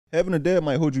having a dad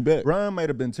might hold you back. Brian might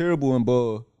have been terrible in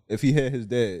ball if he had his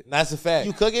dad. That's a fact.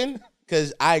 You cooking?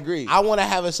 Because I agree. I want to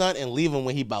have a son and leave him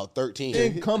when he about 13.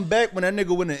 And come back when that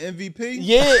nigga win an MVP.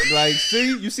 Yeah. Like,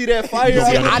 see, you see that fire?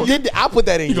 I put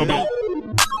that in you.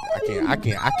 I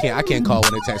can't call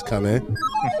when the text come in.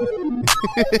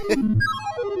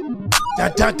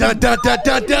 Dun, dun, dun, dun, dun,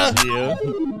 dun, dun. Yeah.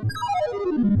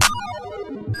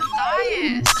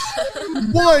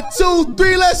 1, 2,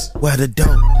 3, let's. Where the dope?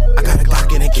 I got a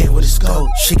Glock and a kid with a scope.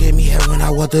 She gave me head when I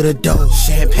walked through the door.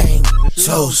 Champagne,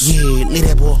 toast. Yeah, leave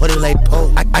that boy hoodie like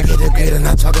Pope. I get the grade and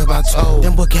I talk about toe.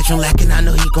 Them boy catch him lacking, I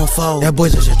know he gon' fold. That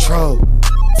boy's just a troll.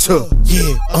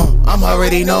 Yeah, I'm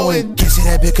already knowing. Can't see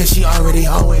that bitch cause she already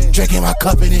hoeing. Drinking my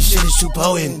cup and this shit is too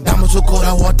potent. Diamonds too cold,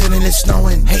 I walked in and it's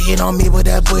snowing. Hating on me, but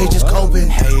that boy just coping.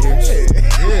 Haters.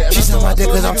 She said my dick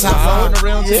cause I'm top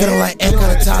 5. Feeling like Ant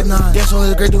got a top 9. That's only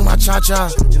the great do my cha-cha.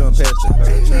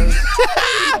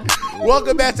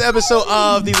 Welcome back to episode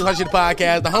of the Lose Shit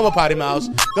Podcast, the Humble Potty Mouse,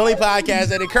 the only podcast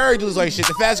that encourages you to lose shit,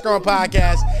 the fastest growing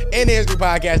podcast in the history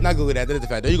podcast. Not Google that is the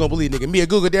fact. You're gonna believe, nigga. Me a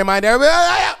Google, damn mind,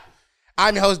 everybody.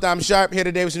 I'm your host, Dom Sharp, here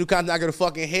today with some new content I got to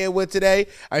fucking head with today.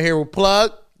 I'm here with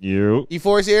Plug. You.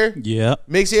 E4's here. Yeah.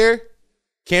 Mix here.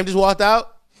 Cam just walked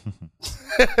out.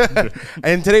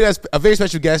 And today we have a very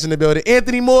special guest in the building,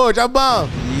 Anthony Moore. Drop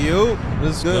bomb. Yo,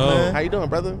 what's good, man? How you doing,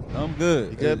 brother? I'm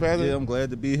good. You good, brother? Yeah, I'm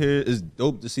glad to be here. It's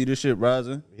dope to see this shit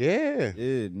rising. Yeah.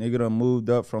 Yeah, nigga done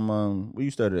moved up from, where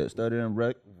you started at? Started in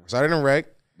Rec. Started in Rec.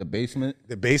 The basement.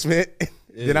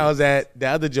 Yeah. Then I was at the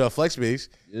other job, Flex Base.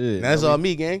 Yeah. That's all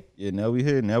me, gang. Yeah, now we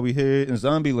here in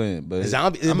Zombieland. But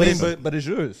but it's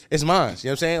yours. It's mine. You know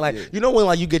what I'm saying? Like, you know when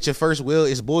like you get your first will,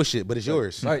 it's bullshit, but it's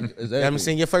yours. Right. Exactly. You know what I'm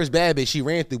saying? Your first bad bitch, she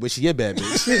ran through, but she a bad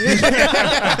bitch.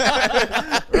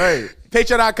 Right.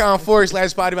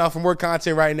 Patreon.com/pottymouth for more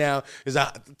content right now. There's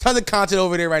a ton of content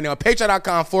over there right now.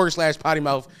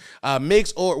 Patreon.com/pottymouth.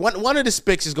 Mix or one of the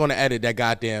spics is going to edit that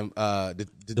goddamn the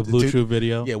Bluetooth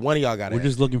video. Yeah, one of y'all got it. We're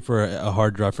just looking for a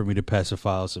hard drive for me to pass the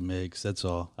files and mix. That's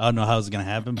all. I don't know how it's gonna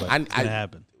happen, but it's gonna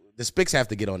happen. The spics have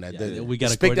to get on that. We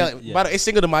got to. It's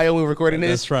Cinco de Mayo when we're recording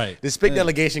this. That's right. The spic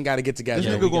delegation got to get together.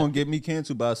 This nigga gonna get me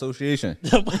canceled by association.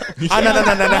 No. He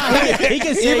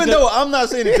can say Even though I'm not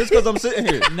saying it just because I'm sitting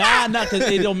here. Nah, because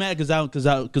it don't matter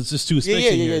because it's two sticks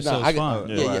in here, so it's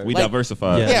fine. We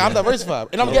diversified. Yeah, I'm diversified,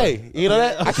 and I'm gay. You know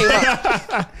that? I came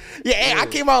out. I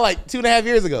came out like 2.5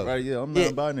 years ago. Right? Yeah, I'm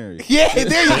non-binary. Yeah,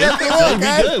 there you go. We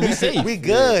good. We safe. We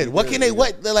good. What can they?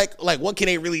 What what can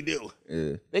they really do?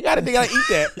 Yeah. They gotta eat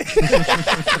that.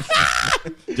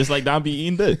 Just like Don be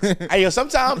eating dicks. Hey, yo,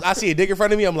 sometimes I see a dick in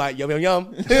front of me, I'm like, yum, yum,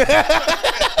 yum.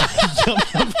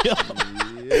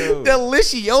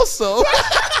 Delicioso.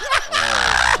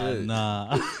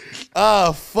 Nah.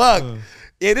 Oh, fuck.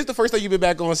 Yeah, this is the first time you've been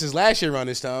back on since last year around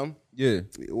this time. Yeah.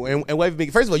 And what have you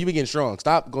been, first of all, you've been getting strong.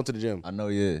 Stop going to the gym. I know,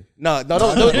 yeah. No,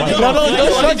 don't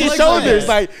shrug your shoulders.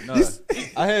 Like,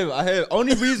 I have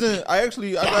only reason I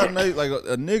got a nice, like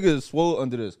a nigga is swole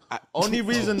under this. Only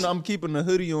reason I'm keeping the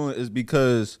hoodie on is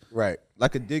because like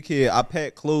a dickhead, I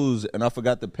packed clothes and I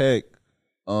forgot to pack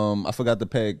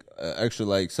extra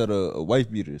like set of wife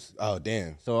beaters. Oh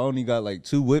damn. So I only got like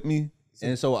 2 with me.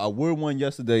 And so I wore one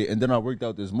yesterday, and then I worked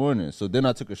out this morning. So then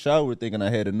I took a shower thinking I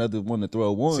had another one to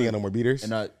throw on. So you got no more beaters?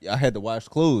 And I had to wash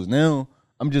clothes. Now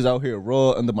I'm just out here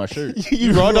raw under my shirt.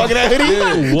 You raw dogging that hoodie?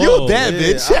 Yeah. You a bad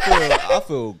bitch. I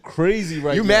feel crazy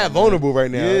right now. You mad vulnerable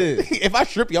right now. Yeah. If I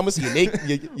strip you, I'm gonna see your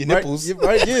nipples.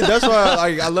 Right, yeah. That's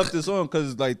why I left this on,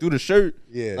 because like through the shirt,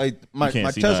 like my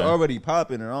chest already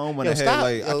popping, and I don't want to have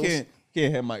like I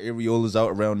can't have my areolas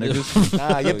out around niggas.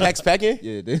 Nah, your pecs packing?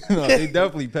 Yeah, they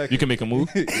definitely packing. You can make a move?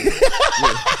 Yeah.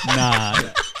 Nah.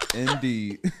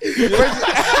 Indeed.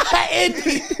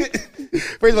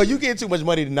 First of all, you get too much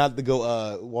money not to go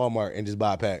Walmart and just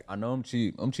buy a pack. I know I'm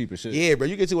cheap. I'm cheap as shit. Yeah, bro,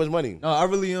 you get too much money. No, I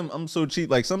really am. I'm so cheap.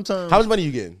 Like sometimes. How much money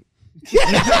you getting?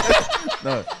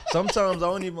 No, sometimes I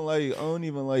don't even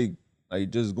like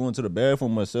just going to the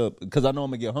bathroom myself, because I know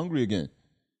I'm gonna get hungry again.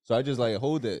 So I just like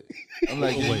hold that. I'm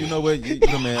like, you know what,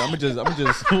 man. I'm gonna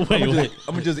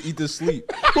just eat this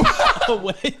sleep.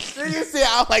 Wait. You say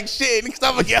I'm like shit because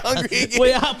I'm gonna get hungry again.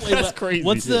 Wait, that's crazy.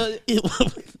 What's the?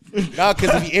 No,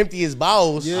 because if you empty his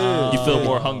bowels, you feel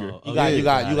more hunger. You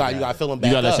got to fill him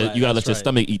back up. You gotta let your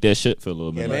stomach eat that shit for a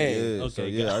little bit. Yeah, man. Yeah, so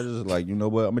I just like, you know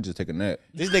what, I'm gonna just take a nap.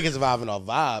 This nigga surviving off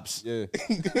vibes. Yeah.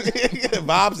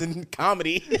 Vibes and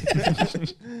comedy.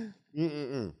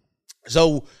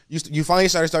 So you finally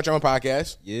started your own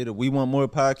podcast. Yeah, the We Want More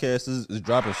podcast is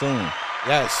dropping soon.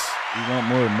 Yes. We want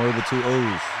more with 2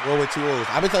 O's. More with 2 O's.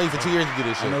 I've been telling you for 2 years to do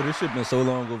this shit. I know this shit been so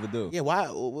long overdue. Yeah, why?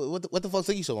 What the fuck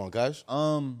took you so long, guys?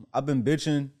 I've been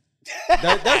bitching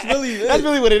That's really it. That's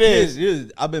really what it is. Yeah,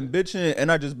 I've been bitching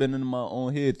and I just been in my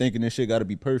own head thinking this shit got to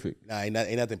be perfect. Nah, ain't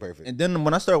nothing perfect. And then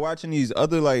when I start watching these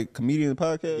other like comedian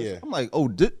podcasts, I'm like, oh,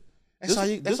 that's all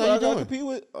you doing. Compete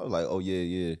with? I was like, oh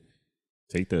yeah.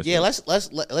 Take that. Yeah, shit.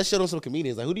 let's show them some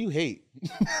comedians. Like, who do you hate?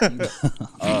 Who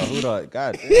do I?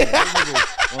 God damn,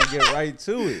 want to get right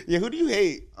to it. Yeah, who do you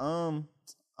hate? I'm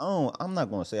not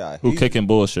gonna say I hate. Who kicking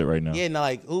bullshit right now? Yeah, no,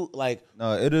 like who? Like,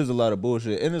 No, it is a lot of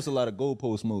bullshit, and it's a lot of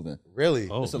goalposts moving. really?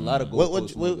 It's a lot of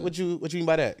goalposts moving. What you mean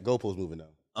by that? Goalposts moving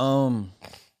though.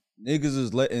 Niggas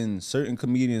is letting certain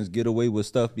comedians get away with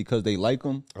stuff because they like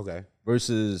them. Okay.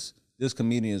 Versus this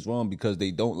comedian is wrong because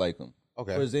they don't like them.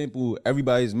 Okay. For example,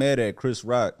 everybody's mad at Chris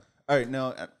Rock. All right,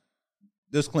 now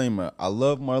disclaimer: I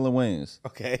love Marlon Wayans.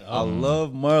 Okay. I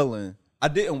love Marlon. I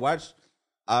didn't watch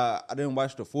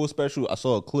the full special. I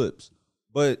saw clips.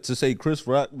 But to say Chris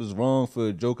Rock was wrong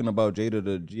for joking about Jada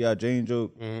the G.I. Jane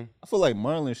joke, I feel like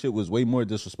Marlon shit was way more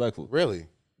disrespectful. Really?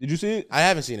 Did you see it? I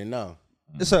haven't seen it. No.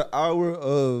 It's an hour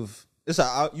of. You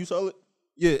saw it?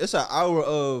 Yeah, it's an hour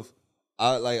of.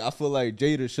 I feel like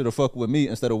Jada should have fucked with me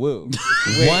instead of Will.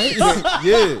 What?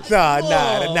 Yeah. Nah.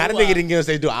 The nigga didn't give us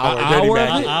to do an hour.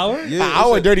 An hour? Yeah, An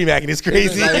hour dirty macking is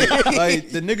crazy. like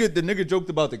the nigga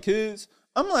joked about the kids.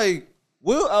 I'm like,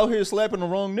 Will out here slapping the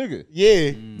wrong nigga.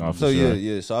 Yeah. Nah, for So sure.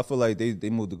 yeah. So I feel like they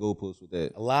moved the goalposts with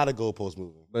that. A lot of goalposts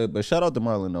moving. But shout out to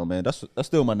Marlon though, man. That's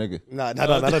still my nigga. Nah,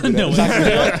 don't do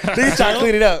that. Nigga try to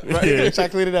clean it up. Right? Nigga try to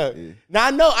clean it up. Yeah. Now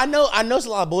I know it's a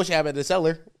lot of bullshit happening at the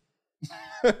cellar.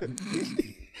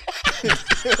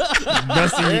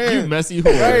 Messy, you messy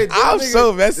whore. Right, I'm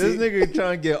so messy. This nigga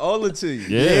trying to get all it to you.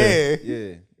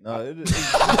 Yeah. No,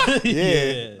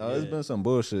 Yeah. no, it's been some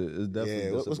bullshit. It's definitely Yeah.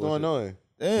 been What's some going bullshit. on?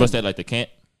 Damn. What's that like the camp?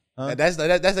 That's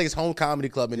like his home comedy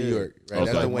club in New York. Right? Okay.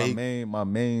 That's the Like way my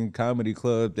main comedy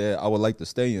club that I would like to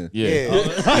stay in. Yeah.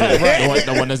 Yeah.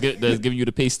 The one that's giving you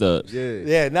the pay stubs.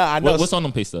 Yeah. Nah, I know. What's on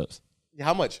them pay stubs?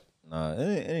 How much? Nah,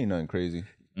 it ain't nothing crazy.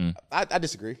 I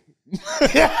disagree.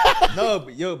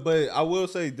 No, but I will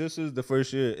say this is the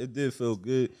first year it did feel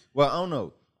good. Well, I don't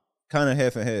know, kind of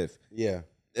half and half. Yeah.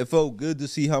 It felt good to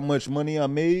see how much money I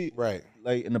made, Right.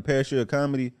 like in the past year of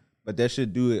comedy. But that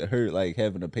shit do it hurt, like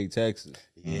having to pay taxes.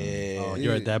 Yeah. Oh,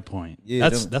 you're at that point. Yeah,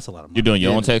 That's a lot of money. You doing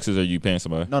your own taxes or you paying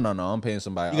somebody? No, I'm paying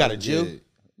somebody. You got a Jew?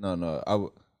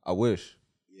 No, I wish.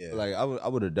 Yeah. Like I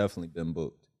would have definitely been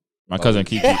booked. My cousin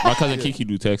Kiki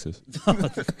do taxes.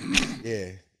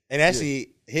 Yeah. And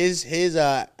actually, his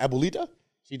abuelita,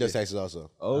 she does taxes also.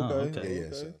 Okay. okay.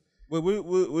 Yeah. So.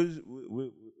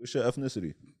 What's your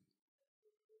ethnicity?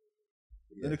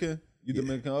 Dominican? You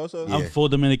Dominican also? I'm full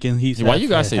Dominican. He's Why you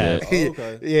guys say that? Oh,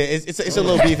 okay. Yeah, it's a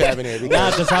little beef happening here. Nah,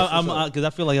 Because, because I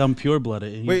feel like I'm pure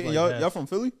blooded. Wait, y'all from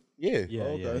Philly? yeah. Yeah,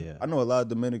 Okay. yeah. I know a lot of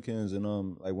Dominicans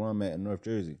and like where I'm at in North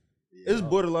Jersey. It's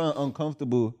borderline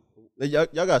uncomfortable. Like,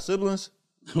 y'all got siblings?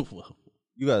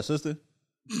 You got a sister?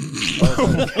 What's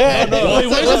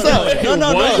up?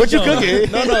 No. What you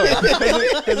cooking? No.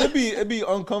 Because it be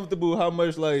uncomfortable how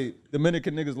much like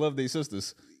Dominican niggas love their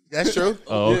sisters. That's true.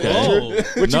 Oh, okay. Oh.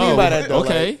 What you mean by that, though?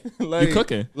 Okay. Like, You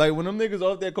cooking. Like when them niggas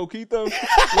off that coquito,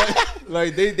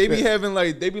 like they be having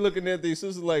like they be looking at their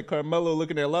sisters like Carmelo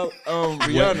looking at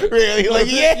Rihanna. Really?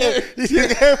 Like, yeah.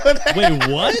 Wait,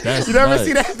 what? That's You never nuts.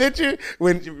 see that picture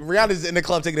when Rihanna's in the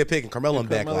club taking a pic and Carmelo in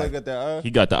back Carmelo like, got that eye. He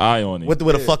got the eye on it. with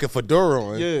a fucking fedora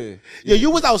on. Yeah. Yeah,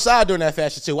 you was outside during that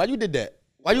fashion too. Why you did that?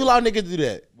 Why you allow niggas to do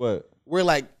that? What, We're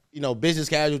like, business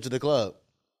casual to the club.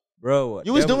 bro?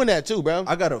 You was doing that too, bro.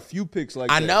 I got a few pics like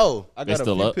I that. know. I They got a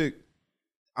still few up? pics.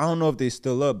 I don't know if they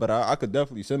still up, but I could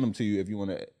definitely send them to you if you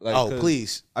want to. Like, Oh, 'cause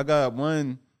please. I got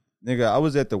one nigga. I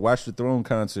was at the Watch the Throne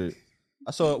concert.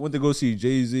 Went to go see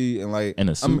Jay-Z and like In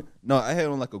a suit? I had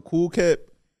on like a cool cap.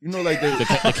 You know, like The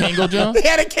Kango John? They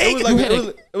had a it cake. was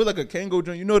like it was like a Kango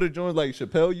joint. You know the joint like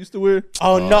Chappelle used to wear.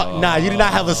 Oh no, nah, you did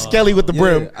not have a skelly with the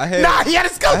brim. I had- nah, he had a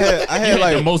skelly. I had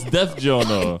Like the like most deaf John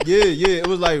though. yeah. It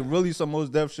was like really some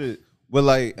most def shit. But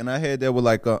like, and I had that with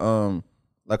like a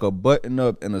button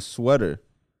up and a sweater,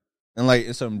 and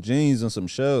like some jeans and some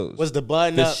shells. Was the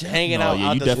button up hanging No, out yeah,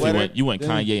 out you the definitely sweater? went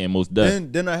Kanye and most deaf.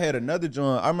 Then I had another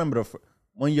joint. I remember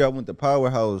one year I went to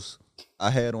Powerhouse. I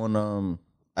had on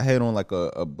like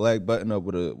a black button up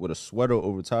with a sweater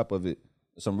over top of it,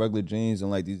 some regular jeans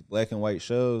and like these black and white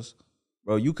shells.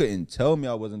 Bro, you couldn't tell me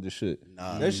I wasn't the shit.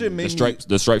 Nah, that shit made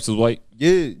The stripes is white.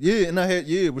 Yeah, and I had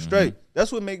it was straight.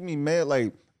 That's what make me mad.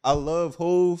 Like I love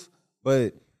Hove,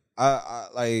 but I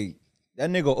like that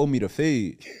nigga owe me the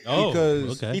fade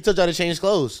because He told y'all to change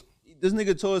clothes. this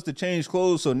nigga told us to change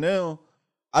clothes. So now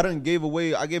I gave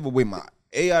away my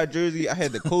AI jersey. I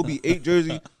had the Kobe 8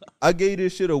 jersey. I gave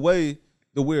this shit away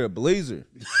to wear a blazer.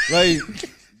 Like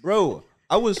Bro,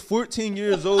 I was 14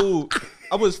 years old.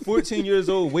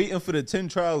 Waiting for the 10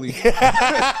 trolley.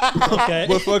 Okay.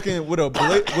 with a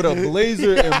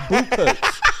blazer and boot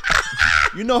cuts.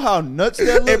 You know how nuts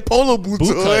that look? And polo boots.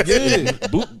 Boot cut, Yeah.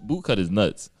 boot cut is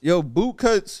nuts. Yo, boot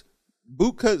cuts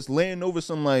laying over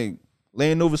some white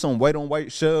on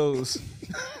white shells.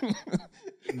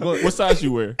 What size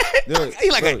you wear? He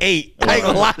like an 8. I ain't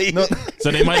gonna lie to you. No,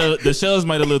 So the shells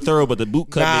might have looked thorough, but the boot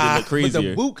cut made it look but crazier.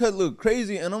 the boot cut look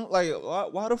crazy, and I'm like,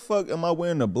 why the fuck am I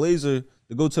wearing a blazer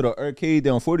to go to the arcade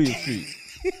down 40th Street?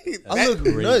 I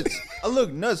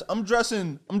look nuts. I'm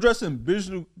dressing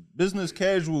business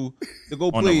casual to go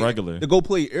On play the regular. to go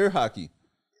play air hockey.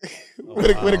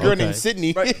 With a girl named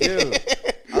Sydney. Right, yeah.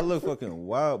 I look fucking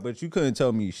wild, but you couldn't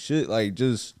tell me shit. Like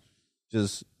just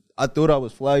I thought I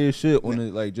was fly as shit on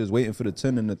it, like just waiting for the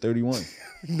 10 and the 31.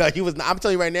 No, he was not. I'm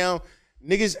telling you right now,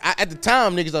 niggas, at the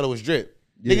time, niggas thought it was drip.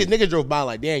 Yeah. Niggas drove by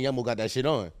like, damn, Young Boy got that shit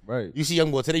on. Right. You see Young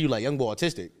Boy today, you like, Young Boy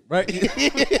autistic. Right.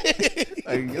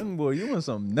 Like, young boy, you want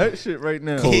some nut shit right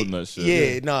now. Cold nut shit.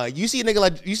 Yeah, no. You see a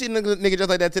nigga just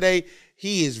like that today,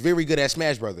 he is very good at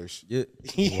Smash Brothers. Yeah.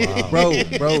 Wow.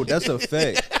 Bro, that's a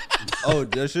fact. Oh,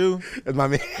 that's you? That's my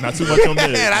man. Not too much on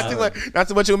Mig. not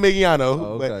too much on Migiano.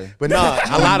 Oh, okay. But nah,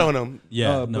 a lot on him.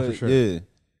 Yeah, no, but for sure. Yeah.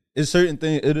 It is certain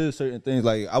things.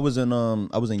 Like I was in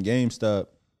GameStop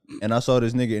and I saw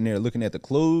this nigga in there looking at the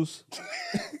clothes.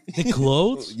 The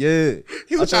clothes? Yeah.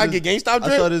 He was trying to get GameStop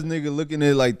I saw drip. this nigga looking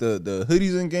at like the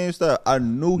hoodies in GameStop. I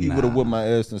knew he would have whooped my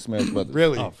ass in Smash Brothers.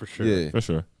 Really? Oh, for sure. Yeah. For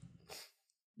sure.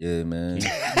 Yeah, man.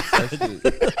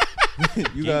 That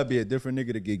shit. You gotta be a different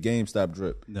nigga to get GameStop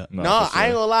drip. No. No, for sure. I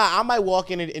ain't gonna lie. I might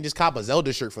walk in and just cop a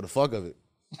Zelda shirt for the fuck of it.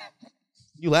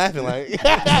 You laughing like, you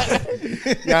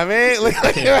know what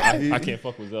I mean? I can't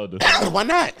fuck with Zelda. Why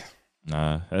not?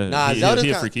 Nah, Zelda's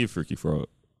he a kinda- freaky fraud.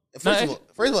 First of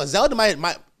all, Zelda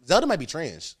might be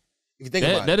trans. If you think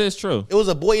about That it, is true. it was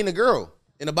a boy and a girl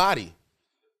in a body.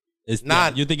 It's Nah.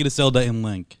 not. You're thinking of Zelda and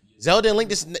Link. Zelda and Link,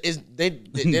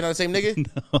 they're not the same nigga.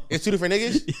 No. It's two different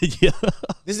niggas. Yeah.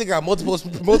 This nigga got multiple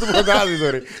personalities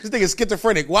on it. This nigga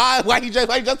schizophrenic. Why he just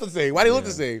the same? Why they look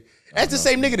the same? That's the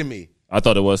same nigga to me. I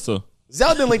thought it was too.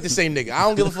 Zelda and Link the same nigga. I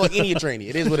don't give a fuck any of training.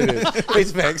 It is what it is.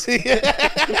 Face facts. Yo,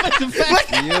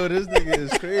 this nigga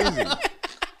is crazy.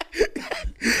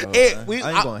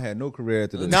 I ain't gonna have no career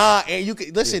after this. Nah, and you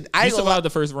can listen. I You ain't gonna lie. survived the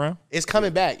first round. It's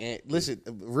coming back. And listen,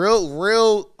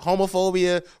 real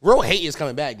homophobia, real hate is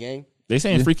coming back, gang. They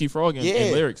saying freaky frog in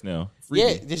Yeah. lyrics now. Yeah,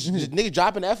 Freaky. this nigga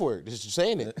dropping the F word. Just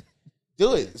saying it.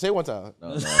 Do it. Say it one time.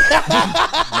 I'll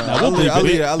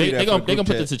leave that They for the gonna group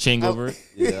put chat. the ching over it.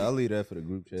 Yeah, I'll leave that for the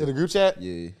group chat. To the group chat?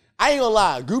 Yeah. I ain't gonna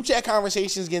lie. Group chat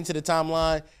conversations getting to the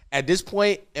timeline at this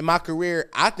point in my career,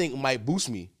 I think might boost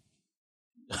me.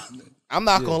 I'm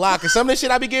not gonna lie, cause some of the shit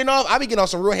I be getting off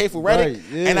some real hateful Reddit, Right,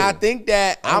 yeah. and I think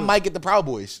that I might get the Proud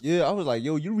Boys. Yeah, I was like,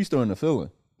 yo, you restoring the feeling.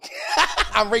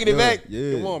 I'm bringing it back.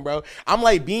 yeah. Come on, bro. I'm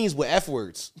like Beans with F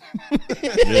words.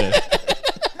 Yeah.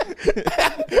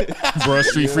 Broad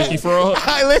Street freaky frog.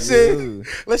 Hey, listen.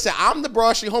 I'm the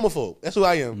Broad Street homophobe. That's who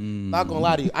I am. Not gonna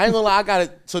lie to you. I ain't gonna lie. I got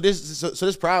it. So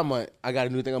this Pride Month, I got a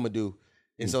new thing I'm gonna do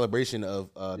in celebration of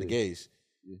the gays.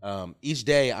 Each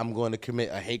day, I'm going to commit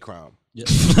a hate crime. Yo,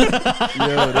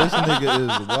 this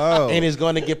nigga is wild. And it's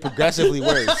going to get progressively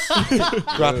worse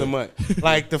throughout the month.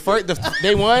 Like the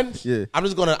day one, Yeah. I'm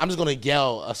just gonna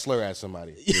yell a slur at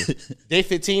somebody. Day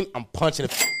 15, I'm punching a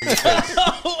in the face.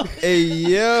 Hey,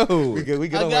 yo. We good. We We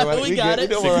got it.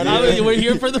 Don't worry about it. We're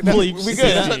here for the bleeps. We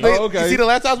good. Oh, okay. You see the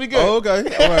last house? We good. Oh,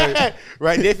 okay. All right.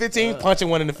 Right. Day 15, punching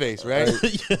one in the face. Right.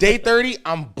 Day 30,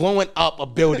 I'm blowing up a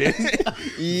building.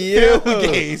 Yo. Filled with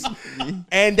gays.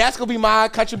 And that's gonna be my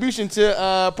contribution to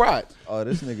Pride. Oh,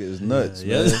 this nigga is nuts,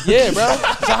 Yeah. man. Yeah, bro.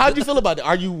 So how'd you feel about it?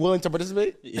 Are you willing to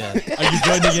participate? Yeah. Are you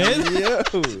joining in? Yo. I'm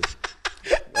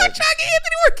trying to get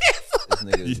Anthony work canceled. This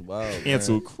nigga is wild, man.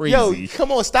 Cancel crazy. Yo,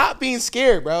 come on, stop being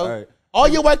scared, bro. right. All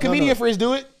your white comedian friends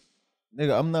do it.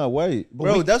 Nigga, I'm not white.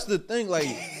 Bro, that's the thing. Like,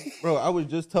 bro, I was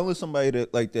just telling somebody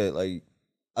that. Like,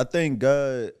 I thank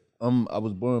God I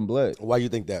was born black. Why you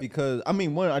think that? Because, I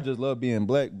mean, one, I just love being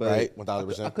black, but Right,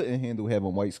 1000%. I couldn't handle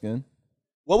having white skin.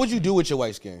 What would you do with your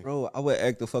white skin? Bro, I would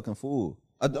act a fucking fool.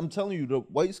 I'm telling you, the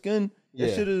white skin, that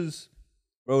Yeah. shit is,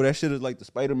 bro, that shit is like the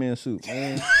Spider-Man suit,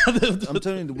 man. I'm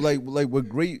telling you, like with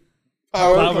great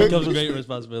Power comes with great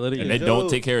responsibility. And they don't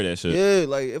take care of that shit. Yeah,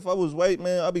 like if I was white,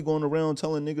 man, I'd be going around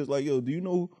telling niggas like, yo, do you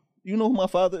know who my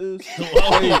father is?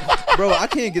 Like, bro, I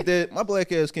can't get that. My black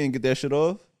ass can't get that shit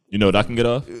off. You know what I can get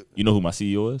off? You know who my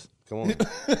CEO is? Come on. Big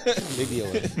deal.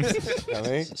 You know what I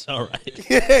mean? It's all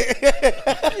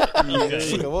right.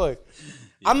 Come on.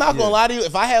 I'm not gonna lie to you.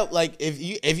 If I have like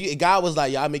if God was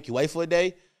like, yo, I'll make you white for a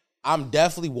day, I'm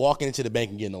definitely walking into the bank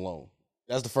and getting a loan.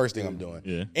 That's the first thing I'm doing.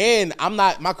 Yeah. And I'm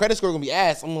not, my credit score gonna be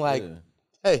ass. I'm like,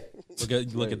 hey.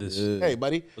 Look at this. Hey,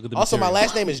 buddy. Look at the Also, my material.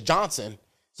 last name is Johnson.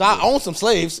 So I own some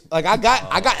slaves. Like I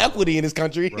got equity in this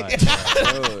country. Right.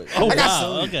 Oh, I got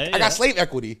wow. Okay. I got slave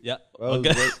equity. Yeah. Bro,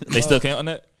 Okay. They still count on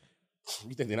that?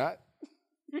 You think they're not?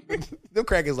 Them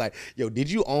crackers like, yo, did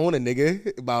you own a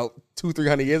nigga about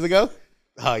 200-300 years ago?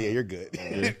 Oh yeah, you're good.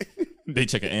 Yeah. They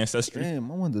check an ancestry. Damn,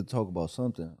 I wanted to talk about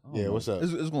something. I don't Yeah, know. what's up?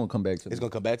 It's gonna come back to me. It's gonna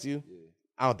come back to you?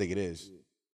 I don't think it is.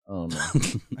 I don't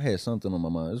know. I had something on my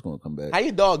mind. It's gonna come back. How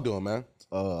your dog doing, man?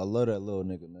 I love that little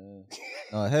nigga, man.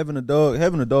 Having a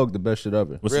dog, the best shit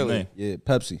ever. What's Really? his name? Yeah,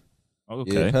 Pepsi.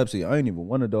 Okay. Yeah, Pepsi. I ain't even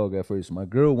want a dog at first. My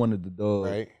girl wanted the dog.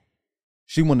 Right?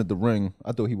 She wanted the ring.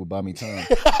 I thought he would buy me time.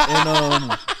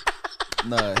 And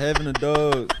having a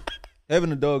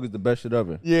dog is the best shit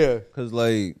ever. Yeah. Cause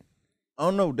like, I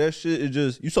don't know, that shit is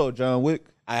just. You saw John Wick.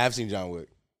 I have seen John Wick.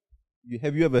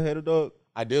 Have you ever had a dog?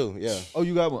 I do, yeah. Oh,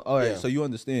 you got one. All right, Yeah. so you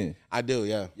understand. I do,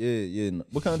 yeah. Yeah.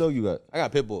 What kind of dog you got? I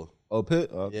got Pitbull. Oh,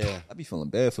 Pit. Yeah. I be feeling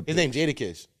bad for His Pit. name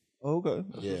Jadakiss. Oh, okay.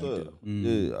 That's Yeah. what's up.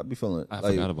 Yeah, I be feeling. I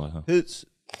like, forgot about him. Pits.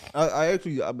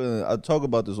 I talk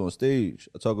about this on stage.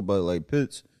 I talk about like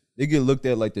Pits. They get looked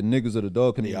at like the niggas of the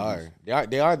dog They community. are.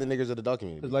 They are the niggas of the dog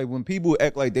community. Cause like when people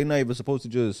act like they not even supposed to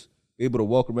just be able to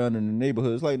walk around in the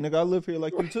neighborhood, it's like, nigga, I live here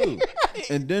like you too.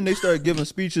 And then they start giving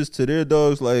speeches to their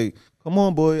dogs like, come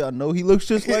on, boy, I know he looks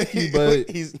just like you, but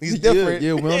he's different.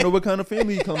 Yeah, we don't know what kind of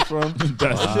family he comes from.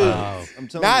 Wow. I'm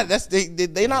telling Nah, you. that's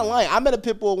they not lying. I met a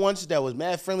pit bull once that was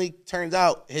mad friendly. Turns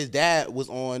out his dad was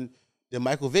on the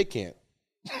Michael Vick camp.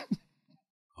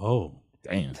 Oh.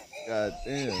 Damn. God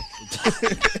damn.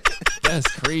 That's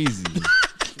crazy.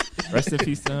 Rest in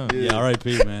peace to him. Yeah.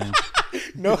 R.I.P. Man.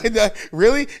 No,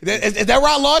 really? Is that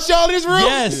where I lost y'all in this room?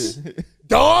 Yes.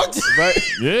 Dogs? Right?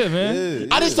 Yeah, man.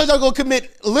 I just thought y'all gonna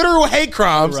commit literal hate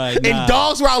crimes Right, and nah.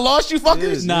 dogs where I lost you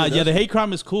fuckers? Nah. Yeah. The hate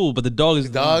crime is cool, but the dog is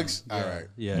Dogs? All right.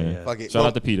 Yeah. Fuck it. Shout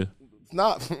out to Peter.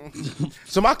 Not.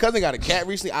 So my cousin got a cat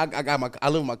recently. I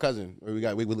live with my cousin. We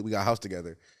got a house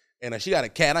together, and she got a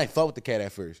cat. I ain't fuck with the cat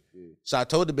at first, so I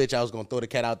told the bitch I was gonna throw the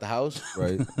cat out the house.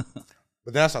 Right.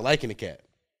 But then I started liking the cat.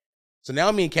 So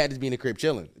now me and Cat just be in the crib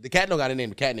chilling. The cat don't got a name.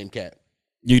 The cat named Cat.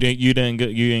 You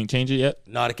ain't change it yet?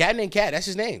 No, the cat named Cat. That's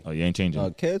his name, Oh, you ain't changing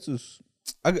it. Cats is.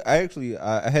 I actually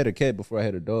had a cat before I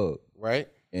had a dog, right?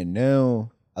 and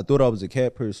now I thought I was a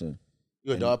cat person.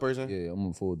 You a dog person? Yeah, I'm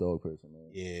a full dog person, man.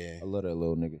 Yeah. I love that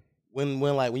little nigga. When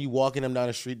you walking them down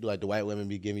the street, do like the white women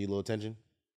be giving you a little attention?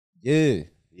 Yeah.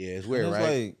 Yeah, it's weird, And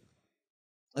right?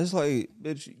 It's like,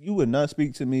 bitch, you would not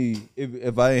speak to me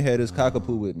if I ain't had this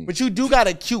cockapoo with me. But you do got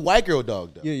a cute white girl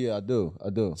dog though. Yeah, I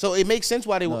do. So it makes sense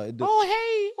why they No, would. it do. Oh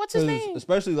hey, what's his 'Cause name?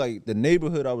 especially like the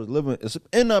neighborhood I was living,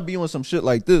 and I be on some shit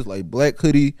like this, like black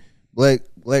hoodie, black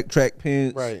track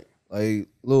pants, Right. like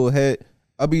little hat.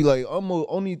 I be like,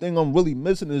 only thing I'm really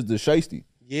missing is the shiesty.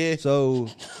 Yeah. So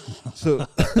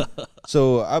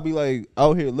I be like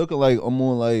out here looking like I'm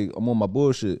on my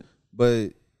bullshit. But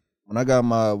when I got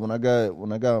my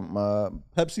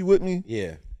Pepsi with me,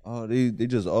 Yeah. oh they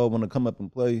just all want to come up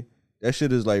and play. That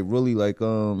shit is like really like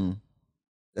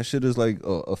that shit is like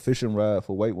a fishing ride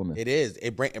for white women. It is.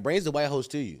 It brings the white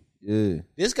host to you. Yeah,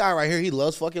 This guy right here, he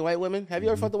loves fucking white women. Have you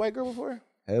ever fucked a white girl before?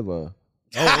 have I?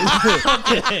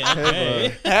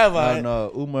 Have I?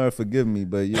 No, Umar, forgive me,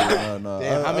 but yeah, no.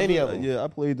 Damn, how many of them? Yeah, I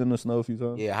played in the snow a few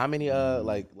times. Yeah. How many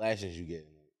like lashings you get?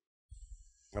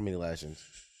 How many lashings?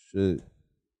 Shit.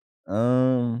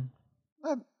 Not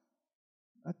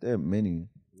that many.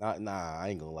 Nah, I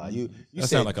ain't gonna lie. You That said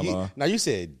sound like a lie. Now you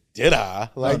said, did I?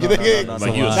 Like, no,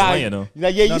 Like you was Nah, playing though. Nah,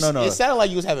 yeah, No. It sounded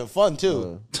like you was having fun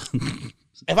too.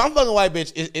 If I'm fucking a white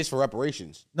bitch, it's for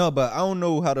reparations. No, but I don't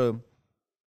know how to.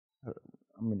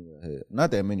 How many I had?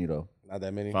 Not that many though. Not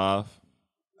that many. 5.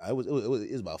 Nah, it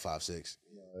was about 5, 6.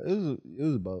 It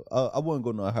was about. I wouldn't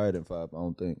go no higher than 5. I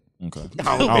don't think. Okay.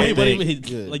 Wait, think- wait.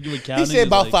 Yeah. Like you were He counting. said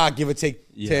about like, 5, give or take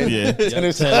 10. Yeah. 10 or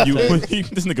Yeah. something.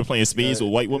 This nigga playing spades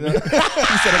with white women. He said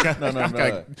I got, No. I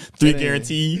got 3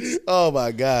 guarantees. Oh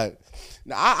my god.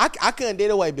 No, I couldn't date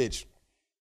a white bitch.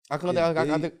 I couldn't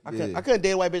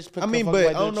date a white bitch. I mean, fuck a but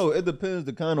white I don't bitch. know. It depends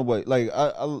the kind of white. Like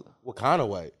I What kind of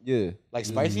white? yeah. Like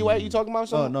spicy white? You talking about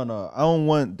something? No. I don't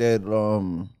want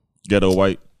that. Ghetto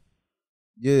white.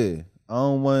 Yeah. I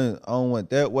don't want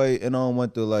that white, and I don't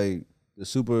want the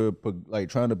super like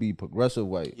trying to be progressive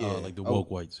white. Oh, like the woke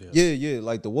whites. Yeah. Yeah.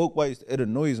 Like the woke whites, it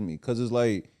annoys me because it's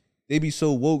like they be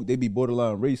so woke, they be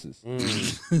borderline racist.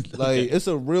 Like it's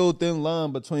a real thin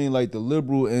line between like the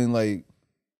liberal and like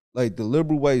the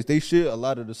liberal whites. They share a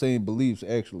lot of the same beliefs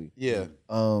actually. Yeah.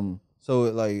 So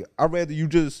like I'd rather you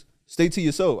just stay to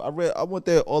yourself. I want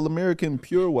that all American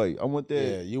pure white. I want that.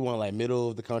 Yeah, you want like middle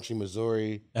of the country,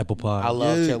 Missouri. Apple pie. I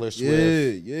love Taylor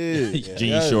Swift. Yeah.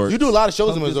 Jean shorts. You do a lot of shows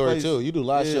in Come this Missouri place. too. You do a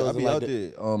lot of shows. I be like out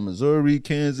that. there. Missouri,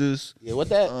 Kansas. Yeah, what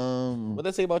that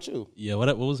say about you? Yeah,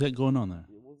 what was that going on there?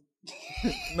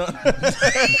 No.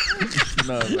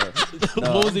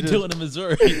 What was he doing in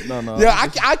Missouri? No. Yeah,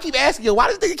 I keep asking you, why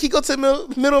does nigga keep going to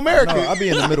middle America? No, I be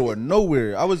in the middle of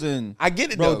nowhere. I was in. I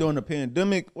get it, bro. though. During the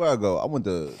pandemic, where I go? I went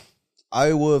to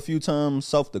Iowa a few times,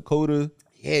 South Dakota.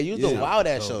 Yeah, you was doing wild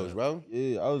ass shows, bro.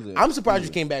 Yeah, I was in. I'm surprised you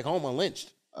came back home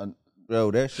unlynched. Bro,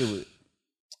 that shit was.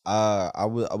 I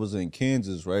was in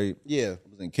Kansas, right? Yeah. I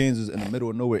was in Kansas in the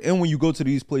middle of nowhere. And when you go to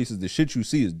these places, the shit you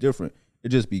see is different. It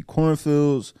just be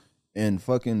cornfields and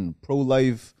fucking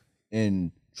pro-life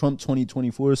and Trump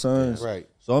 2024 signs. Yeah, right.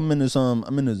 So I'm in this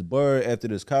bar after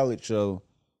this college show.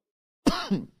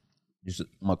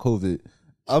 My COVID.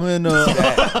 Okay.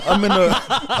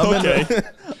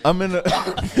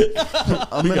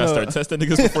 We gotta start testing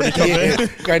niggas before they come in.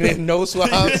 Got no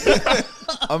swabs.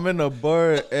 I'm in a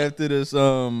bar after this.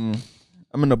 I'm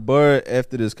in a bar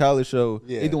after this college show.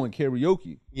 Yeah. They doing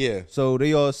karaoke. Yeah. So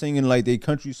they all singing like they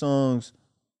country songs.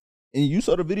 And you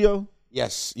saw the video?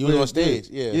 Yes. You was on stage.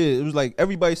 Yeah. Yeah. It was like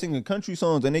everybody singing country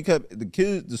songs, and they kept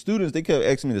the students. They kept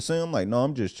asking me to sing. I'm like, no,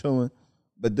 I'm just chilling.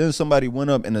 But then somebody went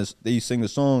up and they sing a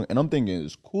song, and I'm thinking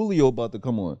it's Coolio about to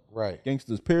come on. Right.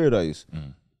 Gangsta's Paradise.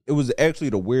 It was actually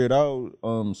the Weird Al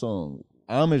song.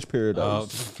 Amish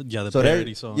Paradise. Yeah, the So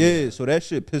parody that, song. yeah, so that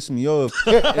shit pissed me off,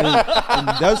 and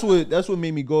that's what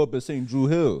made me go up and sing Drew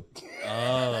Hill.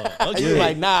 Oh, And okay. you're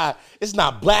like, nah, it's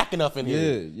not black enough in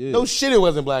here. Yeah. No shit, it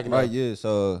wasn't black enough. Right, yeah.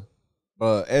 So,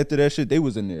 after that shit, they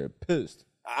was in there pissed.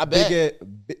 I bet.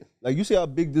 Like you see how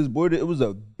big this board is? It was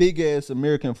a big ass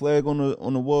American flag on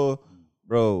the wall,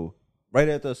 bro. Right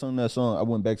after I sung that song, I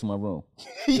went back to my room.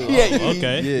 Yeah.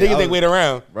 Okay. Yeah, Niggas, they wait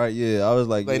around. Right, yeah. I was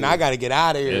like, Like, yeah. nah, I gotta get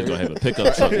out of here. Yeah, gonna have a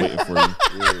pickup truck waiting for you.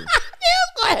 Yeah.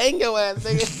 Go hang your ass,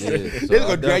 nigga. Yeah, so They're I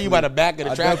gonna drag you by the back of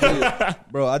the traffic.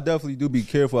 I definitely do be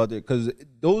careful out there because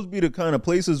those be the kind of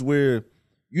places where,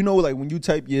 you know, like when you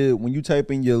type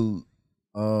in your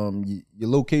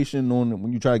location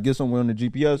when you try to get somewhere on the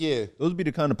GPS. Yeah. Those be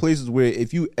the kind of places where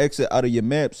if you exit out of your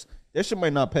maps, that shit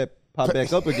might not pop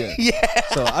back up again. Yeah.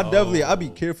 So I be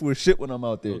careful with shit when I'm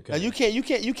out there. Now, you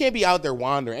can't be out there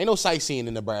wandering. Ain't no sightseeing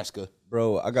in Nebraska.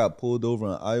 Bro, I got pulled over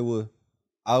in Iowa.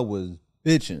 I was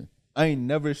bitching. I ain't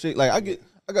never shit. Like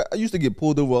I used to get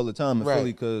pulled over all the time in Right.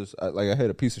 Philly because I had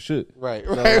a piece of shit. Right.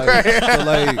 So,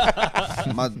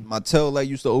 my tail light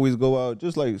used to always go out,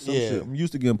 just like some Yeah. shit. I'm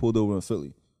used to getting pulled over in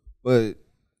Philly, but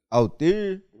out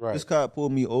there, Right. this cop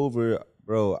pulled me over,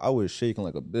 bro. I was shaking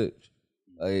like a bitch.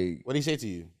 Like What'd he say to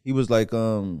you? he was like,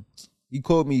 he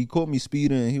caught me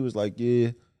speeding. He was like, yeah,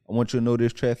 I want you to know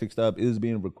this traffic stop is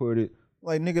being recorded.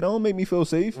 Like, nigga, that don't make me feel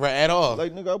safe. Right, at all.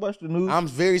 Like, nigga, I watch the news. I'm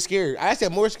very scared. I actually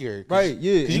am more scared. Right,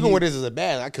 yeah. Because you can wear this as a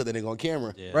badge. I killed that nigga on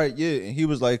camera. Yeah. Right, yeah. And he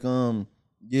was like,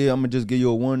 yeah, I'm gonna just give you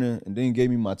a warning, and then he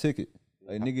gave me my ticket.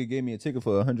 Like, nigga gave me a ticket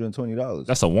for $120.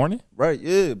 That's a warning? Right,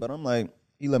 yeah. But I'm like,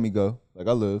 he let me go. Like,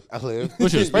 I live. I live.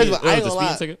 What's your First speed? of all, I ain't The gonna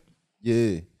lie. speeding ticket?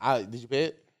 Yeah. Did you pay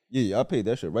it? Yeah, I paid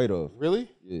that shit right off. Really?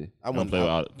 Yeah. I Don't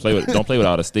wouldn't. don't play with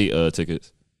out of state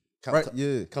tickets. Right,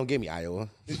 yeah. Come get me, Iowa.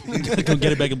 Come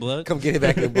get it back in blood. Come get it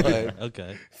back in blood.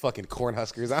 Okay. Fucking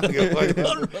Cornhuskers. I don't give a fuck.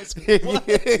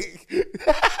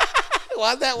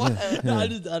 Why's that? What? No, I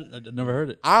never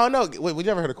heard it. I don't know. Wait, you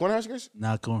never heard of Cornhuskers?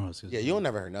 Not Cornhuskers. Yeah, you don't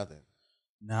never heard nothing.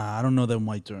 Nah, I don't know them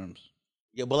white terms.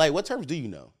 Yeah, but like, what terms do you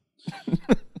know?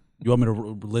 You want me to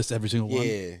list every single one?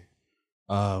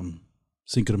 Yeah.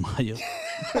 Cinco de Mayo.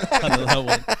 I know that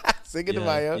one. Cinco de Yeah,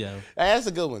 Mayo. yeah. That's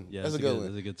a good one. Yeah, that's a good one.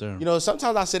 That's a good term. You know,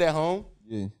 sometimes I sit at home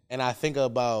Yeah. and I think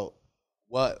about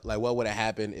what would have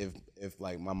happened if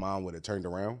like my mom would have turned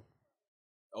around.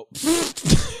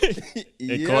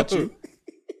 It caught you.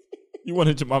 You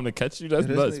wanted your mom to catch you? That's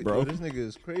nuts, bro. This nigga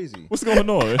is crazy. What's going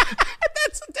on?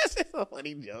 That's just a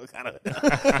funny joke.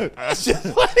 It's just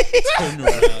funny. Turn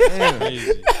around.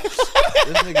 Crazy.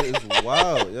 This nigga is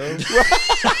wild, yo.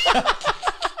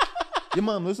 Your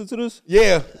mom listen to this?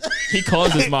 Yeah. He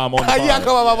calls his mom on the phone. Yeah, I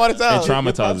call my mom all the It time. Your pop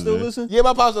traumatizes still her. listen? Yeah,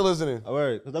 my pops are listening. All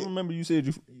right, because I remember you said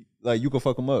you could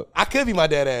fuck him up. I could be my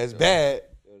dad ass bad.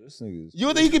 Yo, this nigga is. You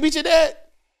don't think you could beat your dad?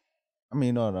 I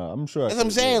mean, no. I'm sure. That's what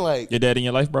I'm saying. Like, Your dad in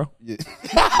your life, bro? Yeah.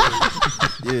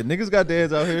 Yeah, niggas got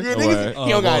dads out here. yeah, niggas,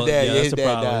 he don't got a dad. Yeah, that's his the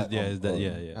dad problem. died. Yeah, his dad.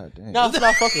 Yeah. God damn. No, it's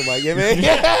not fucking like, yeah, man.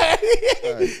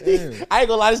 Damn. I ain't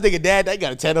gonna lie, this nigga dad, they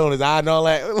got a tattoo on his eye and all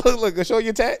that. Look, show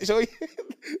your tat. Show you.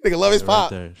 Nigga love his Right pop.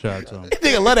 there. Shout out to him.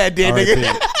 Nigga love that dead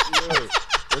nigga.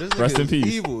 That this Rest nigga in is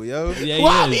peace. evil, yo. Yeah,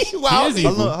 Wow, he is. he- wow. He is He-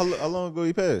 evil. How long ago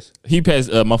he passed? He passed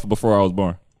a month before I was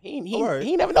born. He Alright.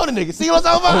 ain't never know the nigga. See what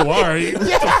I'm talking about? Oh, all right.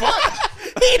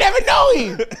 He ain't never know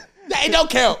him. That don't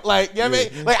count. Like, you know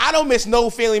what I mean? Like, I don't miss no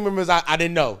family members I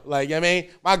didn't know. Like, you know what I mean?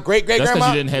 My That's because great-great-grandma.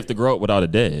 you didn't have to grow up without a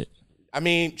dad. I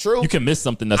mean, true. You can miss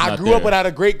something that's I not grew there. up without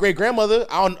a great-great-grandmother.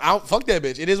 I don't fuck that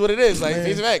bitch. It is what it is. Like,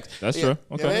 piece of X. That's Yeah. true. You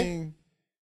know Okay. what I I mean? mean,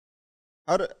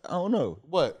 I don't know.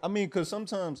 What? I mean, because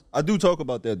sometimes I do talk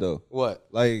about that though. What?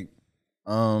 Like,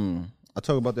 I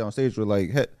talk about that on stage where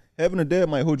like having a dad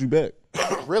might hold you back.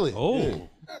 Really? Oh,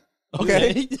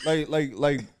 Okay.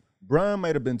 like Brian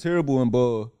might have been terrible in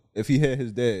ball if he had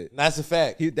his dad. That's a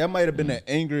fact. That might have been the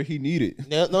anger he needed.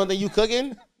 No, that you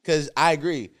cooking? Because I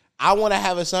agree. I want to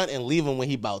have a son and leave him when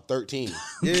he about 13.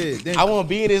 Yeah, then, I want to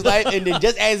be in his life, and then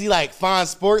just as he like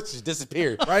finds sports, just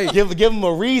disappear. Right. Give him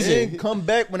a reason. then come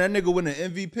back when that nigga win an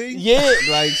MVP. Yeah.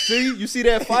 like see, you see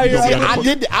that fire. gonna be out on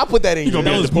there? I did. I put that in. You gonna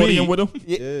be you. on the podium with him?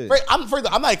 Yeah. Yeah. I'm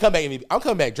not coming back MVP. I'm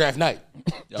coming back draft night.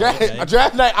 okay.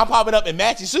 Draft night. I'm popping up in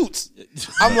matching suits.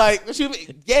 I'm like, what you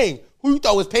mean? Gang, who you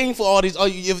thought was paying for all these? All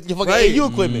your fucking Right. AU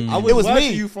equipment? I It was watching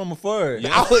me. you from afar.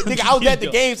 I was at the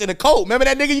games in a coat. Remember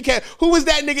that nigga? You can't. Who was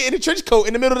that nigga in a trench coat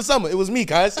in the middle of the summer? It was me,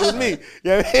 cuz. It was me.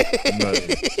 Yeah,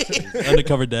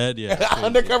 undercover dad. Yeah,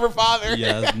 undercover father.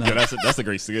 yeah. That's Yeah, nice. that's a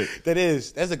great skit.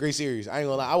 That's a great series. I ain't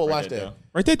gonna lie. I would watch that.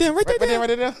 Write that down. Write that down.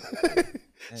 Right there.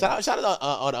 Shout out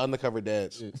all the undercover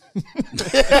dads.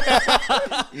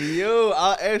 Yo,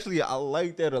 I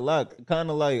like that a lot. Kind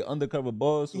of like undercover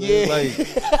boss. Where Yeah.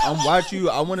 it's like I'm watching you.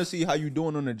 I want to see how you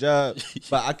doing on the job,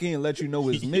 but I can't let you know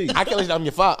it's me. I can't let you on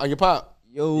your pop.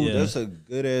 Yo, Yeah. that's a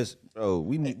good ass. Bro,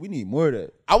 we need more of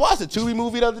that, I watched a Tubi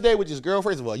movie the other day with his girl.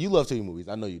 First of all, you love Tubi movies.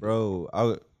 I know you do.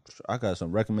 bro. I got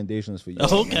some recommendations for you.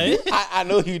 Okay. I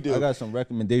know you do. I got some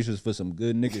recommendations for some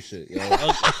good nigga shit, yo.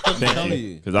 I'm telling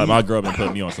you. Because my girl been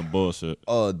putting me on some bullshit.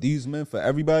 These men for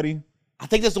everybody. I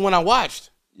think that's the one I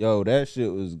watched. Yo, that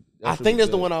shit was. I think that's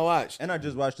the one I watched. And I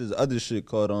just watched this other shit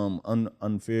called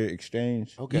Unfair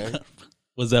Exchange. Okay.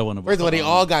 What's that one about? First of all, they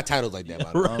all got titles like that.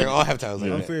 By the way. They all have titles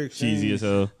like that. Unfair Exchange. Cheesy as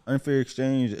hell. Unfair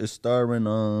Exchange is starring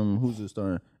who's it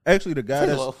starring? Actually, the guy First of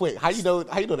that's all, wait, how you know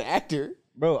the actor?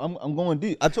 bro. I'm going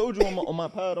deep. I told you on my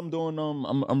pod. I'm doing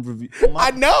I'm review.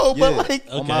 I know, but like,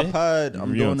 on my Okay. pod,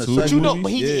 I'm Reviewing doing a two segment. you know,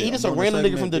 but Yeah, he just a I'm doing random nigga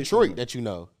from segment Detroit based that you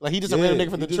know. Like he just a Yeah, random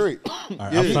nigga from he just- Detroit. All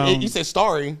right, Yeah. I found You said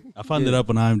starring. it up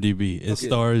on IMDb. It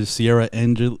stars Sierra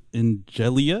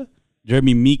Angelia,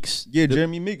 Jeremy Meeks. Yeah,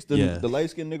 Jeremy Meeks, Yeah. the light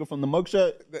skinned nigga from the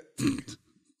mugshot.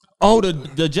 Oh,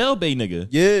 the jail bay nigga.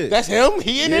 Yeah, That's him.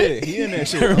 He in yeah, it. he in that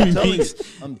shit. Jeremy Meeks.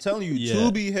 I'm telling you, Yeah.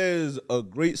 Tubi has a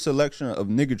great selection of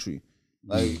niggatry.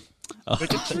 Like,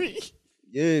 Like a tree.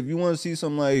 yeah, if you want to see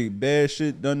some like bad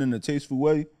shit done in a tasteful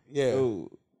way, Yeah.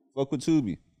 yo, fuck with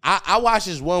Tubi. I watched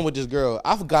this one with this girl.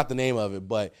 I forgot the name of it,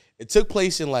 but it took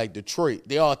place in like Detroit.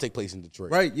 They all take place in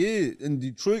Detroit. Right, yeah. In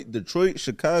Detroit,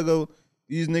 Chicago,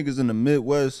 these niggas in the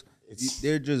Midwest,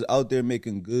 they're just out there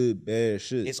making good, bad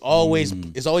shit. It's always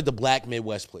the black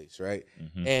Midwest place, right?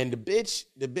 And the bitch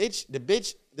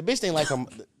ain't like her.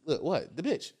 Look, what the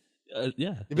bitch?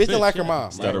 Yeah. The bitch didn't like her mom.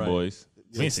 Stutter right? boys.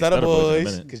 We ain't seen Stutter in a boys,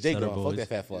 minute. because Jake Stutter gone. Fuck boys. that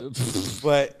fat fuck.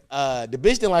 But the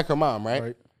bitch didn't like her mom,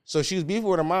 right? So she was beefing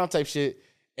with her mom type shit,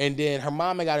 and then her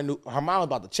mom was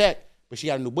about to check, but she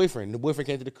got a new boyfriend. The boyfriend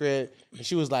came to the crib, and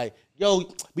she was like, "Yo,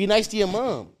 be nice to your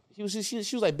mom." She was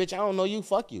like, "Bitch, I don't know you.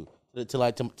 Fuck you."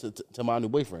 To my new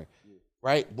boyfriend,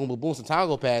 right? Boom, boom, boom. Some time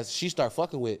go past. She start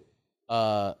fucking with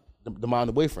the mom,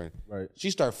 the boyfriend. Right.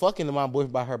 She start fucking the mom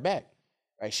boyfriend by her back.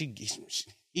 Right.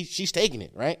 She's taking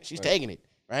it. Right. She's taking it.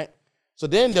 Right. So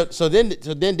then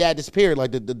dad disappeared.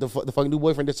 Like the fucking new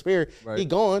boyfriend disappeared. Right. He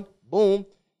gone. Boom.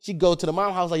 She go to the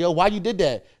mom house like, yo, why you did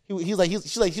that? She's like,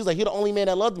 you're the only man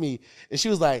that loved me. And she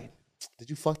was like, did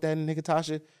you fuck that nigga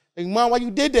Tasha? Like, mom, why you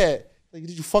did that? Like,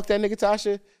 did you fuck that nigga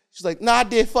Tasha? She's like, nah, I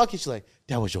did fuck you. She's like,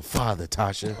 that was your father,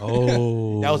 Tasha.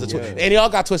 Oh. That was a twist. And they all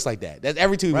got twists like that. That's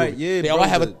every two Right, movie. yeah, They bro, all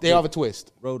have a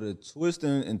twist. Bro, the twist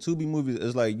in Tubi movies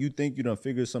is like you think you done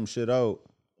figure some shit out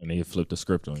And they flip the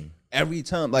script on you. every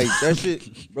time. Like that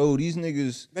shit, bro, these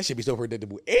niggas. That should be so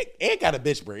predictable. Ain't got a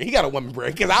bitch brain. He got a woman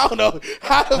brain. Because I don't know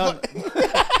how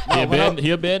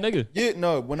He a bad nigga. Yeah,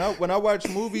 no, when I watch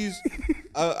movies,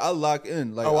 I lock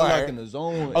in. Like, Oh, I alright. lock in the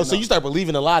zone. Oh, and so you start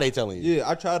believing a lie they telling you. Yeah,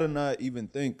 I try to not even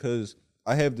think because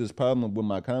I have this problem with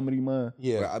my comedy mind.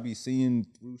 Yeah. Where I be seeing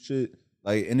through shit.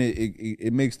 Like, and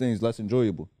it makes things less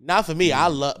enjoyable. Not for me. I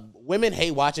love women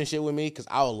hate watching shit with me because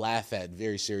I will laugh at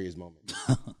very serious moments.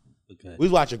 Okay. We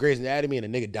was watching Grey's Anatomy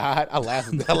and a nigga died. I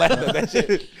laughed at that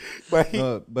shit.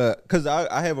 But because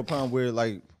I have a problem where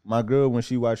like my girl when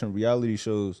she watching reality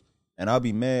shows and I'll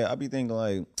be mad, I'll be thinking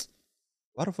like,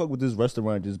 why the fuck would this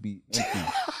restaurant just be empty?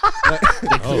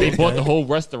 They bought the whole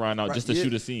restaurant out just to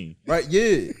shoot a scene. Right,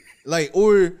 yeah. Like,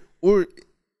 or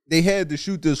they had to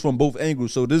shoot this from both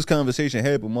angles, so this conversation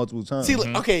happened multiple times. See,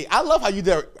 okay, I love how you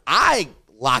do. I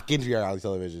lock into reality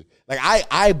television. Like,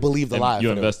 I believe the lie. You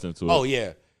invest into it. Oh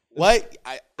yeah. What?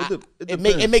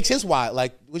 It makes his why.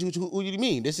 Like, who do you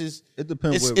mean? This is it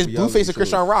depends. It's Blueface and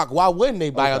Christian Rock. Why wouldn't they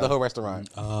buy out the whole restaurant?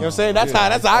 You know what I'm saying? That's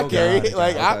how I carry it.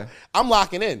 Like I'm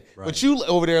locking in. Right. But you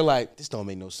over there like this don't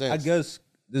make no sense. I guess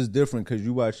this is different because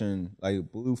you watching like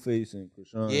Blueface and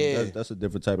Christian. Yeah, that's a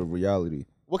different type of reality.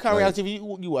 What kind of reality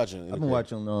TV you watching? I've been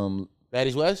watching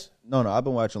Baddies West. No, I've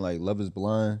been watching like Love Is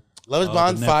Blind. Love Is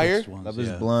Blind, fire. Love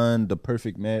Is Blind, The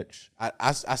Perfect Match.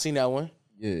 I seen that one.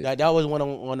 Yeah, that was one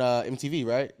on MTV,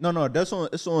 right? No, it's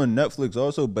on Netflix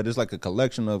also, but it's like a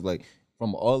collection of like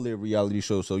from all their reality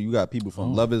shows. So you got people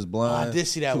from Love Is Blind. I did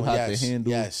see that Too one. Hot Yes, to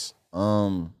Handle. yes,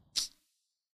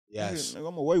 yes. I'm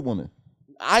a white woman.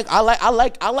 I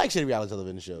like shitty reality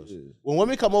television shows. Yeah. When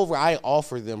women come over, I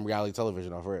offer them reality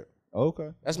television off it.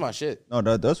 Okay, that's my shit. No,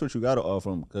 that's what you got to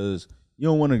offer them because you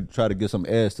don't want to try to get some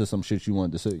ass to some shit you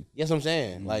wanted to see. Yes, I'm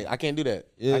saying. Like, I can't do that.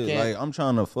 Yeah, I can't. like, I'm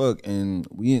trying to fuck, and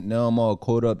now I'm all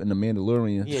caught up in the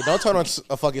Mandalorian. Yeah, don't turn on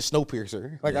a fucking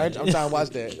Snowpiercer. Like, I'm trying to watch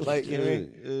that. Like, you know what I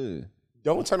mean? Yeah.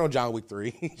 Don't turn on John Wick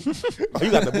 3.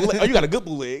 You got the bootleg. You got a good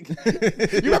bootleg.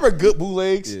 You remember good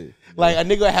bootlegs? Yeah. Like, a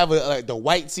nigga have the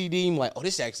white CD, I'm like, oh,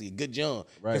 this is actually a good John.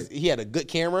 Right. He had a good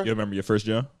camera. You remember your first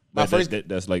John?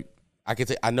 That's like... I can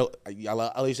say, I know, I'll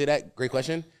let you say that. Great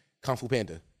question. Kung Fu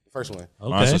Panda. First one. Okay.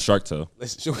 Mine's a Shark Tale.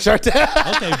 Shark Tale.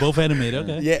 Okay, both animated.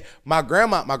 Okay. Yeah, my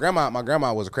grandma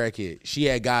was a crackhead. She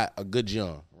had got a good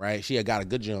John, right? She had got a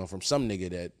good John from some nigga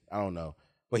that I don't know,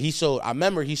 but I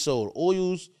remember he sold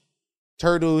oils,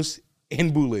 turtles,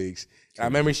 and bootlegs. I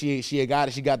remember she got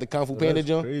it. She got the Kung Fu Panda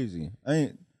John. Crazy.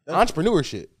 Entrepreneur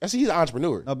shit. He's an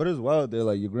entrepreneur. No, but it's wild that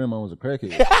like your grandma was a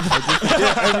crackhead.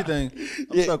 Like, everything.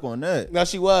 I'm stuck on that. No,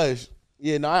 she was.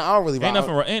 Yeah, no, I don't really. Ain't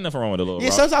nothing wrong with a little. Yeah,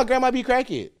 sometimes grandma be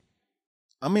crackhead.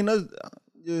 I mean, that's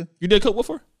yeah. You did coke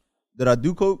before? Did I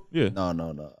do coke? Yeah.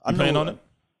 No. I playing on it?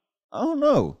 I don't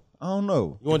know.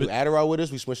 You want to do Adderall with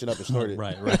us? We switching up and snorted.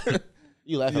 Right.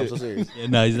 You laugh. I'm so serious. Yeah,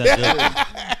 no, he's not good.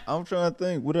 I'm trying to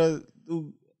think. What I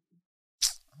do?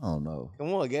 I don't know.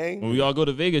 Come on, gang. When we all go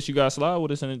to Vegas, you guys slide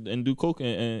with us and do coke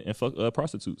and fuck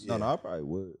prostitutes. No, I probably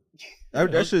would.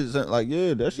 That shit like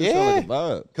that shit sound like a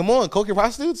vibe. Come on, coke and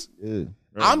prostitutes. Yeah.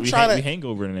 Right, we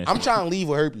hangover in that. I'm trying to leave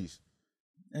with herpes.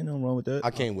 Ain't nothing wrong with that.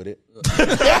 I came with it. Okay.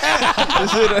 I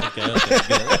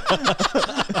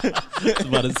was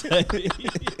about to say.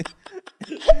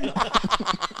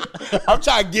 I'm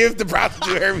trying to give the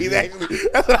prostitute herpes. Actually,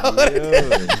 that's what I want to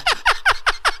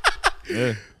do.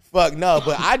 Yeah. Fuck no,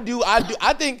 but I do.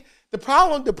 I think the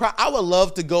problem. I would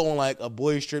love to go on like a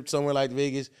boys trip somewhere like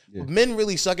Vegas. Yeah. Men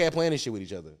really suck at planning shit with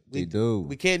each other. They do.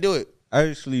 We can't do it. I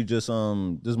actually just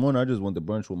this morning I just went to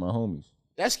brunch with my homies.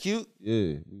 That's cute.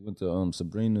 Yeah, we went to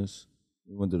Sabrina's.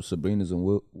 We went to Sabrina's in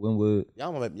Wynwood.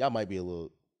 Y'all might be a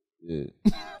little. Yeah.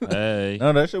 Hey.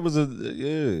 No, that shit was like,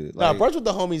 nah, brunch with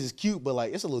the homies is cute, but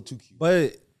like it's a little too cute.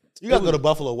 But you gotta go to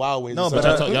Buffalo Wild Wings. No, but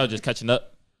y'all just catching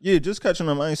up. Yeah, just catching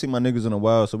them. I ain't seen my niggas in a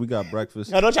while, so we got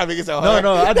breakfast. No, don't try to make it sound hard.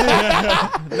 No, I did.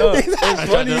 No,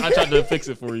 it's funny. I tried to fix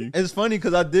it for you. It's funny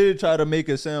because I did try to make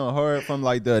it sound hard from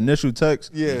like the initial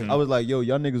text. Yeah, I was like, "Yo,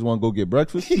 y'all niggas want to go get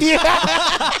breakfast?" Yeah,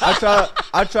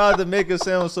 I tried to make it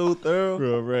sound so thorough.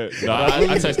 Bro, right. No,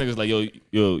 I text niggas like,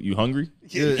 "Yo, you hungry?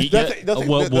 Yeah. No,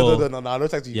 don't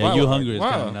text you. Yeah, you hungry?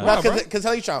 Wow. Because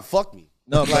how you trying to fuck me?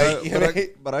 No,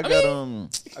 but I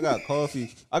got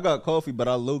coffee. I got coffee, but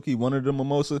I low key wanted a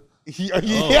mimosa. Yeah.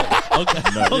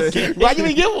 Okay. Why you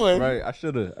didn't get one? Right, I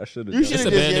should have. You should have. It's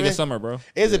a bad nigga summer, bro.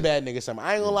 It's a bad nigga summer.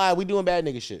 I ain't gonna lie, we doing bad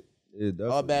nigga shit. Yeah,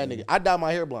 all bad nigga. I dyed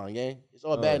my hair blonde, gang. It's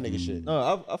all bad nigga shit.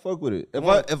 No, I fuck with it.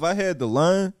 If I had the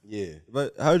line, yeah.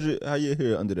 But how your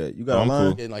hair under that? You got a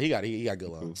line? Cool. Yeah, no, he got good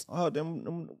lines. Oh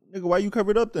damn, nigga, why you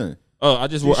covered up then? Oh, I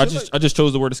just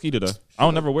chose to wear the ski today. I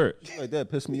don't never wear it. Shit like that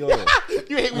piss me off.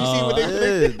 You hate when you see what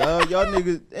they dog, y'all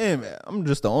niggas. Damn, man, I'm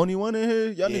just the only one in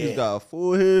here. Y'all niggas got a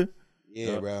full hair.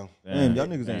 Yeah, bro. Damn, y'all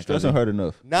niggas ain't stressing hard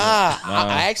enough. Nah.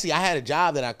 I had a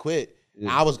job that I quit.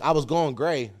 Yeah. I was going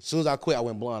gray. As soon as I quit, I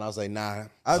went blonde. I was like, nah.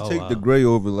 I'll take the gray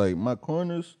over like my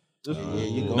corners. You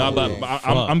go. No, but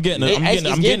I'm getting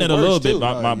it a little bit.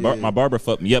 My barber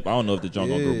fucked me up. I don't know if the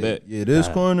junk gonna grow back. Yeah, this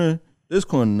corner This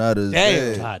corner not as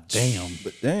bad. God damn.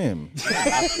 But damn.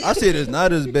 I said it's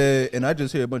not as bad, and I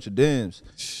just hear a bunch of dams.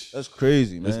 That's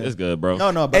crazy, man. It's good, bro.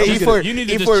 No, but Hey, E4, You need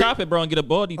to E4, just chop it, bro, and get a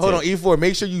ball detail. Hold on, E4.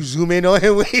 Make sure you zoom in on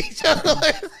him with each other.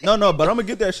 no, but I'm gonna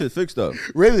get that shit fixed up.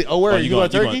 Really? Oh, where? Oh, you going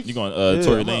Turkey? You going Yeah,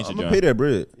 Tory I'm Lanez? gonna pay that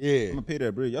bread. Yeah. I'm gonna pay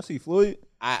that bread. Y'all see Floyd?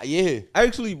 Yeah.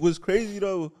 Actually, what's crazy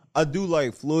though, I do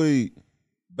like Floyd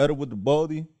better with the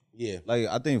baldy. Yeah. Like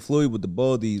I think Floyd with the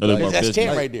baldy, Oh, like, That's champ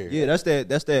like, right there. Yeah,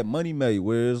 that's that money made.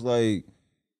 Where it's like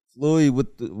Floyd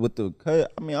with the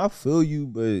cut. I mean, I feel you,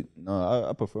 but no,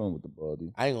 I prefer him with the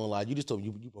baldy. I ain't gonna lie. You just told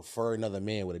me you prefer another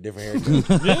man with a different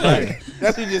haircut. Yeah.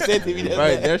 That's what you just said to me.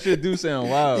 Right, that shit do sound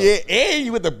wild. Yeah, and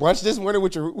you went to brunch this morning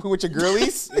with your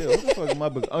girlies. Yeah, what the fuck am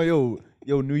I? Oh,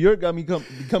 yo, New York got me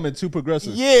becoming too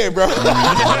progressive. Yeah, bro.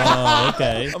 Oh,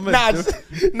 okay.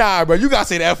 Nah, bro. You gotta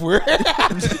say the F word.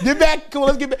 Get back. Come on,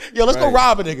 let's get back. Yo, let's go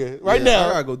rob a nigga right now.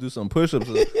 I gotta go do some push-ups.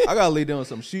 I gotta lay down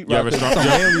some sheet You rock. have a strong, some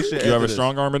manly shit you have after a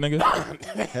strong arm, nigga.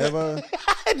 this. Have I?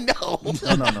 No.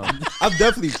 No. I've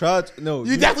definitely tried. No,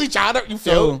 You definitely tried it. You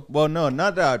failed. So, well, no,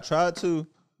 not that I tried to,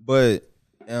 but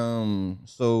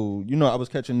so I was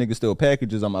catching niggas steal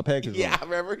packages on my package. Yeah, room. I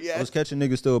remember. Yeah. I was catching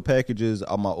niggas steal packages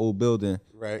on my old building.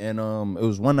 Right. And it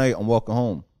was one night I'm walking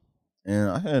home, and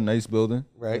I had a nice building.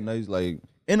 Right. Nice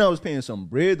and I was paying some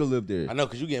bread to live there. I know,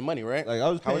 because you getting money, right? Like I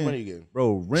was paying. How much money you getting?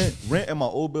 Bro, rent at my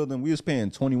old building, we was paying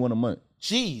 $21 a month.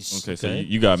 Jeez. Okay, so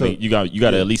you got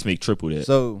to at least make triple that.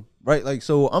 So right,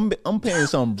 so I'm paying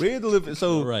some bread to live in.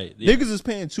 So Right, yeah. niggas is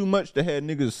paying too much to have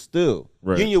niggas still.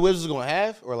 Right. You and your wizards gonna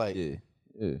have or like? Yeah.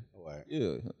 Right.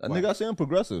 Yeah, nigga, I say I'm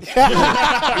progressive.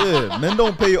 Yeah, men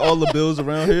don't pay all the bills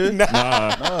around here.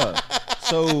 Nah.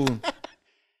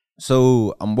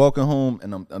 So I'm walking home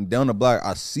and I'm down the block.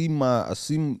 I see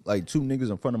like two niggas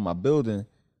in front of my building,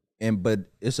 but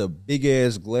it's a big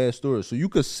ass glass door, so you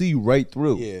could see right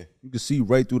through. Yeah, you could see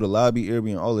right through the lobby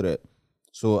area and all of that.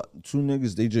 So two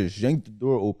niggas, they just yanked the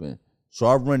door open. So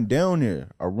I run down there.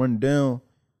 And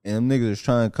them niggas is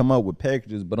trying to come out with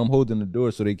packages, but I'm holding the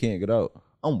door so they can't get out.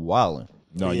 I'm wilding.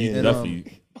 No, you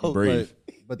definitely brave.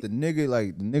 But the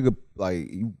nigga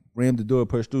he rammed the door,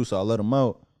 pushed through, so I let him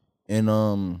out. And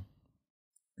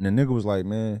the nigga was like,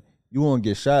 man, you won't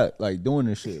get shot like doing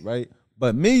this shit, right?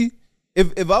 But me,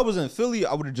 if I was in Philly,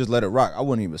 I would have just let it rock. I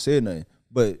wouldn't even say nothing.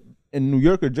 But in New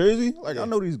York or Jersey, like I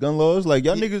know these gun laws. Like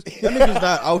y'all niggas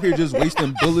not out here just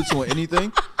wasting bullets on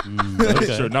anything.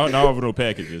 Okay. Sure, now over no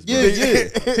packages. Bro.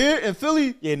 Yeah. Here in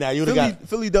Philly,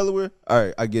 Philly, Delaware. All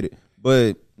right, I get it.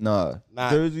 But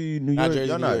Jersey, New York,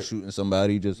 y'all not shooting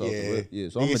somebody just off the rip. Yeah,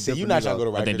 so you not trying to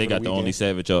go to Rikers. I think they got the only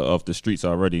savage off the streets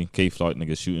already. K-Flock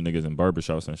niggas shooting niggas in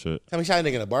barbershops and shit. Tell me, shot a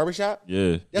nigga in a barbershop?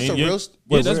 Yeah. That's a real...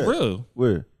 Yeah, that's real.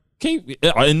 Where?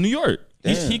 In New York.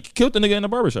 He killed the nigga in the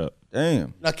barbershop.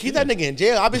 Damn. Now keep that nigga in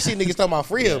jail. I been seeing niggas talking about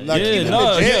free him. Now keep him in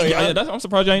jail. I'm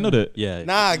surprised y'all ain't know that. Yeah.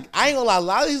 Nah, I ain't gonna lie. A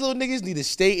lot of these little niggas need to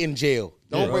stay in jail.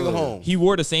 Don't bring them home. He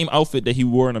wore the same outfit that he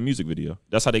wore in a music video.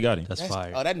 That's how they got him. That's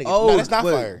fire. Oh, that nigga. No, that's not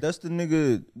fire. That's the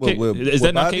nigga. Is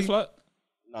that not K-Flock?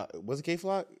 Nah, was it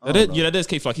K-Flock? That is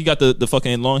K-Flock. He got the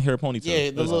fucking long hair ponytail.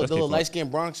 Yeah, the little light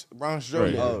skinned Bronx drill.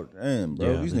 Right. Oh damn,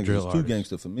 bro. Yeah, These the niggas drill is too artist.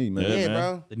 gangster for me, man. Yeah, man.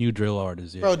 bro. The new drill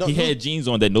artist, yeah. Bro, He had jeans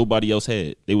on that nobody else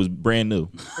had. They was brand new.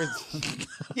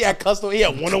 He had custom. He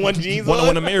had 101 jeans on.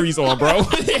 101 Marys on, bro.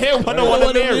 He had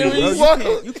 101 Marys.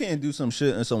 Bro, you can't do some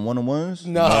shit in some one-on-ones.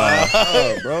 No.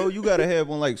 Bro, you gotta have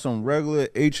one like some regular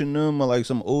H&M or like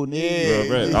some old nigga.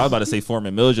 Bro, I was about to say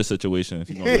Foreman Mildred situation. If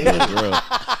you gonna do the drill.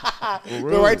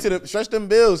 Go right to the stretch them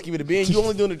bills. Keep it a bean. You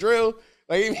only doing the drill.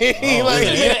 Like,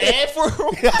 Ad for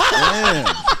him.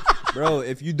 Damn. Bro,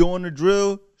 if you doing the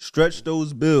drill, stretch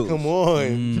those bills. come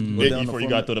on. Before you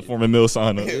got to the Foreman Mill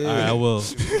sign up. All right, I will.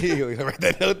 Write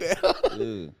that note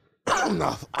down.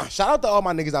 No, shout out to all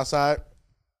my niggas outside.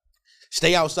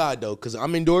 Stay outside though, cause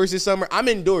I'm indoors this summer. I'm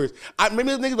indoors. I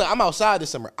remember niggas like I'm outside this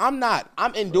summer. I'm not.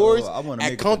 I'm indoors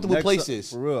at comfortable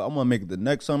places. For real, I want to make it the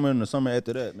next summer and the summer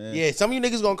after that, man. Yeah, some of you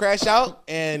niggas gonna crash out,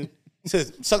 and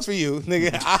sucks for you,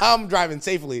 nigga. I'm driving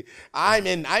safely. I'm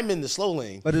in the slow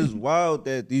lane. But it's wild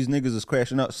that these niggas is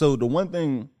crashing out. So the one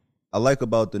thing I like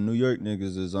about the New York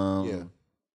niggas is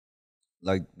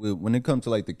like when it comes to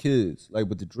like the kids, like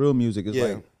with the drill music, it's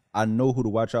like I know who to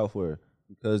watch out for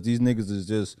because these niggas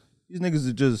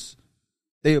are just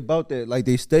they about that, like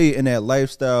they stay in that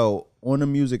lifestyle on the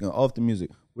music and off the music.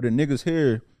 Where the niggas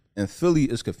here in Philly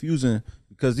is confusing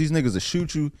because these niggas will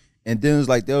shoot you and then it's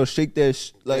like they'll shake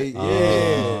that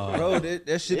bro,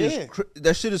 that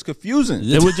shit is confusing.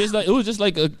 It was just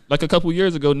like a couple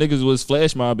years ago, niggas was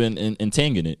flash mobbing and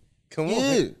tanging it. Come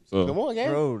on, come on,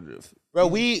 gang. Bro,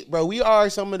 we are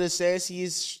some of the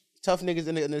sassiest tough niggas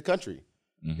in the country.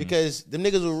 because them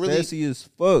niggas were really sassy as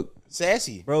fuck,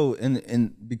 sassy, bro.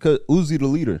 And because Uzi the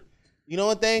leader, you know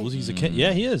what thing? Uzi's a king.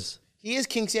 Yeah, he is. He is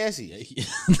King Sassy.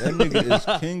 that nigga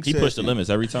is king. He pushed the limits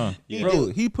every time. Bro,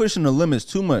 he pushing the limits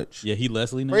too much. Yeah, he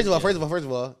Leslie. Now? First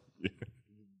of all,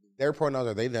 their pronouns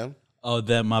are they them. Oh,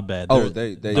 that my bad. Oh,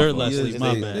 they're they Leslie.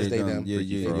 My they- bad. they them. them. Yeah,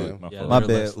 Yeah, my they're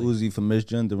bad, Leslie. Uzi for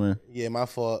misgendering. Yeah, my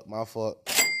fault.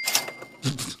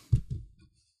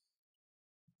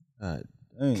 God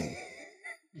dang.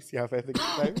 You see how fast they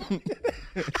type?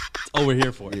 Oh, we're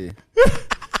here for it. Yeah.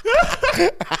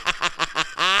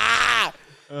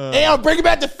 Hey, I'm bringing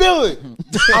back the feeling.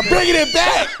 I'm bringing it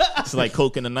back. It's like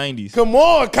Coke in the 90s. Come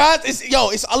on, cuz.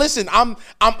 Listen. I'm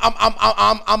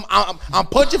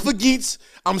punching for Geets.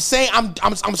 I'm saying I'm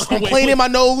playing in my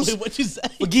nose Wait, what you say?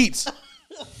 for Geets.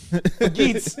 For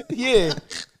Geets. Yeah.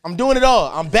 I'm doing it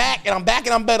all. I'm back and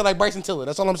I'm better like Bryson Tiller.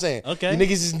 That's all I'm saying. Okay. You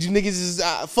niggas is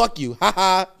fuck you.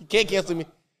 Haha. You can't cancel me.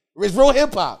 It's real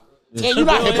hip hop. Yeah, you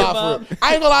not hip hop for real.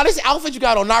 I ain't gonna lie, this outfit you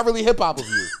got on not really hip hop of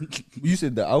you. You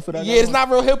said the outfit I got Yeah, it's on? not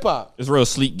real hip hop. It's real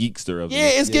sleek geekster of Yeah,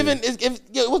 it's giving.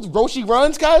 What's Roshi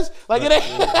runs, guys? Like it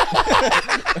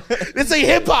ain't. This ain't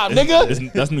hip hop,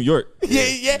 nigga. That's New York.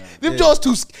 Yeah. Them jaws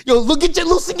too. Look at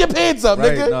loosen your pants up,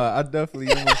 Right, nigga. no, I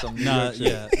definitely am with some New Nah, York shit.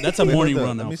 yeah, that's a morning Let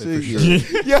run me outfit see. for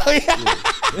sure. Yeah. Yo,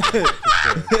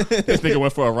 This nigga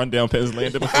went for a rundown Pens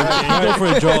Landing before the You game. go for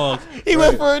a jog. he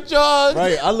went for a jog.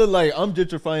 Right, I look like I'm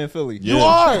gentrifying Philly. You Yeah.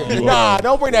 are. You Nah, are.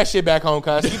 don't bring that shit back home,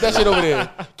 cuz. Keep that shit over there.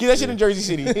 Keep that shit in Jersey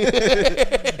City.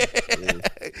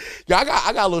 Yo, I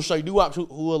got a little show. You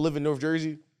who live in North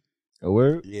Jersey? A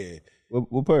word? Yeah.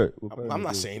 What part? What part I'm is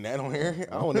not it? saying that on here.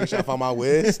 I don't want to shout out my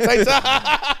whiz.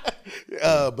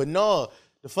 But no,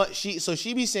 the fun.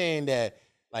 She be saying that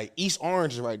like East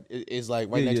Orange is like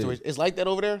right next to it. It's like that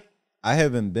over there. I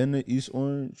haven't been to East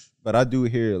Orange, but I do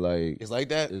hear like It's like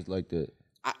that. it's like that.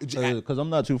 I- Because I'm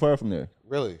not too far from there.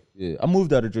 really? Yeah, I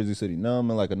moved out of Jersey City. Now I'm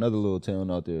in like another little town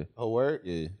out there. Oh, word?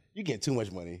 Yeah. You get too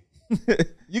much money.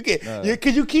 You get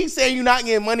because you keep saying you're not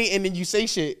getting money, and then you say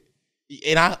shit,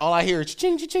 and all I hear is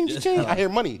ching, ching, ching, ching. I hear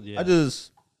money. Yeah.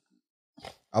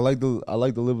 I like to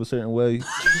live a certain way.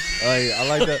 I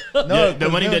like that. No, Yeah, the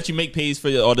money that you make pays for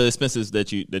all the expenses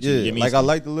that you give me. like I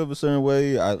like to live a certain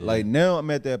way. Like now I'm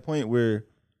at that point where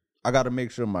I got to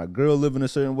make sure my girl live in a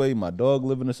certain way, my dog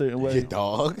live in a certain way. Your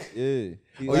dog. Yeah,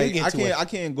 Oh, you get too much. I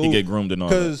can't go. He get groomed and all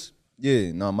that. Cause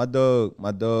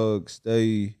my dog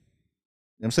stay.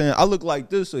 You know what I'm saying I look like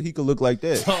this, so he could look like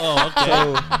that. Oh, okay.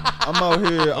 So I'm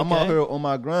out here on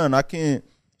my grind. I can't.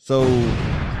 So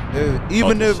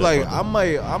even if like I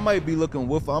might be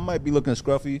looking I might be looking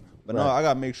scruffy, but no, I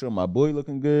gotta make sure my boy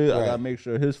looking good. Right. I gotta make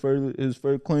sure his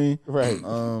fur clean. Right.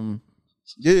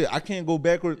 Yeah, I can't go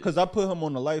backward because I put him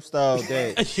on the lifestyle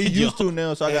that he used to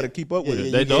now, so I got to keep up with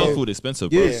it. That dog food expensive,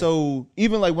 bro. Yeah, so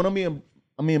even like when I'm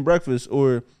eating breakfast,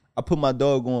 or I put my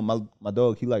dog on my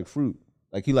dog, he like fruit,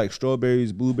 like he like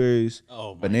strawberries, blueberries,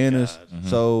 bananas,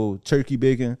 so turkey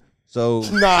bacon. So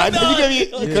Nah, you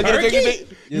cooking turkey bacon?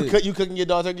 Yeah. You cooking your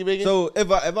dog turkey bacon? so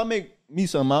if I make me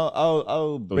something,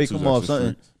 I'll break two him off extra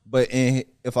something. But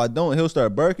if I don't, he'll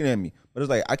start barking at me. But it's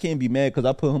like I can't be mad because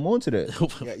I put him onto that.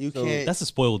 yeah, you can't. That's a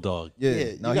spoiled dog. Yeah, Yeah,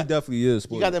 no, you he got- definitely is. You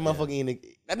Spoiled. got that motherfucker eating.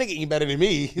 That nigga eating better than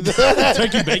me.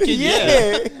 Turkey bacon?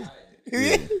 Yeah.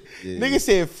 Nigga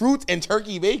said fruit and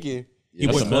turkey bacon. He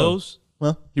That's wear a clothes?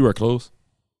 Huh? He wear clothes.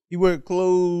 He wear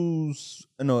clothes.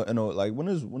 I know. Like when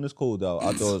it's cold out,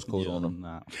 I throw his coat on him.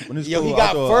 Nah. When it's Yo, cold, he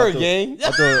got fur, I throw, gang.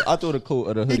 I throw the coat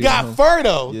or the hoodie. He got on him. fur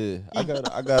though. Yeah, I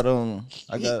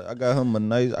got him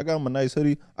a nice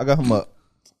hoodie. I got him a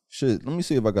shit. Let me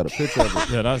see if I got a picture of it.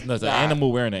 Yeah, that's an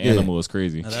animal wearing an animal is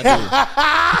crazy.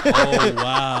 Oh,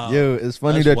 wow. Yo, it's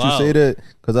funny That's that you say wild. that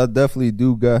because I definitely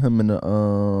do got him in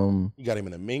the You got him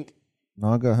in a mink. No,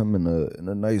 I got him in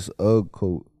a nice UGG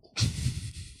coat.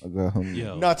 I got him.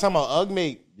 Yo. No, talking about Ugg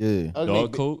mate. Yeah, Ugg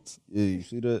Dog mate. coats. yeah. You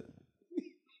see that?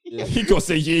 He gonna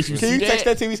say yeah. You Can see you that? text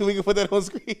that to me so we can put that on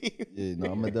screen? Yeah,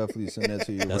 no, I'm gonna definitely send that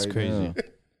to you. That's right crazy. now.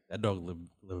 That dog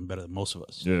living better than most of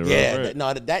us. Yeah, right, Yeah,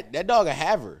 right. that dog a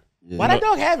haver. Yeah. Why that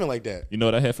dog having like that? You know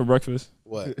what I had for breakfast?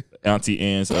 What? Auntie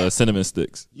Anne's cinnamon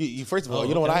sticks. You first of all,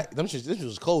 you know what this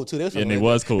was cold too. This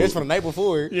was cold. It was from the night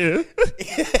before. Yeah.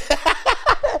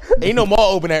 Ain't no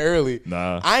mall open that early.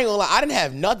 Nah. I ain't gonna lie. I didn't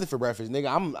have nothing for breakfast, nigga.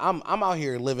 I'm out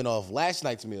here living off last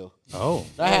night's meal. Oh.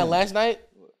 I had last night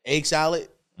egg salad.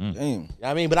 Damn. You know what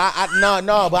I mean, but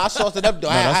but I sauced it up though.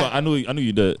 No, that's I, what I knew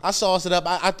you did. I sauced it up.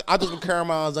 I threw some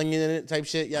caramels, onion in it, type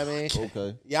shit. You know what I mean?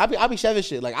 Okay. Yeah, I be chefing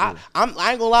shit. Like I ain't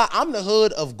gonna lie. I'm the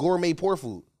hood of gourmet poor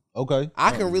food. Okay.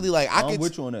 I can really like. I'm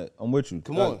with you on that. I'm with you.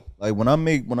 Come on. Like when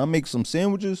I make some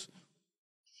sandwiches,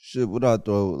 Shit, what I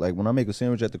throw? Like when I make a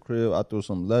sandwich at the crib, I throw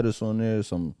some lettuce on there,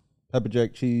 some pepper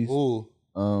jack cheese. Ooh.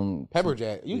 Pepper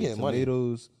jack. You getting money.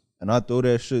 Tomatoes. And I throw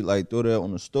that shit, like throw that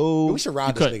on the stove. We should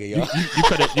rob this nigga, y'all.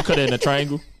 You cut it in a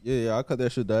triangle? Yeah, I cut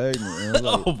that shit diagonal. Man.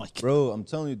 Like, Oh my God. Bro, I'm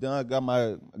telling you, then I got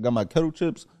my kettle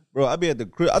chips. Bro, I be at the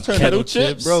crib. I turn Kettle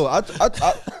chips? Bro,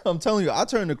 I'm telling you, I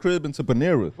turn the crib into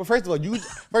Panera. Well, first of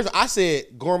all, I said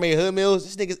gourmet hood meals.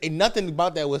 This nigga ain't nothing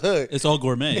about that with hood. It's all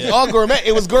gourmet. It's all gourmet.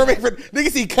 It was gourmet for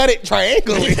niggas. He cut it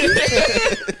triangularly.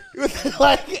 It was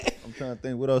like, I'm trying to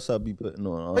think what else I be putting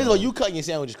on. first of all, you cutting your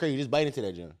sandwich is crazy. You just bite into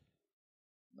that, John.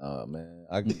 Nah, man.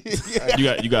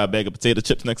 You got a bag of potato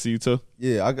chips next to you too?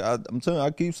 Yeah, I'm telling you,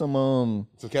 I keep some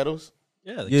kettles.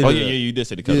 Yeah. Yeah, You did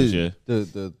say the colors, yeah.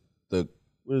 The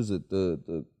what is it?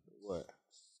 The What?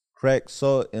 cracked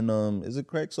salt and is it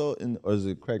cracked salt and or is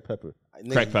it cracked pepper?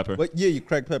 Cracked pepper. What? Yeah, you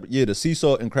cracked pepper. Yeah, the sea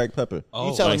salt and cracked pepper.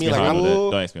 You telling me like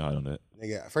don't ask me hard on that.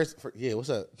 nigga? First, yeah. What's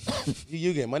up?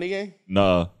 you getting money game?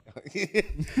 Nah.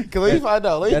 Cause let me find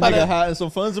out. That nigga hiding some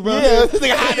funds around Yeah, here? this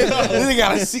nigga hiding.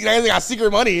 This nigga got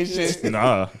secret money and shit.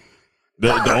 Nah.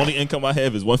 The only income I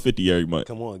have is $150 every month.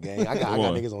 Come on, gang. I got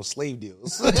niggas on slave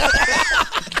deals.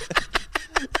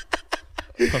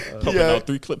 Pumping out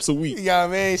 3 clips a week. Yeah,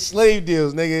 man, slave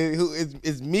deals, nigga. Who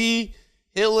is me,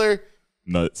 Hitler?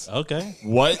 Nuts. Okay.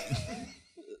 What?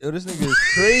 Yo, this nigga is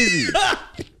crazy.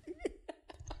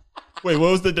 Wait,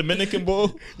 what was the Dominican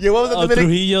bull? Yeah, what was the Dominican?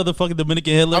 Trujillo, the fucking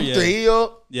Dominican Hitler. I'm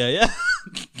Trujillo. Yeah.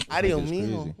 I didn't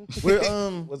mean. Where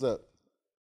What's up?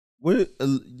 where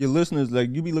your listeners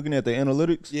like you be looking at the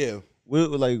analytics? Yeah. Where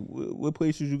what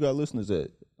places you got listeners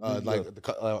at? Like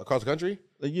across the country?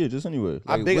 Like yeah, just anywhere.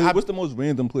 I Like, think what's the most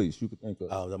random place you could think of?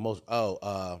 Oh, the most.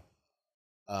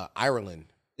 Ireland.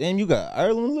 Damn, you got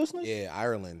Ireland listeners? Yeah,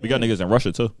 Ireland. We got niggas in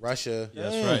Russia too. Russia.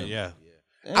 That's right. Yeah.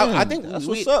 Damn, I think that's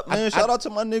what's up, man. Shout out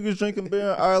to my niggas drinking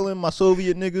beer in Ireland, my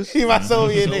Soviet niggas. My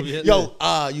Soviet nigga. Soviet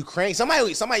Yo, Ukraine.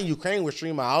 Somebody in Ukraine was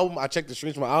streaming my album. I checked the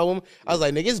streams for my album. I was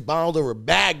like, nigga, it's bombed over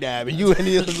Baghdad, and you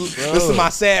listen to my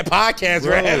sad podcast,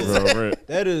 right? Bro.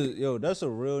 That is, yo, that's a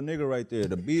real nigga right there.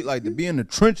 To be in the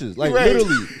trenches, like Right.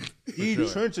 literally,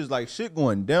 trenches, like shit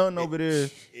going down over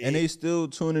there, and they still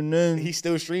tuning in. He's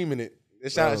still streaming it.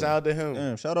 Shout out to him.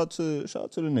 Damn, shout out to the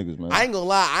niggas, man. I ain't gonna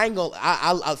lie.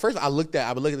 I first I looked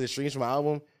at the streams for my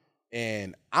album,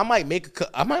 and I might make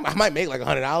like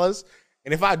 $100.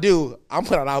 And if I do, I'm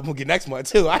putting out an album again next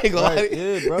month too. I ain't gonna lie.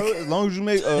 Yeah, bro. As long as you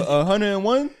make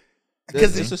 101,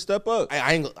 because it's a step up.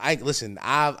 I listen.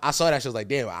 I saw that shit. Was like,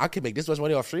 damn, I could make this much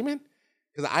money off streaming.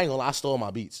 Because I ain't gonna lie, I stole my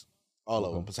beats, all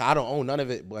of them. So I don't own none of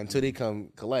it. But until they come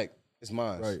collect, it's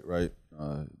mine. Right.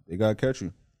 They gotta catch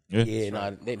you. Yeah,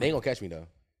 they ain't gonna catch me though.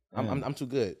 I'm too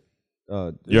good.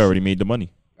 You already made the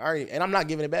money. And I'm not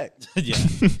giving it back. Yeah.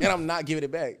 And I'm not giving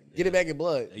it back. Get it back in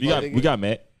blood. We got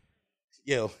Matt.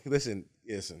 Yo, listen.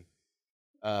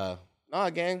 Nah,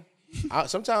 gang.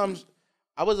 Sometimes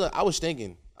I was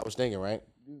thinking, right?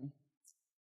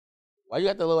 Why you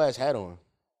got that little ass hat on?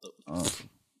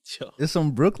 It's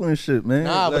some Brooklyn shit, man.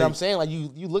 Nah, but I'm saying like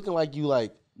you looking like you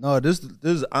like. No, this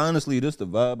is honestly the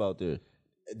vibe out there.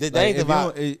 That ain't the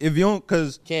vibe. If you don't,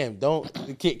 cause Cam, don't,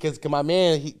 cause my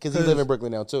man, cause he live in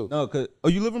Brooklyn now too. No, cause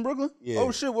you live in Brooklyn? Yeah.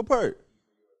 Oh shit, what part?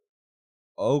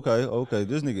 Okay.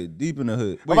 This nigga deep in the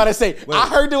hood. I'm about to say, I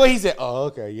heard the way he said, "Oh,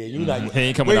 okay, yeah, you like." He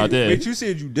ain't coming out there. Wait, you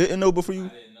said you didn't know before you? I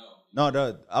didn't know.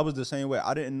 No, I was the same way.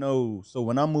 I didn't know. So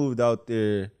when I moved out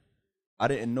there, I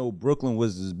didn't know Brooklyn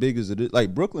was as big as it is.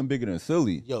 Like Brooklyn bigger than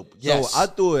Philly. Yo, yes. So I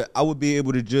thought I would be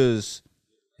able to just.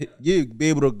 Yeah, be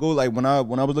able to go like when I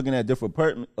was looking at different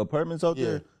apartments out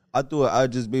there, I thought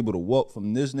I'd just be able to walk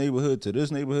from this neighborhood to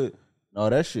this neighborhood. No,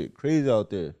 that shit crazy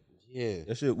out there. Yeah,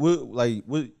 that shit.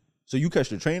 What? So you catch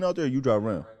the train out there, or you drive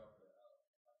around?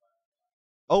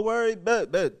 Oh, all right,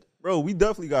 bet, bro. We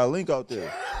definitely got a link out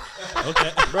there.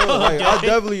 Okay, bro. Like, I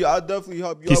definitely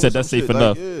help you. He out said with that's some safe shit.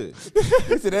 enough. Like,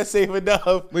 he said that's safe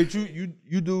enough. Wait,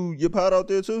 you do your pod out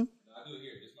there too? I do it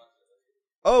here.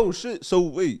 Oh shit! So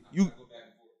wait, you.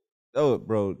 Oh,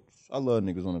 bro, I love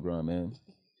niggas on the grind, man.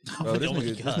 Bro, this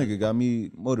nigga got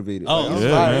me motivated. Oh, like, yeah,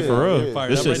 man, for real. Yeah.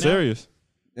 This shit serious.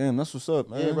 Damn, that's what's up,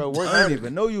 man. Yeah, bro. I didn't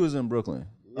even know you was in Brooklyn.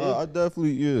 I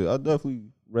definitely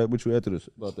rap with you after this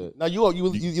about that. Now you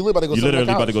literally about to go. You literally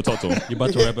about to go talk to him. You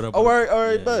about to wrap it up. All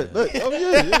right, bet. Oh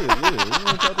yeah. You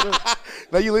wanna talk to that?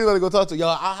 Now you literally about to go talk to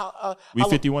y'all. We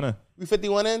 51 in. We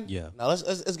 51 in. Yeah. Now let's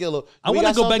get a little. I want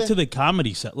to go back to the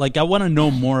comedy set. Like, I want to know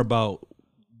more about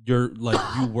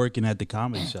you working at the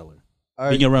Comedy Cellar,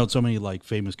 being around so many like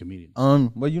famous comedians.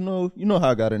 Well, you know how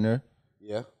I got in there.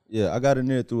 Yeah. Yeah, I got in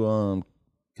there through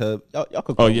Cub. Y'all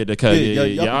could Oh call yeah, him. the cut. Yeah,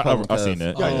 y'all can call him I seen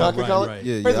Cub. that. Y'all can call it?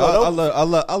 Yeah, First yeah. of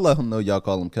all, I'll let him know y'all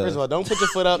call him Cub. First of all, don't put your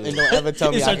foot up and don't ever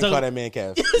tell me I Start can call talking- that man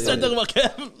Kev. Start talking about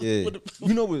Kevin. Yeah.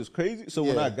 You know what's crazy? So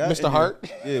when Yeah. I got Mr. in there-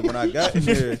 Hart? Yeah, when I got in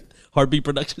there, Heartbeat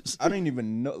Productions. I didn't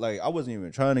even know. Like I wasn't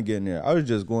even trying to get in there. I was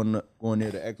just going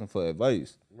there to ask him for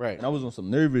advice. Right. And I was on some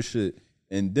nervous shit.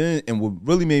 And what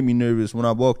really made me nervous when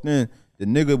I walked in, the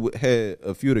nigga had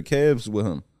a few of the Cavs with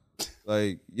him.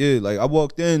 Like, yeah, like I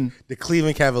walked in. The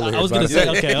Cleveland Cavaliers. I was gonna say,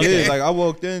 okay. Yeah, like I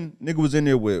walked in, nigga was in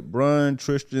there with Brian,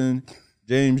 Tristan,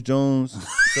 James Jones.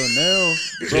 So now,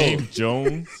 James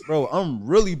Jones. bro, I'm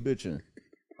really bitching.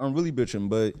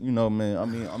 But you know, man, I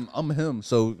mean, I'm him.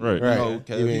 So Right. you know, Right.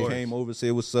 Kevin came over,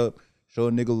 said what's up, show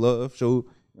a nigga love, show.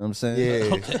 You know what I'm saying?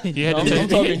 Yeah. He had to I'm tap.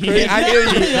 talking He crazy. I hear you.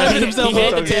 he had to talking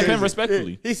tap crazy. in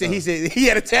respectfully. He said he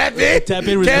had to tap in. Tap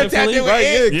in Kev tapped respectfully? in with Right, yeah,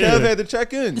 it. Yeah. Kev had to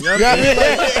check in. You know what I'm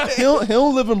saying? Like, he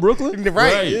don't live in Brooklyn.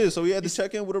 Right. Yeah, so he had to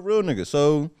check in with a real nigga.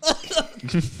 So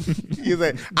He's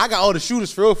like, I got all the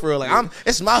shooters for real. Like,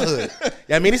 it's my hood.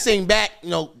 Yeah, I mean, this ain't back,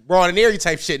 broad and airy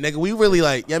type shit, nigga. We really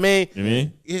like, you know what I mean? You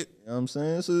mean? you know what I'm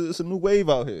saying? It's a new wave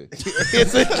out here.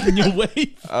 It's a, New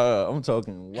wave. I'm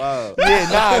talking wild. yeah,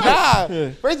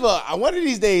 nah. First of all, one of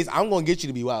these days, I'm gonna get you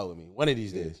to be wild with me. One of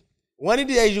these days. One of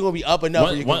these days, you're gonna be up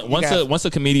enough. Once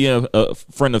a comedian, a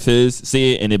friend of his,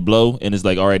 see it and it blow, and it's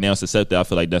like, all right, now it's accepted. I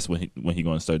feel like that's when he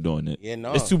gonna start doing it. Yeah,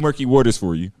 no. It's too murky waters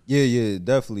for you. Yeah, it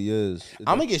definitely is.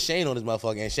 I'm gonna get Shane on this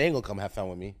motherfucker, and Shane gonna come have fun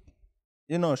with me.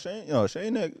 Shane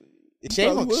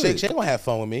Shane probably gonna, would. Shane gonna have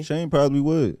fun with me. Shane probably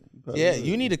would. Yeah,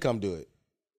 you need to come do it.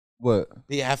 What?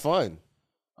 Yeah, have fun.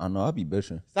 I know. I be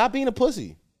bitching. Stop being a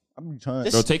pussy. I be trying.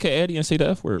 Just- Bro, take her Addy and say the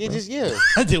F word, Yeah, bro. just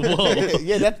Whoa.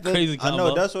 yeah, that's Crazy I combo.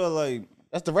 know. That's what like.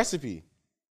 That's the recipe.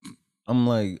 I'm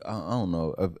like I don't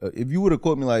know. If you would have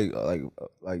caught me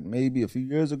like maybe a few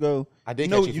years ago, I did You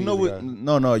know, catch you a you know few what? years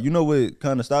ago. No. You know what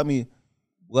kind of stopped me?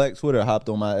 Black Twitter hopped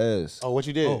on my ass. Oh, what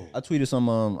you did? I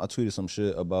tweeted some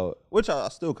shit about, which I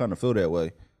still kind of feel that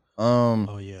way.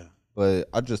 Oh yeah. But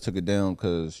I just took it down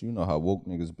because you know how woke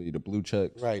niggas be, the blue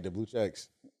checks. Right, the blue checks.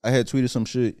 I had tweeted some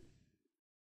shit.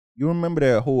 You remember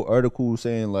that whole article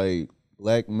saying like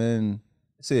black men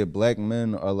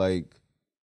are like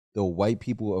the white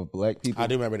people of black people? I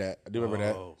do remember that. I do remember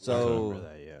that. So, remember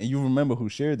that, yeah. and you remember who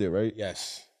shared it, right?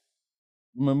 Yes.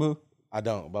 Remember? I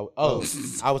don't. But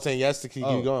I was saying yes to keep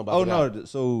you going. But I Oh forgot. no!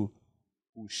 So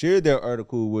who shared that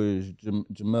article was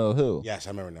Jamel Hill. Yes, I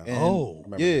remember now. And,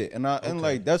 remember. yeah, and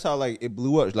like that's how like it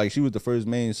blew up. Like she was the first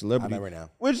main celebrity. I remember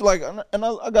now. Which like, and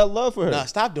I got love for her. Nah,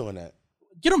 stop doing that.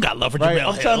 You don't got love for Right?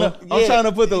 Jamel I'm trying Hill. to I'm trying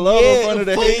to put the love in front of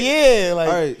the hate. Yeah, like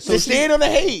All right, so just stand on the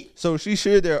hate. So she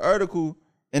shared their article,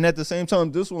 and at the same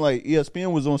time, this one like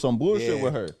ESPN was on some bullshit Yeah,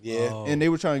 with her. yeah. and they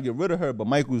were trying to get rid of her, but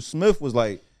Michael Smith was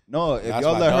like, "No, if That's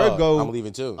y'all my let her dog. go, I'm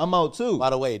leaving too. I'm out too."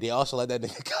 By the way, they also let that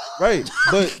nigga go. Right,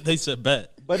 but They said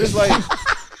bet. it's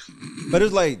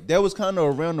like that was kind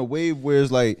of around the wave where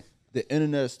it's like the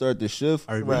internet started to shift,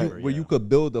 I remember, where yeah. you could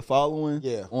build the following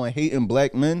Yeah. on hating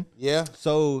black men. Yeah.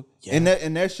 So and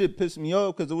that shit pissed me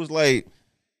off because it was like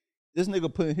this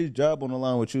nigga putting his job on the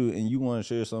line with you, and you want to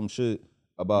share some shit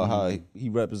about how he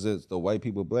represents the white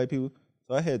people, black people.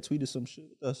 So I had tweeted some shit.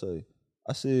 What did I say?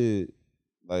 I said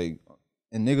like,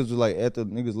 and niggas was like, after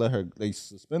niggas let her, they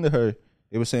suspended her.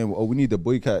 They were saying, "Oh, we need to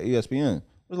boycott ESPN." It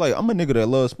was like, I'm a nigga that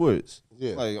loves sports.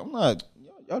 Yeah. Like I'm not.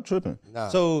 Y'all tripping. Nah.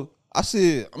 So I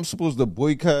said I'm supposed to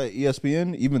boycott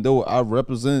ESPN, even though I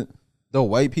represent the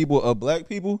white people of black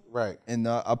people. Right. And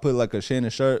I put like a Shannon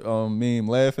Sharp meme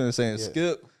laughing and saying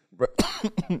skip.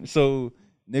 So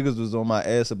niggas was on my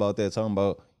ass about that, talking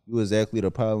about you exactly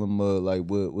the problem like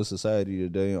with society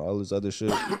today and all this other shit.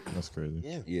 That's crazy.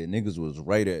 Yeah, niggas was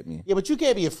right at me. Yeah, but you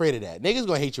can't be afraid of that. Niggas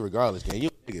gonna hate you regardless, man. You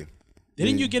a nigga.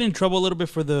 Didn't you get in trouble a little bit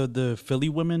for the Philly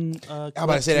women? I'm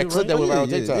about to say that clip that went viral on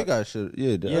TikTok. They got shit.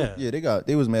 Yeah.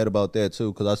 They was mad about that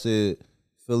too because I said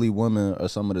Philly women are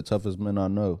some of the toughest men I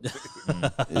know.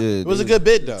 It was a good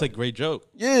bit though. It's a great joke.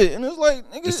 Yeah, and it's like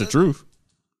niggas, It's the truth.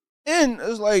 and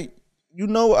it's like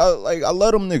I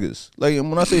love them niggas. Like, and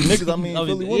when I say niggas, I mean Oh,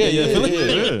 Philly yeah, women.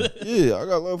 yeah, Philly- Yeah, I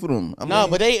got love for them. I No, mean,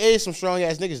 but they is some strong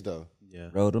ass niggas though. Yeah.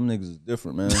 bro, them niggas is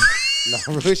different, man.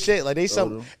 No, real shit. Like they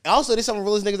some. Also, they some of the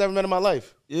realest niggas I've ever met in my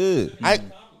life. Yeah,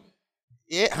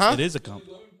 Huh? It is a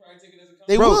compliment.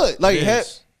 They bro, would. like It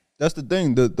is. that's the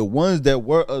thing. The ones that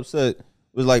were upset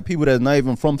was like people that's not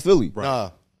even from Philly. Nah.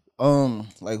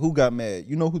 Like who got mad?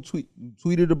 You know who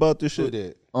tweeted about this shit? Who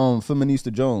did?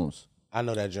 Feminista Jones. I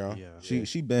know that, John. Yeah.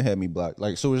 She been had me blocked.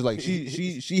 Like so, it's like she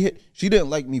didn't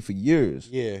like me for years.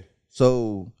 Yeah.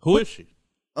 So Who is she?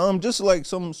 Just like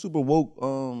some super woke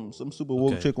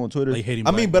Okay. chick on Twitter. Like hating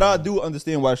I mean, black but I men. do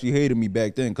understand why she hated me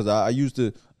back then because I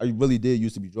really did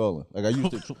used to be drawing. Like I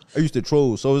used to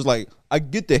troll. So it's like I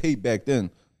get the hate back then,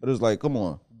 but it's like, come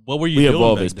on. What were you We doing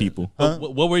evolve back as then? people.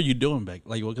 What were you doing back?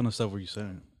 Like, what kind of stuff were you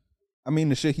saying? I mean,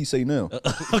 the shit he say now.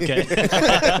 Okay.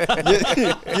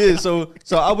 yeah. So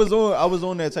I was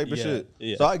on that type of Yeah, shit.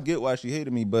 yeah. So I get why she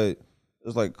hated me, but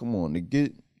it's like, come on, to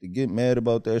get mad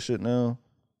about that shit now.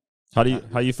 How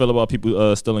you feel about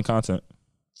people stealing content?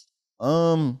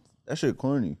 That shit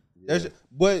corny. That shit,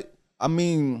 but I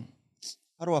mean,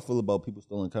 how do I feel about people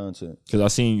stealing content? Because I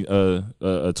seen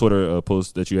a Twitter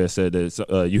post that you had said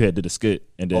that you had did a skit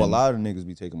and then A lot of niggas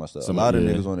be taking my stuff. A lot of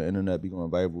niggas on the internet be going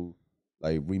viral,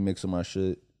 like remixing my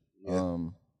shit. Yeah.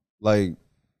 Like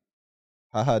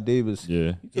Haha Davis.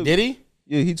 yeah, Did he?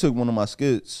 Yeah, he took one of my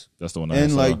skits. that's the one.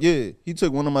 And saw. like, yeah, he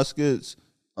took one of my skits.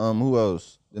 Who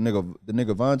else? The nigga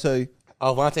Vontae.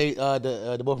 Oh, Vontae,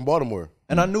 the boy from Baltimore.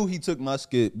 And I knew he took my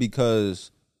skit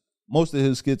because most of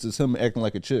his skits is him acting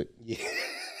like a chick. Yeah.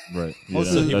 right,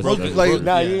 Most yeah, of his, that's- like,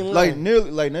 Nah, you ain't like lying.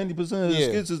 nearly like 90% of his Yeah.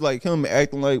 skits is like him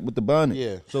acting like with the bonnet.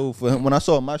 Yeah. So for him, when I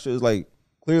saw my shit, it's like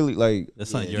clearly like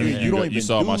That's not you- your you hand. don't don't you even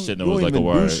saw do, my shit and it you was don't like a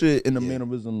even do word. shit in the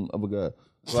mannerism of a guy.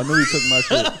 So I knew he took my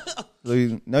shit.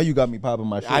 So now you got me popping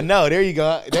my shit. I know. There you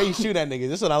go. There you shoot that nigga.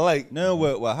 That's what I like. Now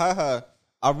well, haha,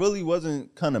 I really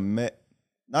wasn't kind of mad.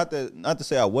 Not to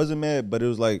say I wasn't mad, but it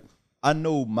was like I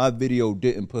know my video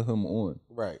didn't put him on.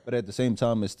 Right. But at the same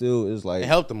time, it still is like It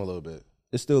helped him a little bit.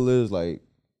 it still is like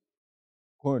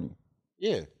corny.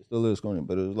 Yeah. It still is corny,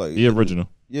 but it was like the original.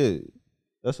 yeah,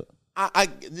 that's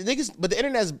The niggas, but the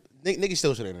internet's niggas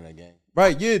still should the internet game.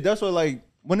 right. Yeah, that's what like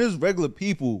when there's regular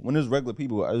people,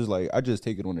 I just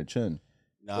take it on the chin.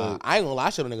 Nah, I ain't gonna lie. I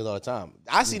show the niggas all the time.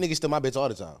 I see niggas steal my bitch all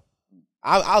the time.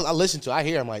 I listen to. I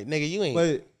hear. I'm like, nigga, you ain't.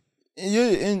 But yeah,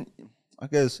 and I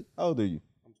guess how old are you?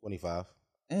 I'm 25.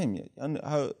 Damn, yeah,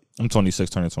 I'm 26,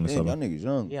 turning damn, 27. y'all niggas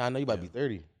young. Yeah, I know you about to be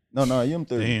 30. No, yeah, I'm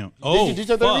 30. Damn. Oh, Did you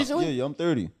turn 30 fuck. recently? Yeah, I'm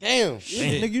 30. Damn.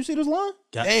 Shit. Nigga, you see this line?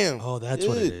 God- Damn. Oh, that's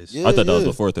what it is. Yeah, I thought that was yeah.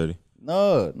 before 30.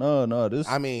 No. This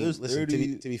I mean, this listen.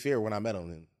 30, To be fair, when I met him,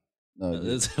 then no,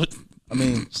 yeah. It's-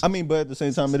 I mean, but at the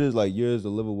same time, it is like years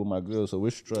of living with my girl, so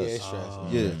it's stress. yeah, it's stress.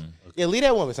 Yeah. Yeah, leave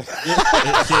that woman.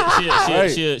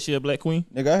 She a black queen.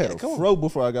 Nigga, I had a fro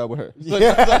before I got with her.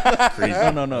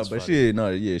 Crazy. No, but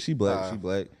she black. She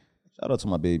black. Shout out to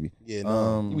my baby. Yeah,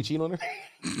 no. You be cheating on her?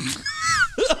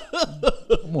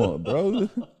 Come on, bro.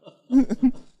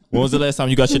 When was the last time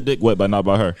you got your dick wet, but not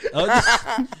by her?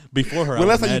 Before her. When I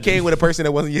last would time you imagine. came with a person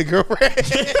that wasn't your girlfriend?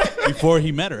 Before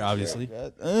he met her, obviously.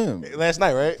 Damn. Last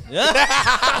night, right?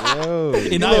 Yo,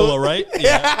 In Iowa, right?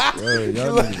 Yeah.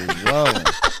 y'all niggas is wild.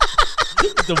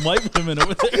 The white women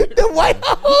over there. The white.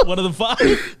 One of the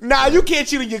 5. Nah, you can't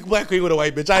cheat on your black queen with a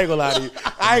white bitch. I ain't gonna lie to you.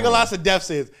 I ain't gonna lie to death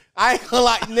sentence. I ain't gonna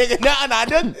lie, nigga.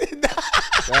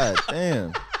 God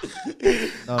damn.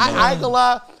 I ain't gonna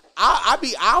lie. I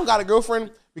don't got a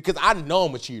girlfriend because I know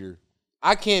I'm a cheater.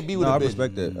 I can't be with No, a I bitch.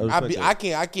 respect that.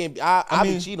 I can't. I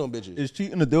mean, be cheating on bitches. Is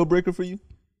cheating a deal breaker for you?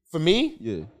 For me,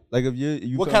 Yeah. Like if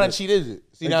you what found kind of that- cheat is it?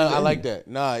 See, Like now the I like end. that.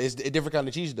 Nah, it's a different kind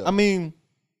of cheat though. I mean,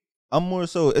 I'm more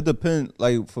so. It depends.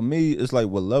 Like for me, it's like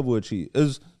what level of cheat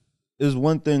is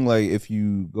one thing. Like if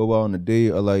you go out on a date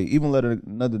or like even let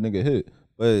another nigga hit,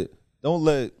 but don't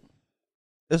let.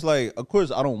 It's like, of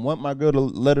course, I don't want my girl to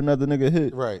let another nigga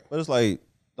hit, Right. But it's like,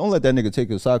 don't let that nigga take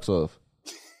his socks off.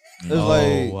 It's Oh,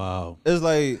 like, wow. it's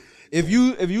like if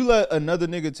you let another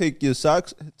nigga take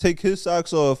his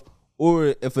socks off, or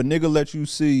if a nigga let you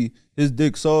see his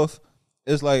dick soft,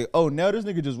 it's like, oh, now this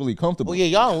nigga just really comfortable. well, yeah,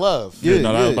 y'all in love. Yeah,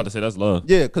 No, I yeah. was about to say that's love.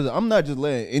 Yeah, because I'm not just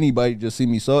letting anybody just see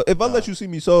me soft. If I let you see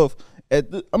me soft,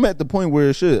 I'm at the point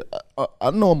where shit, I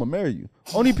know I'm gonna marry you.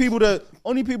 Only people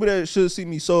that should see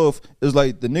me soft is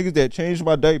like the niggas that changed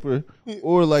my diaper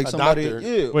or like somebody. doctor.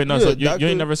 Yeah. Wait, no, yeah, so you doctor.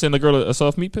 ain't never seen a girl a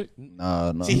soft meat pic?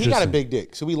 Nah. See, he got a big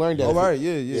dick, so we learned that. All right,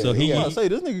 yeah. So he- I say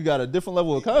this nigga got a different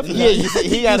level of confidence. Yeah,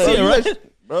 he got see it, a right?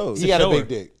 bro. he got a show big her.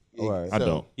 dick. All right. I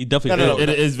don't. He definitely No, no, did.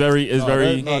 no. It is very.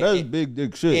 That's big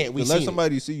dick shit. And we To let seen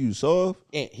somebody see you soft.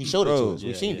 And he showed it Bro. to us.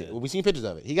 We've Yeah, seen yeah. it. We've seen pictures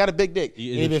of it. He got a big dick.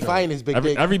 He He ain't is been a fighting his big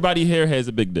dick. Everybody here has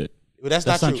a big dick. Well, that's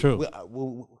That's not not true.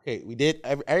 true. Okay, we did.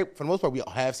 For the most part, we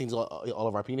have seen all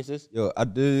of our penises. Yo, I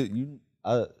did.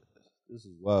 This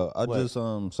is wild. I What? just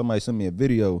somebody sent me a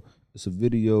video. It's a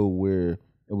video where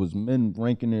it was men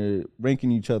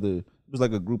ranking each other. It was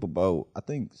like a group about I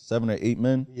think 7 or 8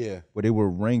 men. Yeah. Where they were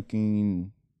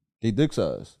ranking their dick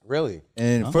size. Really?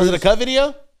 And Was it a cut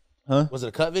video? Huh? Was it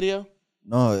a cut video?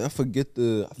 No, I forget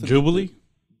Jubilee?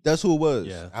 That's who it was.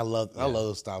 Yeah. I love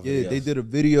those style Yeah, videos. they did a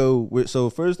video where so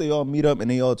first they all meet up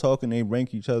and they all talk and they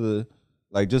rank each other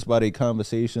like just by their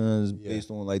conversations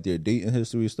based on like their dating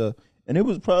history and stuff. And it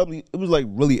was like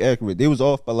really accurate. They was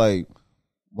off by like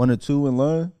 1 or 2 in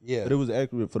line. Yeah, but it was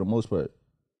accurate for the most part.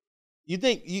 You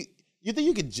think you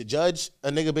could judge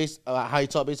a nigga based how he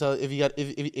talk based on if he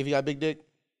got big dick?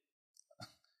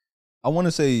 I want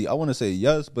to say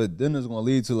yes, but then it's gonna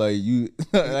lead to like you.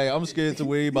 Like I'm scared to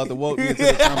where you about to walk me into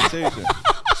the conversation.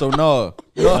 So no.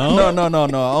 I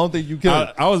don't think you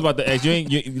can. I was about to ask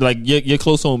you like your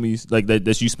close homies like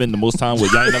that you spend the most time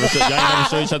with. Y'all ain't never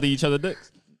show each other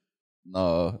dicks.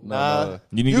 No.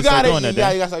 You need to start doing that.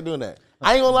 Yeah, you gotta start doing that.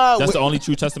 I ain't gonna lie. That's the only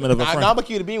true testament of a friend. I'm gonna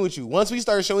keep being with you. Once we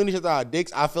start showing each other our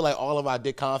dicks, I feel like all of our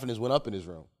dick confidence went up in this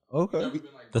room. Okay.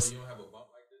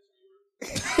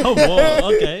 Oh,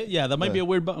 whoa, okay. Yeah, that might be a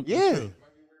weird bump. Yeah.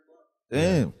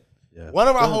 Damn. Yeah. One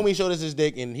of our homies showed us his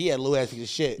dick, and he had a little ass piece of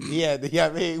shit. He had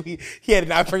to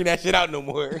not bring that shit out no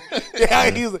more.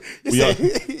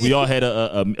 We all had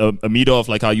a meet off,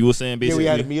 like how you were saying, basically.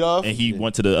 Yeah, we had a meet off, and he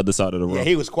went to the other side of the room. Yeah,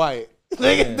 he was quiet.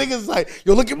 Niggas like,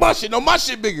 yo, look at my shit. No, my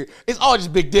shit bigger. It's all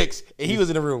just big dicks, and he was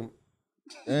in the room.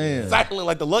 Damn. Silent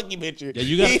like the lucky picture. Yeah,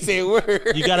 he ain't saying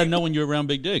word. You gotta know when you're around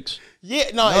big dicks. Yeah,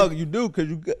 no, you do because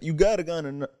you gotta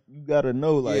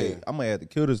know like I might have to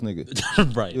kill this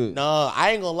nigga. Right. Yeah. No,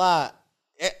 I ain't gonna lie.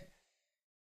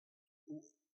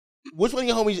 Which one of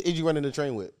your homies did you run in the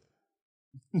train with?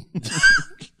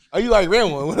 Oh, you like ran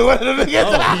one? He got one.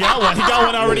 He got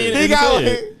one already. He got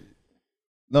one.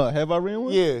 No, have I ran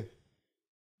one? Yeah.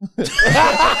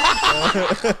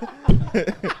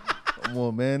 Come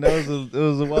on, man. It was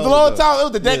a while. It was a long time. It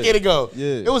was a decade ago.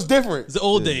 Yeah. It was different. It's the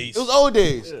old days. It was old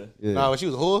days. Yeah. Nah, when she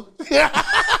was a whore.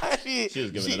 She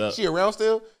was giving it up. She around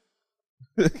still?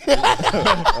 What's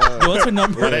her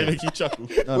number? Why they make you chuckle?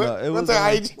 No, what's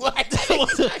her IG?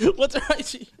 What's her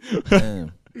IG?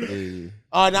 Damn. Yeah.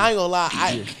 Oh, no, I ain't gonna lie.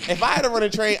 If I had to run a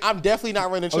train, I'm definitely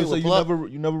not running a train so with you Plug.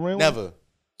 never ran one? Never.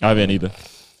 I haven't either.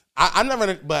 I'm not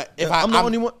running, but if I'm the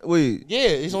only one. Wait. Yeah,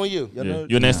 it's only you. Yeah.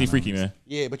 You're a nasty freaky, man.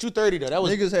 Yeah, but you 30 though. That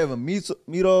was Niggas having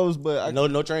meet-offs, but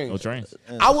no trains. No trains.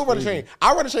 I would run a train.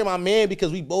 I run a train with my man because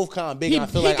we both kind of big. And I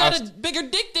feel he like got a bigger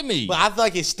dick than me. But I feel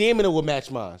like his stamina would match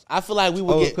mine. I feel like we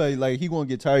would get. Okay, like he gonna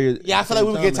get tired. Yeah, I feel like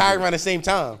we would get tired around the same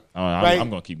time. I'm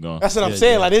gonna keep going. That's what I'm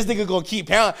saying. Like this nigga gonna keep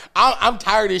pounding. I'm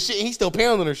tired of this shit. And he's still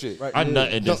pounding her shit. Right. I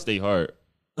nut and just stay hard.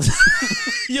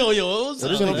 Yo, what's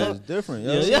That's different. You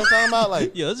know what I'm talking about?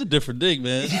 Like, yo, that's a different dick,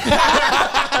 man. Yo,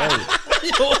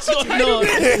 what's going on?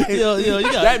 Yo,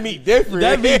 you got that meat different.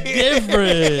 That meat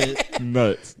different.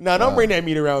 Nuts. No, don't bring that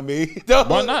meat around me. Don't.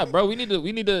 Why not, bro? We need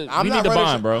to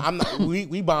bond, bro.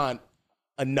 We bond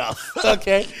enough.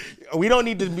 Okay, we don't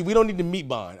need to meat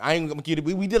bond. I ain't gonna keep it.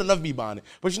 We did enough meat bonding,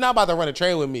 but you're not about to run a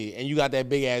train with me and you got that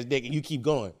big ass dick and you keep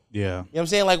going. Yeah, you know what I'm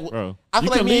saying? Like, bro, I feel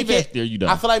like me and Ken,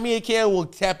 I feel like me and Ken will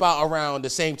tap out around the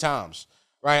same times,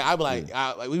 right? I be like,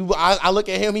 I look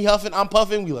at him, he huffing, I'm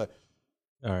puffing, we like.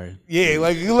 All right. Yeah,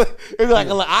 like it'd be like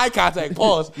a eye contact.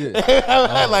 Pause.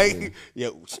 Like, yeah,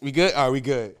 we good? All right, we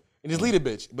good. And just leave the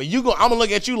bitch. But I'm gonna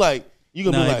look at you like you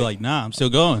gonna be like, nah, I'm still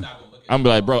going. I'm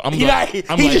like, bro, he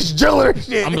just drilling her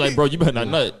shit. I'm like, bro, you better not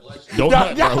nut. Don't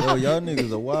nut, bro. Yo, y'all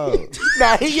niggas are wild.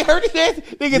 Nah, he heard that.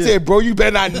 Nigga said, bro, you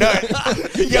better not nut.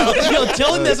 yo,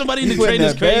 telling that somebody in the train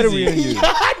is crazy.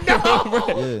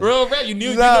 Real rap, you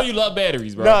know you love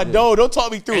batteries, bro. Nah, don't talk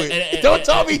me through it. Don't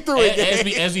talk me through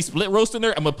it. As we split roasting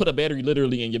there, I'm gonna put a battery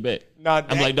literally in your back. Nah,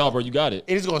 I'm like, dog, bro, you got it.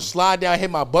 And it's gonna slide down,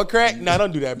 hit my butt crack. Nah,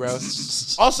 don't do that, bro.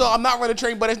 Also, I'm not running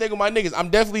train butt ass nigga with my niggas. I'm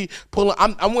definitely pulling.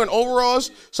 I'm wearing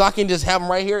overalls, so I can just have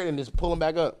them right here and just pull them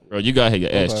back up. Bro, you gotta have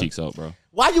your ass cheeks out, bro.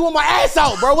 Why you want my ass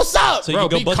out, bro? What's up? So bro, you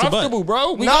can be go butt comfortable, to butt.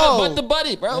 bro. We gotta butt the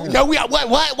buddy, bro. No, we got what?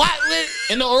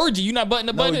 In the orgy, you not butting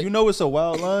the buddy. You know it's a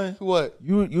wild line. What?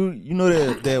 You know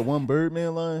that one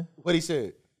Birdman line. What he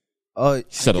said? He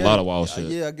said a lot of wild shit.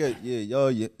 Yeah, I get. Yeah,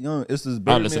 y'all. It's this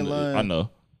Birdman line. I know.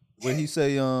 Where he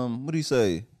say, what do he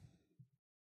say?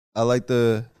 I like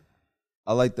the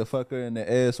fucker in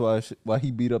the ass while he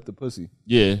beat up the pussy.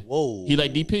 Yeah. Whoa. He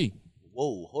like DP.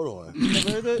 Whoa, hold on. You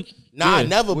never heard that? Nah, I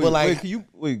never. But like, can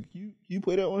you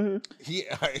play that one here?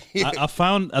 Yeah.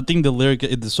 I think the lyric,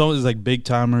 the song is like Big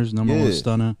Timers, number one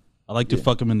stunner. I like to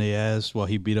fuck him in the ass while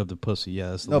he beat up the pussy.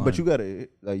 Yeah, that's the line. But you gotta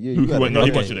you gotta. Wait, no,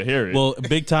 he wants you to hear it. Well,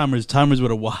 Big Timers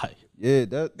with a Y. Yeah,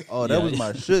 that was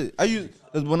my shit.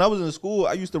 Cause when I was in school,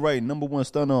 I used to write number one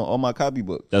stunner on all my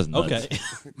copybooks. That's nuts. Okay.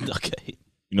 Okay.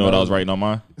 You know what I was writing on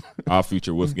mine? Our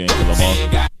future Wolfgang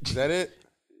Lamar. Is that it?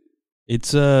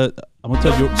 It's I'm gonna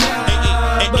tell you.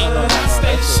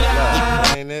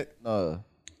 Ain't it? No.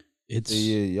 It's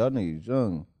Yeah, y'all niggas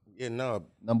young. Yeah, no.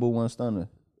 Number one stunner.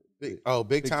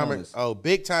 Big Timers. Oh,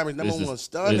 Big Timers, number one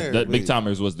stunner. Big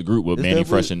Timers was the group with Is Manny that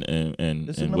Fresh what- and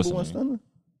Is it what's number the one name? stunner?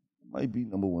 Might be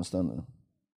number one stunner.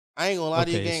 I ain't gonna lie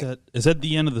to you, gang. Is that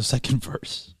the end of the second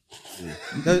verse?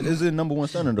 Is it number one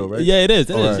stunner though, right? Yeah, it is.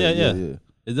 It All is. right, Yeah.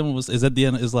 Is that the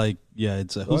end? It's like, yeah,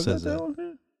 it's who says that? on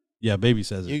here? Yeah, Baby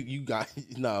says it. You got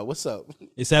nah. What's up?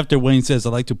 It's after Wayne says, "I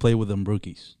like to play with them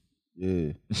rookies."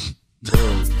 Yeah.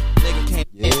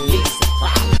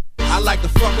 I like to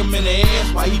fuck him in the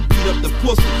ass while he beat up the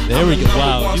pussy. There I'm we the go. number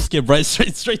Wow, one you skip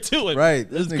straight to it. Right.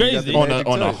 That's This nigga got crazy. the magic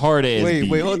On a touch. hard ass beat.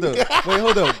 Wait, hold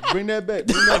up. Bring that back.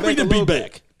 Bring that Bring back the a little beat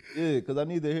bit. back. Yeah, because I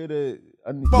need to hear that.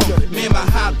 Me and my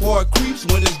hot boy creeps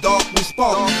when it's dark we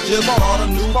spark. Just bought a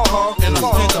new car and I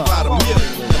think about $1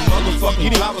 million. The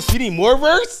motherfucking drivers You need more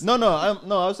verse? No, I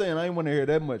was saying I didn't want to hear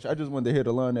that much. I just wanted to hear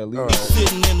the line that leads.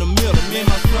 sitting in the middle. Me and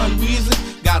my son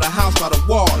Weezy got a house by the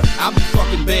water. I be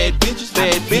fucking bad bitches.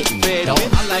 Bad bitch.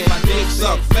 I like my dick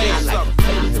sucked fast.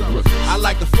 I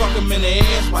like to fuck him in the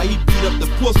ass while he beat up the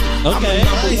pussy. I'm the Okay.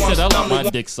 number He one said, I like stomach. my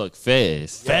dick suck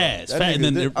fast. Fast. That And nigga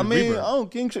then did- I mean, reverb. I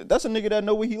don't king shit. That's a nigga that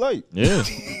know what he like. Yeah.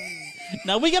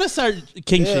 Now we gotta start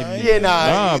king Yeah, shaming. Yeah,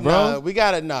 Nah, bro. we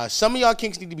gotta Some of y'all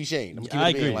kinks need to be shamed. I'm I keeping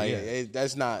it being agree, like yeah.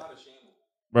 that's not.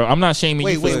 Bro, I'm not shaming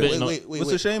Wait, you for spitting on. What's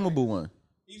the shameable one?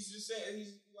 He's just saying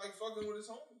he's like fucking with his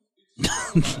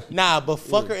homie. Nah, but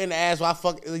fuck her in the ass while I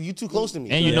fuck you too close to me.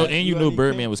 And you You knew got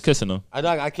Birdman any was kissing him. I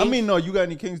I can't. mean, no, you got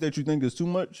any kings that you think is too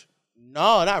much?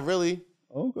 No, not really.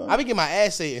 Okay. I be getting my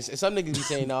ass ate, and some niggas be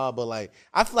saying nah, but like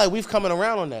I feel like we've coming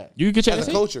around on that You get your as ass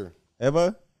a ate? culture. Have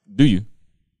I? Do you?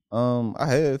 I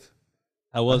have.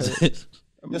 How was it?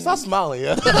 Just stop smiling,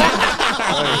 yeah.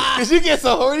 Cause you get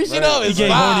so horny shit up. You It's get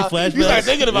fine. horny flashbacks? You start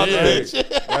thinking about Yeah. the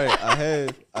bitch.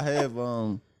 Right. I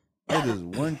have this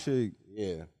one chick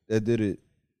Yeah. that did it,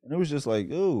 and it was just like,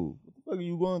 oh, what the fuck are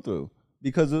you going through?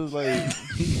 Because it was like,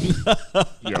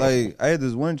 like I had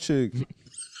this one chick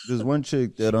that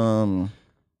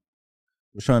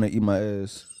was trying to eat my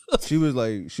ass. She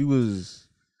was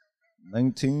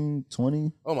 19,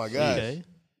 20, Oh my god. Okay.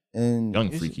 and Young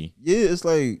it's- freaky. Yeah, it's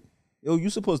like, yo, you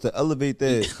supposed to elevate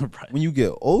that Right. when you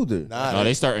get older. Nah, No,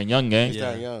 they starting young, gang.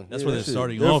 start young. That's Yeah, where that they're shit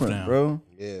starting off different, now. bro.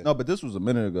 Yeah. No, but this was a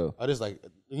minute ago. I just like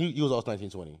you was also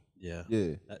 1920. Yeah.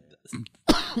 Yeah,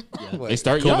 They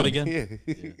start COVID young. again.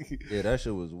 Yeah. yeah, that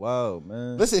shit was wild,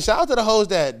 man. Listen, shout out to the hoes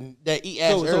that eat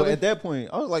ass So early. at that point,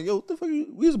 I was like, yo, what the fuck? We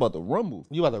was about to rumble.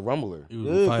 You about to rumble her. You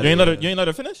Yeah, fight You ain't it. let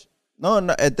her finish? No,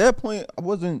 at that point, I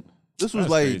wasn't. This was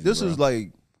That's like, crazy, this bro. was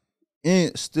like,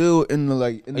 still in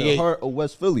the Yeah. heart of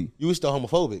West Philly. You was still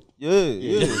homophobic. Yeah.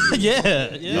 Yeah.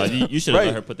 No, Yeah. you should have Right.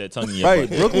 let her put that tongue in your Right,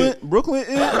 butt. Brooklyn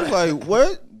is like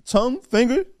what? Tongue,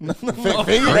 finger,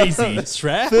 Crazy.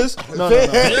 Strap. fist. No.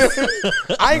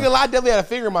 I ain't gonna lie, I definitely had a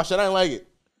finger in my shit. I didn't like it.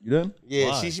 You done? Yeah,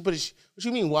 Why? she put it. What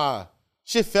you mean? Why?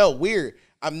 Shit felt weird.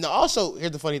 No, also,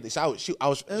 here's the funny thing. So I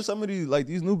was And some of these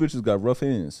these new bitches got rough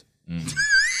hands.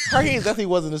 her hands definitely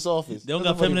wasn't the softest. They don't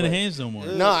That's got the funny feminine part. hands no more.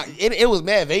 No, it was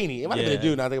mad veiny. It might have been a Yeah.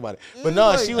 dude. Now I think about it, but no,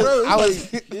 Like, she was. bro, it's I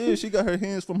was. like, yeah, she got her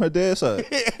hands from her dad's side.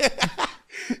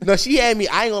 No, she had me.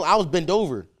 I ain't gonna. I was bent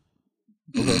over.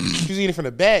 Okay. She was eating from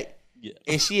the back, Yeah.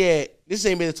 and she had this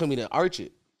same man that told me to arch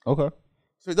it. Okay.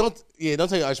 So don't tell me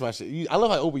to arch my shit. I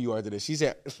love how open you are to this. She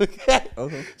said,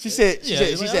 okay. She said,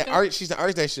 okay. arch. She said,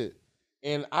 arch that shit.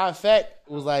 And I, in fact,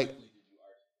 was like,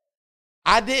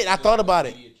 I did. I thought about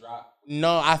it.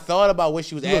 No, I thought about what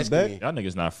she was You look asking back? me. Y'all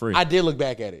niggas not free. I did look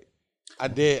back at it. I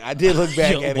did look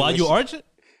back Yo, at it. while when you she- arch it?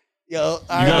 Yo, You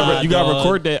gotta dog.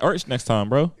 record that arch next time,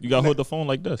 bro. You gotta hold the phone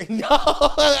like this. no,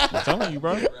 I'm telling you,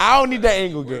 bro. I don't need that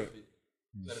angle game.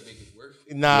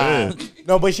 Nah, Yeah.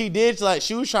 no, but she did like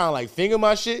she was trying to like finger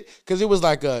my shit because it was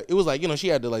like she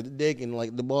had the dick and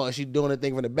like the ball and she doing the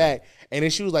thing from the back and then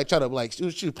she was like trying to like she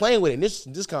was playing with it and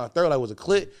this kind of third like was a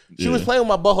clit. She was Yeah. playing with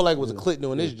my butthole like it was a clit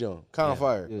doing this jump, kind of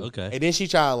fire. Okay. And then she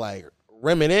tried to like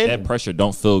rim it in. That pressure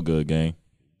don't feel good, gang.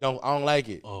 I don't like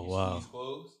it. Oh wow.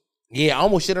 Yeah, I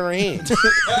almost shit on her hands.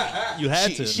 You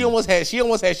had to. she almost had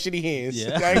shitty hands.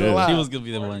 Yeah. I ain't gonna lie. She was gonna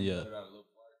be the one. Yeah.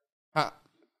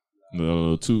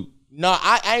 Two. No,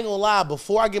 I ain't gonna lie.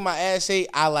 Before I get my ass ate,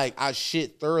 I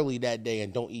shit thoroughly that day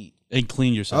and don't eat. And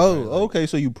clean yourself. Oh, right? Like, okay.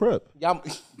 So you prep. Y'all,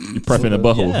 You prepping the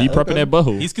butthole. Yeah, He prepping that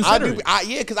butthole. He's I considering. do,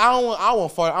 yeah, because I don't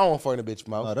want fart in the bitch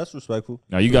mouth. Oh, that's respectful.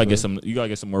 Now you gotta get some. You gotta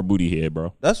get some more booty head,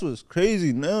 bro. That's what's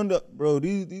crazy now, bro.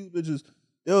 These bitches,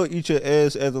 they'll eat your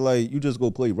ass after like you just go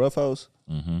play Rough House.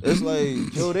 It's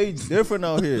like, yo, they different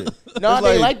out here. No, It's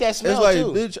they like that smell, It's like,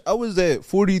 too. bitch, I was at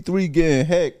 43 getting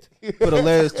hacked for the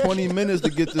last 20 minutes to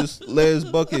get this last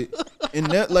bucket, and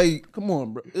that like, come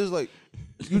on, bro. It's like,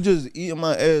 you just eating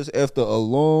my ass after a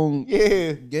long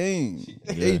Yeah. game.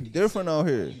 They different out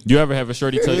here. You ever have a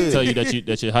shorty tell you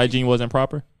that your hygiene wasn't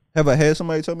proper? Have I had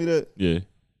somebody tell me that? Yeah.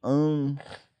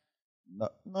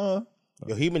 Nah.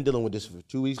 Yo, he been dealing with this for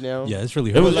 2 weeks now. Yeah, it's really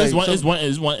It hard. was like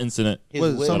it's one incident. His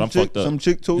Was whip- some I'm chick, fucked up. some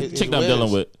chick told His- you? Chick that I'm whiz.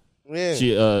 dealing with. Yeah.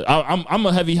 She I'm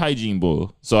a heavy hygiene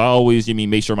bull, so I always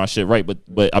make sure my shit right.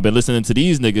 But I've been listening to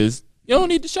these niggas. You don't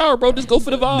need to shower, bro. Just go for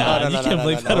the vibe. Nah, you can't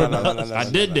blame that on us. I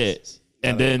did that.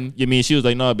 And then she was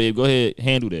like, "No, babe, go ahead,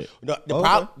 handle that." No,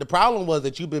 Okay. the problem was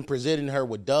that you've been presenting her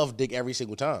with Dove dick every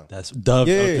single time. That's Dove.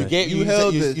 Yeah. Okay.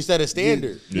 You set a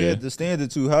standard. Yeah, the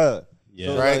standard too high. Yeah.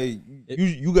 So, Right. like,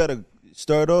 you gotta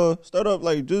start off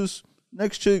like just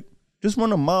next chick. Just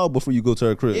run a mile before you go to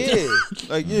her crib. Yeah.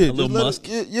 Like yeah, little just let musk.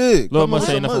 it- Yeah, Little come Musk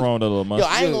on, ain't nothing musk. wrong with a little Musk. Yo,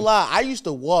 I ain't gonna lie. I used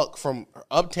to walk from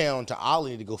Uptown to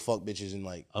Ollie to go fuck bitches and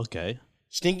like Okay.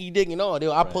 stinky dick and all. Dude,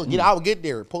 I would get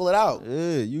there, pull it out.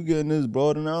 Yeah, you getting this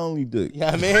broad and only dick. You know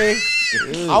what I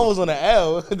mean? I was on the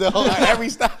L the whole, every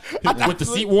stop. With the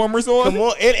seat warmers on. Come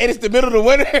on, and it's the middle of the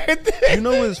winter. You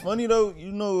know what's funny though?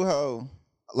 You know how,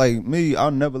 like me, I'll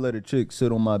never let a chick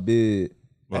sit on my bed.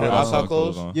 With her her outside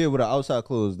clothes? on. Yeah, with her outside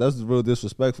clothes. That's real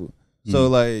disrespectful. So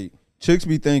like, chicks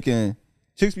be thinking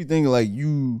like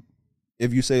you,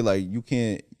 if you say like you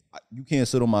can't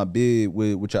sit on my bed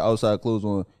with your outside clothes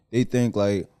on, they think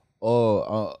like,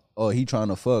 oh, he trying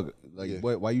to fuck. Like,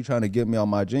 why you trying to get me on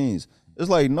my jeans? It's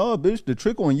like, no, bitch, the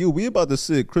trick on you. We about to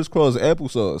sit crisscross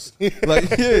applesauce.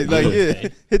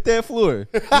 Hit that floor.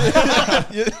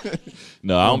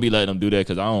 No, I don't be letting them do that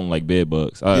because I don't like bed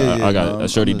bugs. I got a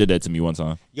shorty did that to me one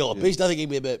time. Yo, a bitch doesn't give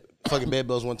me fucking bed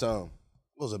bills one time.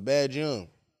 It was a bad jump.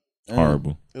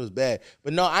 Horrible. It was bad.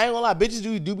 But no, I ain't gonna lie.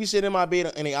 Bitches do be sitting in my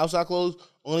bed in their outside clothes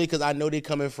only because I know they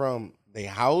coming from their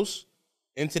house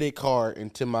into their car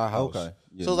into my house. Okay.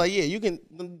 Yeah. So it's like, yeah, you can.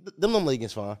 Them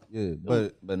leggings fine. Yeah,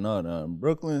 but no, in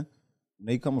Brooklyn,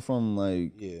 they coming from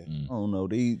like, Yeah. I don't know,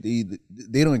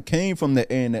 they done came from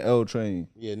the A and the L train.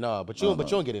 Yeah, nah, but you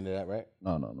don't get into that, right?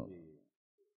 No.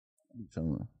 I'm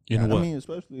telling You know I what? mean,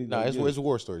 especially Nah, like, it's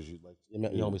war stories. You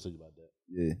homies told you about that.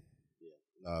 yeah.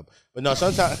 But no,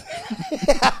 sometimes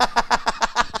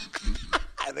I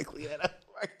had to clean that up.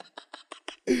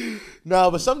 No,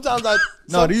 but sometimes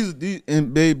No, these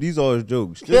and babe, these are his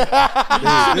jokes. She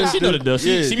know the deal.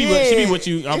 She be with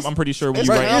you. I'm pretty sure when it's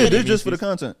you right. write. Yeah, Comedy. this just for the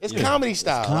content. It's comedy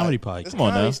style. Comedy like, pie. it's Come on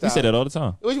comedy now, style. we say that all the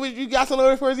time. You got something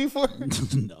over for you for?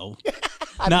 No.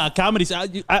 Nah, comedy.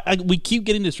 We keep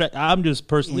getting distracted. I'm just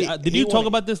personally. Did you talk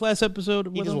about this last episode?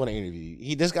 He just want to interview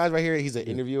you. This guy's right here. He's an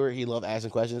interviewer. He loves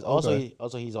asking questions. Also,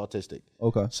 he's autistic.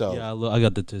 Okay. So Yeah, I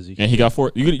got the tizzy. And he got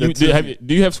do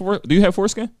you have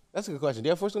foreskin? that's a good question. Do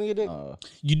you have foreskin on your dick?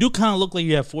 You do kind of look like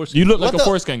you have foreskin. You look like What a the-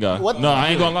 foreskin guy. what No, the- I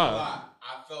ain't gonna lie.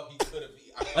 I felt he could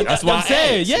have. That's why I'm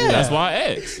saying, I asked. yeah. That's why I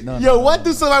asked. Yo, what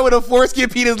do somebody with a foreskin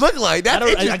penis look like? I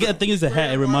That's don't. I think it's the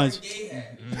hat. It reminds.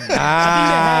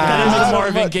 That is a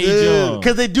Marvin Gaye joke.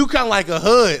 because they do kind of like a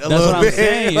hood. That's what I'm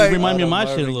saying. Like, It reminds me of my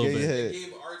shit a little bit. Gave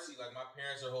artsy like my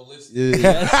parents are holistic.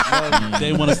 Yeah.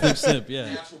 They want to sip.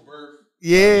 Yeah. Natural birth.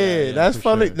 yeah, that's for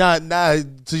funny. sure. Nah.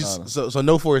 So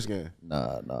no foreskin.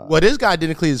 Nah. Well, this guy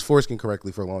didn't clean his foreskin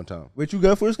correctly for a long time. Wait, you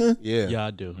got foreskin? Yeah, Yeah,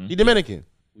 I do. He Dominican.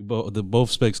 We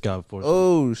both specs got foreskin.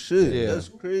 Oh shit, Yeah. that's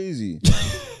crazy.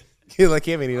 He's like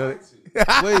him, and he know it.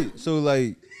 Wait, so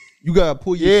like you gotta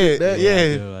pull your Yeah, shit back?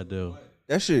 yeah. I do.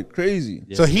 That shit crazy.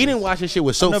 So he didn't wash his shit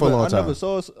with soap for a long time.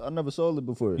 I never saw it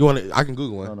before. You want to? I can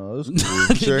Google one. No, it's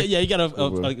cool. Sure. Yeah, you got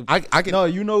a I can. No,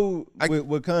 you know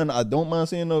what kind I don't mind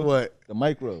seeing though? What? The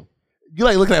micro. You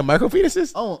like looking at micro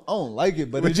penises? I don't like it,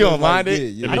 but But it's you just don't mind like, it?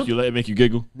 Yeah, It make you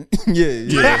giggle.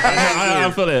 yeah.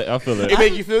 I feel that. I feel It that.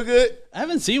 make you feel good? I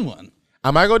haven't seen one.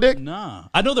 A micro dick? Nah,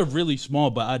 I know they're really small,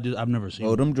 but I've never seen. Oh,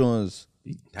 one. them joints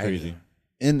Crazy.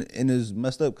 and it's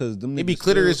messed up because them It be niggas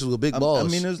clitoris still- with big I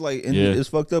balls. mean, it's like and Yeah. it's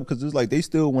fucked up because it's like they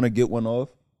still want to get one off.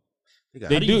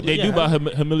 They do by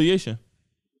humiliation.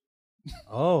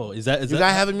 Oh, is that You gotta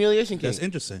have a humiliation That's kink.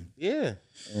 interesting. Yeah.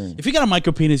 If you got a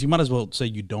micro penis, you might as well say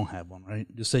you don't have one, right?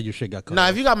 Just say your shit got cut. Nah, off.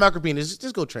 if you got micro penis,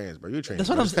 just go trans, bro. You're trans. That's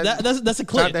what bro. I'm saying. That's a Chop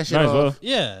clip. that shit Might as off. well.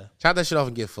 Yeah, Chop that shit off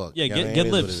and get fucked. Yeah, You know get- what I get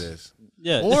mean? It is lips. what it is.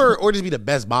 yeah. Or just be the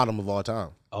best bottom of all time.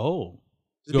 Oh,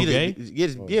 Just go be gay.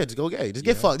 just go gay. Just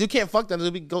get fucked. You can't fuck them.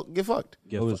 Just get fucked.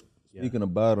 Get I was fucked. speaking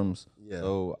of bottoms, Yeah.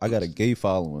 so I got a gay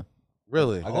following.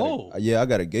 Really? I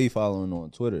got a gay following on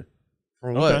Twitter.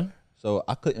 From what? Okay. So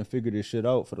I couldn't figure this shit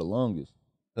out for the longest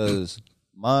because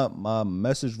my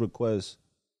message requests,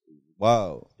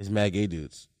 wow. It's mad gay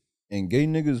dudes. And gay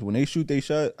niggas when they shoot they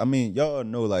shot, I mean y'all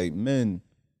know like men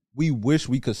we wish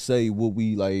we could say what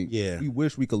we like. Yeah. We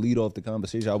wish we could lead off the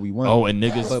conversation how we want. Oh, and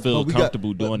niggas feel we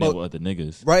comfortable doing it with other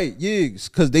niggas. Right, yeah,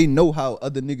 because they know how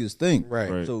other niggas think.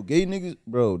 Right. So gay niggas,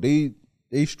 bro, they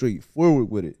straightforward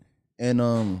with it. And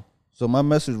so my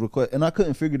message request, and I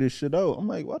couldn't figure this shit out. I'm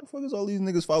like, why the fuck is all these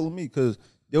niggas following me? Because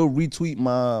they'll retweet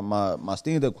my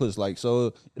stand-up clips. Like,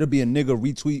 so it'll be a nigga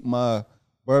retweet my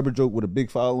barber joke with a big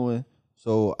following.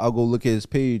 So I'll go look at his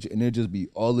page, and it'll just be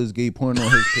all this gay porn on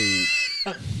his page.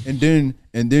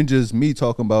 And then just me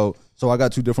talking about, so I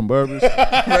got 2 different barbers.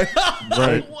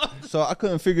 Right. So I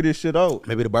couldn't figure this shit out.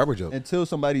 Maybe the barber joke. Until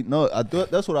somebody, I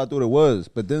thought that's what I thought it was.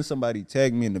 But then somebody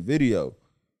tagged me in the video.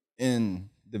 And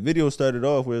the video started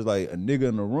off where it's like a nigga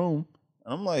in the room.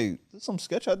 And I'm like, this some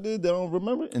sketch I did that I don't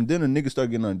remember. And then a nigga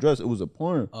started getting undressed. It was a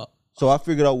porn. So I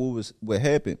figured out what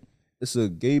happened. It's a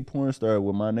gay porn star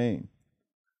with my name.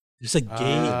 It's a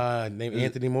gay Named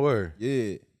Anthony Moore.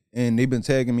 Yeah. And they've been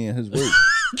tagging me in his work.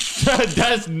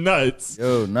 That's nuts.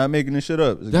 Yo, not making this shit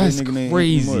up. It's a That's gay nigga named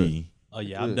Anthony Moore. crazy. Oh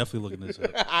yeah, I'm definitely looking this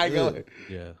up. I go.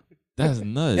 Yeah. That's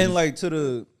nuts. And like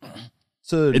to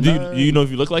And do you know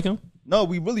if you look like him? no,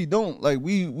 we really don't. Like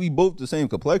we both the same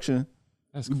complexion.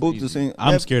 That's We both the same.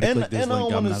 I'm scared to and, click this and I link.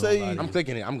 don't I'm want not to gonna say. lie to I'm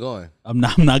clicking it. I'm going. I'm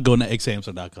not going to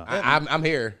xhamster.com. I'm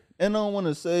here. And I don't want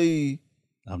to say.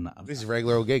 I'm not. This is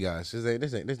regular old gay guys. This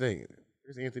ain't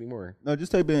Anthony Moore. No,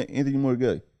 just type in Anthony Moore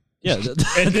gay. Yeah,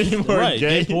 Anthony Moore right.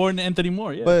 gay? Gay porn, Anthony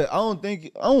Moore. Yeah. But I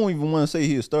don't even want to say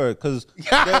he a star because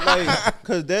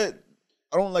that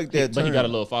I don't like that. But he term. got a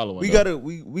little following. We though.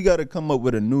 we gotta come up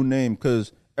with a new name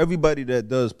because everybody that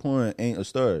does porn ain't a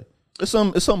star. It's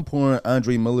some porn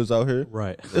Andre Miller's out here.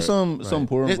 right. It's some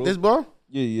porn. Bro. This bro?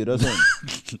 Yeah, that's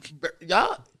him.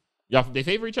 Y'all, They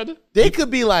favor each other? they could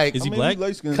be like Is he I mean, black?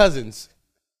 light skin. cousins.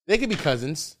 They could be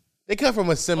cousins. They come from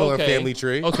a similar family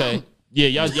tree. Okay. Yeah,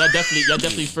 y'all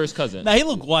definitely first cousin. Now he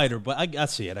look whiter, but I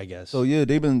see it. I guess. So yeah,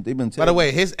 they've been. By the way,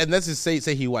 and let's just say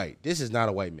he white. This is not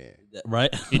a white man.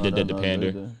 right? He did that to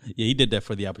pander. Yeah, he did that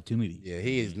for the opportunity. Yeah,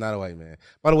 he is not a white man.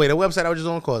 By the way, the website I was just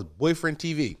on called Boyfriend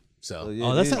TV. So yeah,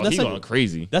 Oh, that's Oh, he going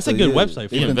crazy. That's a good website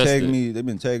for He They've been invested. tagging me. They've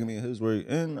been tagging me in his work,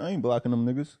 and I ain't blocking them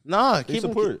niggas. nah, They keep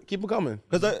support. them coming.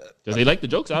 Cause Because they like the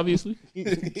jokes, obviously.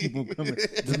 keep them coming.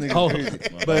 This nigga Oh.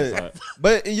 crazy.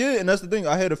 But yeah, and that's the thing.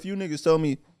 I had a few niggas tell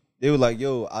me they were like,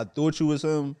 "Yo, I thought you was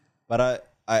him, but I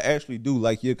actually do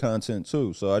like your content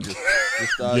too." So I just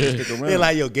started to stick around. They're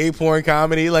like, yo, gay porn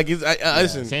comedy. Like,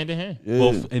 listen, Hand in hand. yeah.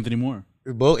 both Anthony Moore.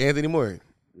 both Anthony Moore.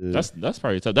 That's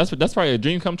probably tough. That's probably a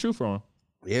dream come true for him.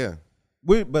 Yeah.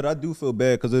 But I do feel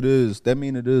bad because it is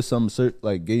some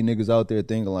like gay niggas out there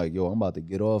thinking like, yo, I'm about to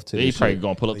get off to They this probably shit.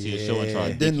 gonna pull up to your show and try.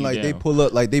 And to then dick you like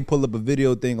down. they pull up a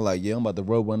video thing like, yeah, I'm about to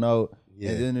rub one out.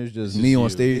 Yeah. And then it's just me on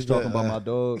stage talking about my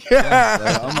dog. Like,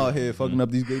 I'm out here fucking up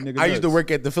these gay niggas. I used to nuts.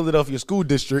 work at the Philadelphia School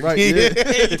District. Right,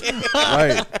 yeah.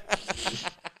 Right.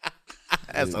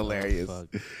 That's hilarious. All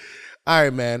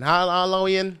right, man. How long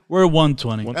we in? We're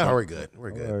 120. Oh, we're good.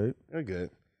 We're good. All right. We're good.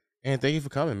 And thank you for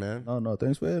coming, man. No,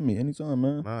 thanks for having me. Anytime,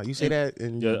 man. Nah, you say that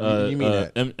and Yeah, you mean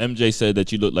that. MJ said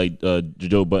that you look like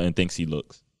Joe Button thinks he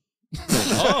looks.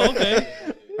 Oh, okay.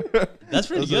 That's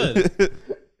pretty good.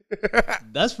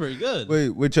 That's pretty good.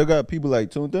 Wait, y'all got people like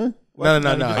tuned in? No.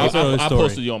 I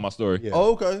posted you on my story. Yeah.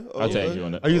 Oh, okay. I tagged you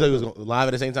on that. Are you like was live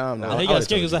at the same time? No, They got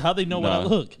scared because how they know what I Nah.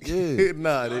 look. Yeah.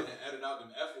 nah, Edit out them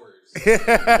F words.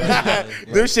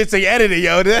 them shits ain't edited,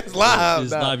 yo. That's live.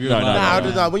 It's Nah. live, you're No, live. no, Nah, no.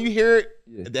 just not. When you hear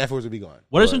it, the F words will be gone.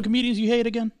 What are some comedians you hate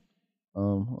again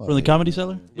from the Comedy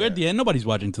Cellar? We're at the end. Nobody's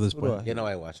watching to this point. Yeah,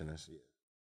 nobody watching this.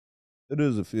 It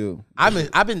is a few. I've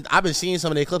been seeing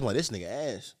some of their clips. I'm like, this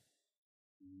nigga ass.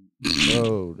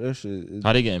 Bro, that shit is.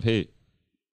 How they getting paid?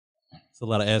 It's a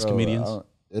lot of ass comedians.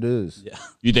 It is. Yeah.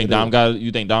 You think Dom got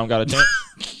a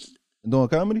chance? Doing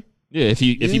comedy? Yeah,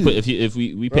 if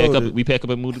we Bro, pack up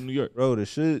and move to New York. Bro, the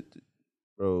shit.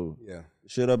 Bro, Yeah, the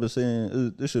shit I've been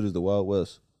saying, this shit is the Wild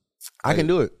West. I can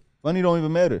do it. Funny don't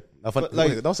even matter.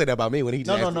 Like, don't say that about me when he.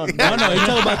 No. No, he's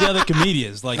talking about the other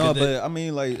comedians. Like, No, but I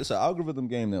mean, like, it's an algorithm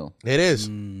game now. It is.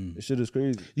 This shit is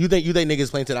crazy. You think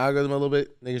niggas playing to the algorithm a little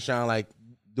bit? Niggas trying like.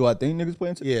 Do I think niggas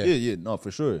playing? Yeah. Yeah, no, for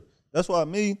sure. That's why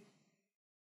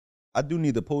I do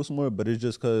need to post more, but it's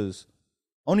just because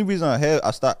only reason I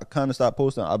kind of stopped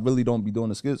posting. I really don't be doing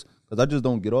the skits because I just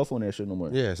don't get off on that shit no more.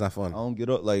 Yeah, it's not fun. I don't get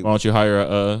up like Why don't you hire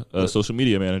a social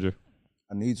media manager?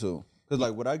 I need to because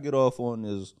like what I get off on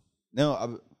is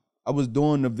now I was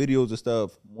doing the videos and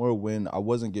stuff more when I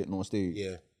wasn't getting on stage.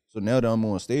 Yeah. So now that I'm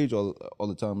on stage all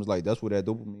the time, it's like that's where that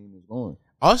dopamine is going.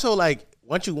 Also, like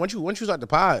once you start the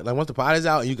pod, like once the pod is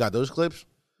out and you got those clips,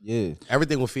 Yeah.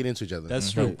 Everything will feed into each other.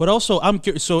 That's true. But also, I'm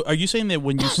curious. So, are you saying that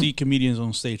when you see comedians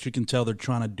on stage, you can tell they're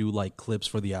trying to do like clips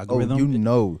for the Oh, algorithm? you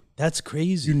know. That's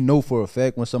crazy. You know for a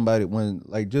fact when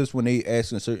they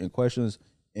asking certain questions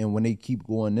and when they keep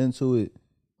going into it,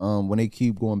 when they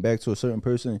keep going back to a certain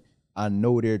person, I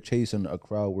know they're chasing a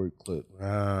crowd work clip.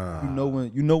 You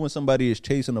know when somebody is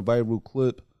chasing a viral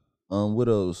clip. What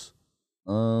else?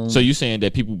 So you saying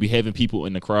that people be having people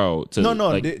in the crowd to No,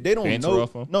 like, they don't banter know.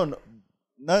 off of? No,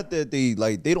 not that they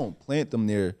don't plant them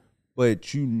there,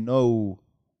 but you know.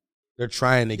 They're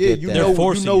trying to get that. They're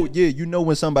forcing it. You know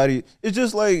when somebody. It's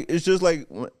just like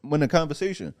when a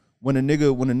conversation. When a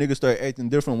nigga start acting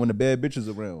different when the bad bitch is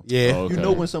around. Yeah. Oh, okay. You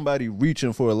know when somebody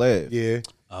reaching for a laugh. Yeah.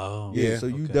 Oh, Yeah, so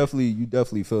you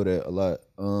definitely feel that a lot.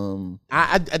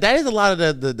 That is a lot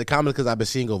of the comments because I've been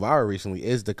seeing go viral recently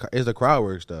is the crowd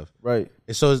work stuff. Right.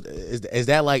 And so is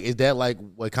that like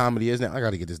what comedy is now? I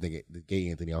gotta get this nigga the gay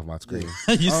Anthony off my screen.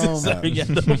 you said sorry. Yeah,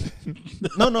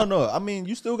 No. I mean,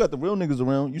 you still got the real niggas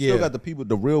around. You still got the people,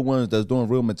 the real ones that's doing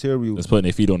real material. That's putting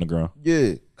their feet on the ground.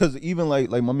 Yeah, because even like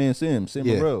my man Sam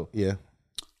Morrell. Yeah.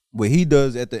 What he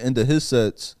does at the end of his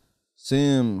sets,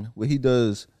 what he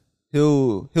does,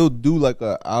 he'll do like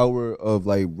an hour of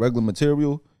like regular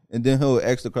material, and then he'll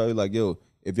ask the crowd like, "Yo,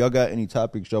 if y'all got any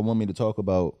topics y'all want me to talk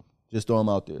about, just throw them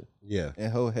out there." Yeah.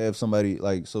 And he'll have somebody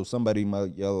somebody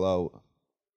might yell out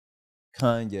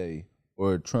Kanye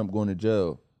or Trump going to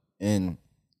jail, and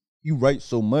he writes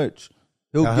so much,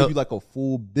 he'll give you like a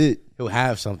full bit. He'll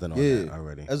have something on that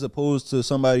already. As opposed to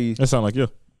somebody. That sound like you.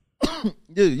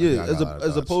 Yeah.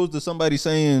 As opposed to somebody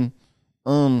saying,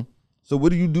 so what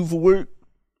do you do for work?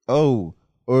 Oh,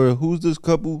 or who's this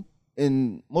couple?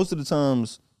 And most of the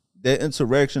times that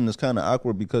interaction is kind of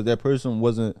awkward because that person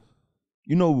wasn't,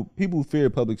 people fear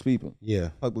public speaking. Yeah.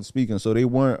 Public speaking. So they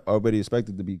weren't already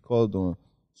expected to be called on.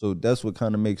 So that's what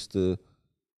kind of makes the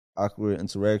awkward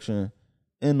interaction.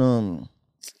 And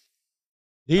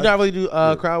do you not really do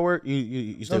crowd work?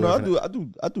 You stay no, away from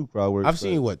it? I do crowd work. I've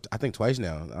seen I think twice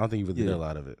now. I don't think you really did a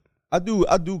lot of it. I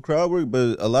do crowd work,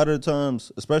 but a lot of the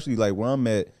times, especially like where I'm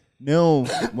at now,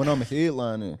 when I'm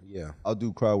headlining, I'll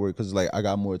do crowd work because like I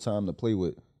got more time to play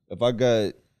with.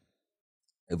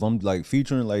 If I'm like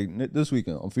featuring like this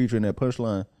weekend, I'm featuring that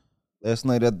Punchline. Last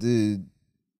night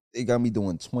they got me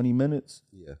doing 20 minutes.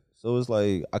 Yeah. So it's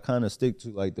like I kind of stick to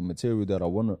like the material that I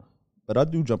wanna, but I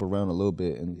do jump around a little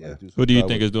bit and like, do some Who do you crowd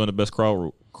think work. is doing the best crowd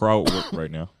work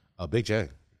right now? Big J.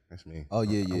 That's me. Oh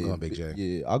yeah, I'm going Big J.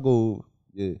 Yeah, I go.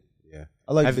 Yeah. Yeah.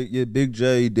 I like Big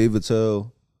J, David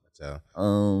Tell. So.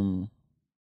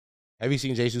 Have you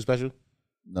seen Jay-Z's special?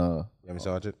 No. You haven't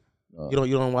watched it? No.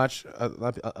 You don't watch a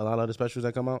lot of the specials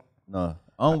that come out? No.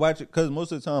 I don't watch it because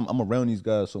most of the time I'm around these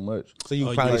guys so much. So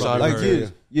you probably saw like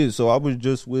it. Yeah. So I was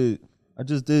just was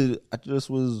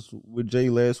with Jay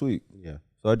last week. Yeah.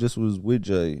 So I just was with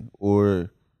Jay.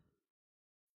 Or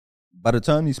by the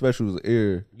time these specials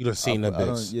air, You done seen the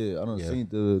bits. I don't seen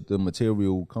the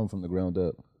material come from the ground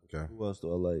up. Okay. Who else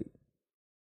do I like?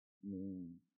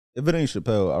 If it ain't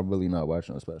Chappelle, I'm really not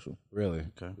watching a special. Really?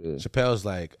 Okay. Yeah. Chappelle's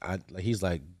he's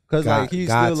like Because God- like he's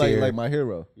God still tier. like my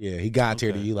hero. Yeah, he got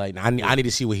tier to you. Like I need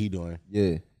to see what he doing.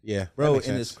 Yeah. Yeah, Bro, that and makes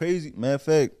sense. it's crazy. Matter of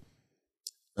fact,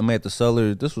 I'm at the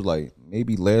cellar. This was like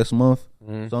maybe last month.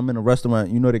 So I'm in a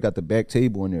restaurant. They got the back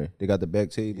table in there. They got the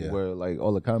back table where like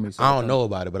all the comics. I don't know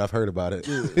about it, but I've heard about it.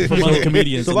 From other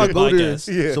comedians. So in I their go podcast.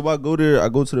 there. So I go there. I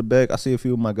go to the back. I see a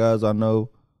few of my guys I know.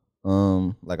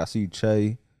 Like I see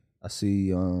Che. I see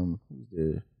who's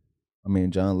there? I mean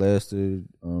John Lester,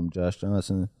 Josh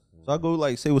Johnson. So I go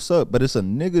like say what's up, but it's a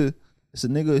nigga. It's a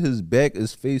nigga. His back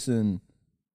is facing,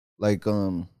 like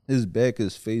his back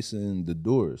is facing the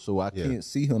door, so I can't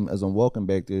see him as I'm walking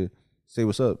back there. Say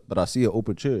what's up, but I see an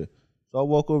open chair. So I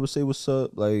walk over, say what's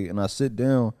up, like, and I sit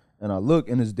down and I look,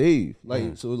 and it's Dave.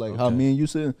 Like, so like how me and you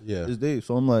sitting, it's Dave.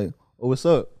 So I'm like, oh, what's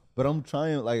up? But I'm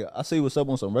trying, like, I say what's up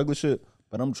on some regular shit,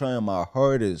 but I'm trying my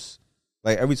hardest.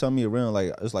 Like every time he around,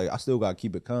 like it's like I still gotta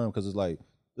keep it calm because it's like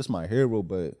this my hero,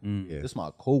 but this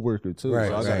my coworker too. Right,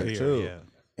 so I gotta chill. Yeah.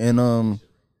 And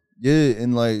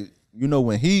and like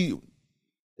when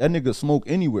that nigga smoke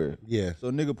anywhere. Yeah.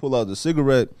 So nigga pull out the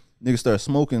cigarette, nigga start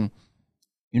smoking.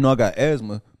 I got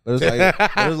asthma, but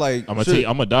it's like I'm shit.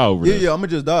 gonna die over Yeah, this. I'm gonna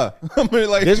just die. I'm gonna,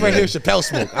 like This right here, is Chappelle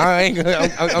smoke. I ain't gonna.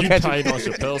 I'm You catching. tight on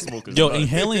Chappelle smokers. Yo,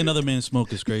 inhaling another man's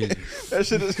smoke is crazy. That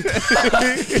shit is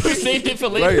You saved it for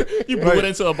later. Right, You blew it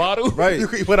into a bottle. right. You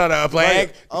put on a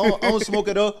flag. I don't smoke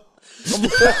it up. I'm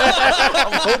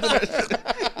holding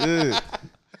that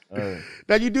shit.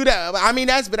 Now you do that. I mean,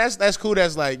 that's cool.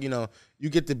 That's like you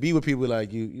get to be with people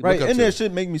like you Right, look up and to. that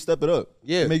shit make me step it up.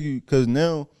 Yeah. Make you because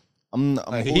now I'm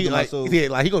holding myself. He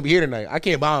gonna be here tonight. I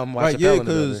can't buy him. Right, yeah,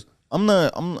 because I'm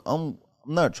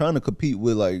not trying to compete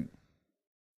with like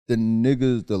the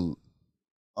niggas.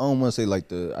 I don't want to say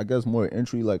like I guess more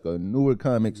entry, like a newer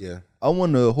comics. Yeah, I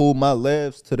want to hold my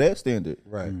laughs to that standard.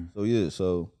 Right.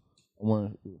 So I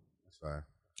want. That's fine.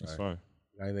 That's fine.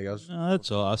 Anything else? No, that's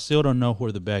all. I still don't know who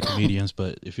are the bad comedians,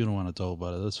 but if you don't want to talk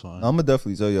about it, that's fine. I'm gonna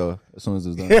definitely tell y'all as soon as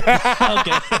it's done.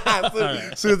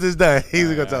 As soon as it's done, he's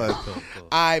gonna tell us. Cool. All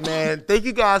right, man. Thank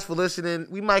you guys for listening.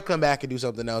 We might come back and do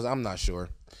something else. I'm not sure,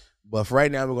 but for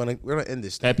right now, we're gonna end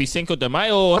this thing. Happy Cinco de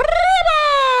Mayo.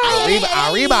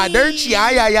 Arriba, dirty,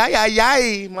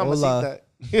 ay. Mamacita.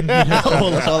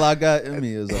 That's all I got in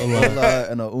me is a hola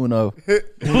and a uno.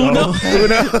 Uno.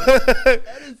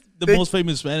 The most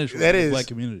famous Spanish word in the black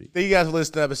community. Thank you guys for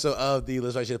listening to the episode of the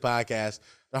Let's White Shit podcast,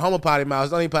 the Homo Potty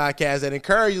Mouse, the only podcast that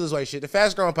encourages you to white shit, the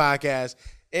fastest growing podcast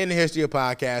in the history of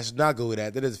podcasts. Not good with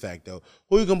that. That is a fact, though.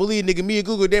 Who you gonna believe, nigga? Me and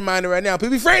Google, they're minding right now.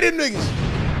 People be afraid of them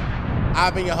niggas.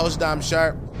 I've been your host, Dom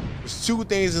Sharp. There's two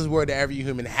things in this world that every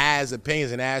human has: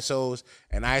 opinions and assholes.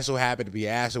 And I so happen to be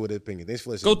an asshole with an opinion. Thanks for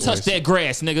listening. Go touch that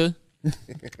grass, nigga. All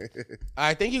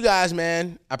right, thank you guys,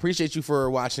 man. I appreciate you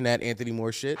for watching that Anthony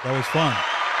Moore shit. That was fun.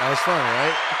 That was fun,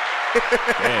 right?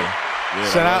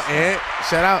 Yeah, Shout out, Ant.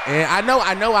 Shout out, Ant. I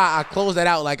know. I closed that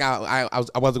out like I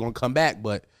wasn't gonna come back,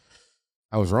 but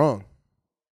I was wrong.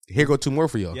 Here go two more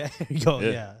for y'all. Yeah, here you go.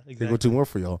 Yeah, exactly. Here go two more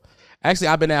for y'all. Actually,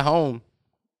 I've been at home,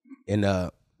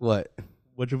 and what?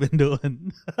 What you been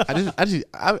doing?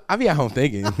 I be at home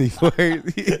thinking before.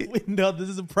 We know this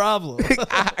is a problem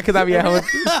Because I be at home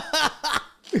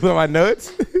with my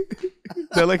notes.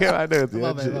 Don't look at my notes.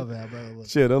 My bad.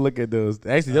 Shit, don't look at those.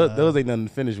 Actually, those ain't nothing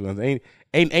to finish ones.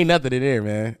 Ain't nothing in there,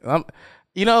 man.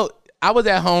 I was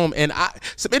at home and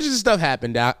some interesting stuff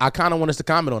happened that I kind of want us to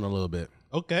comment on a little bit.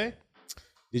 Okay.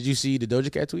 Did you see the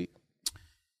Doja Cat tweet?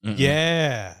 Mm-mm.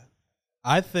 Yeah.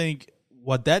 I think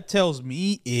what that tells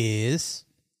me is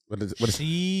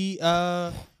she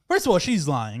first of all, she's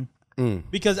lying.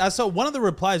 Because I saw one of the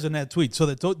replies on that tweet. So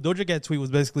the Doja Cat tweet was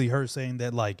basically her saying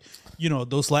that, like,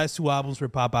 those last two albums were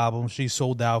pop albums. She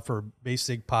sold out for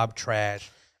basic pop trash.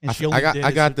 And she only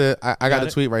I got the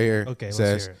tweet right here. Okay, it let's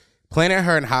says, hear it. Planet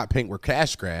Her and Hot Pink were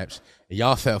cash grabs, and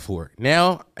y'all fell for it.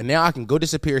 Now I can go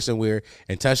disappear somewhere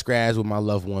and touch grass with my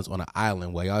loved ones on an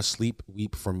island while y'all sleep,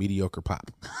 weep for mediocre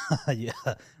pop. Yeah.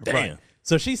 Damn. Right.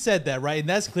 So she said that, right? And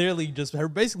that's clearly just her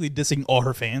basically dissing all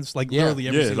her fans, like literally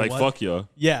every single one. fuck y'all.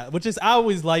 Yeah, which is I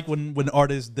always like when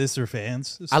artists diss their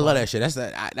fans. I love that shit.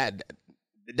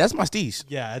 That's my steez.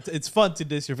 Yeah, it's fun to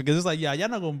diss your because it's like, yeah,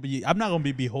 I'm not gonna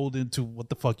be beholden to what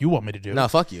the fuck you want me to do. No,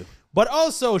 fuck you. But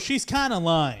also, she's kind of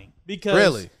lying because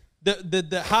really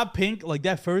the Hot Pink, like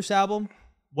that first album,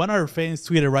 one of her fans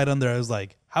tweeted right under. I was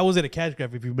like, how was it a cash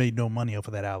grab if you made no money off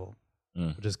of that album?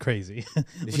 Which is crazy.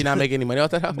 Did she not make any money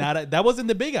off that album? That wasn't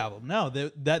the big album. No,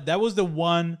 that was the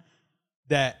one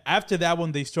that after that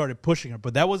one they started pushing her,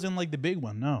 but that wasn't like the big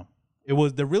one. No, it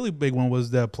was the really big one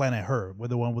was the Planet Her, with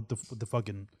the one with the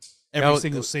fucking every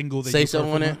single single. Say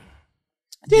something on it.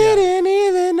 Yeah. Didn't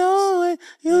even know it.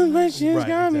 You got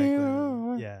Exactly. me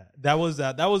wrong. Yeah, that was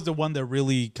the one that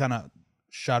really kind of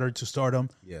shot her to stardom.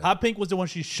 Yeah. Hot Pink was the one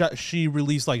she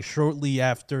released like shortly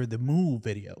after the Move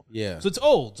video. Yeah. So it's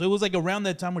old. So it was like around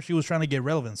that time where she was trying to get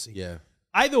relevancy. Yeah.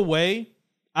 Either way,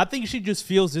 I think she just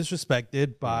feels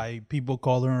disrespected by people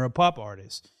calling her a pop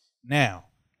artist. Now,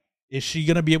 is she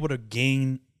gonna be able to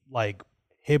gain like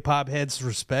hip hop heads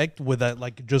respect with that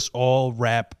like just all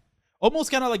rap?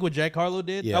 Almost kind of like what Jack Harlow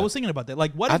did. Yeah. I was thinking about that.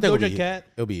 Like, what if Doja Cat?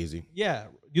 It'll be easy. Yeah.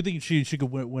 You think she could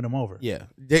win him over? Yeah.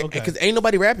 Because ain't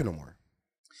nobody rapping no more.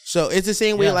 So it's the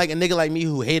same way like a nigga like me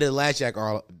who hated the last Jack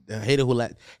Harlow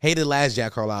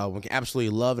album can absolutely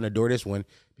love and adore this one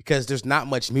because there's not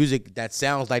much music that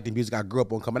sounds like the music I grew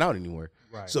up on coming out anymore.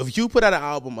 Right. So if you put out an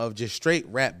album of just straight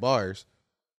rap bars,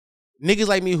 niggas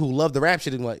like me who love the rap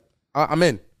shit and like, I'm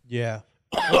in. Yeah.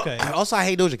 Okay. Also, I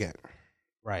hate Doja Cat.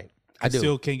 Right. I do.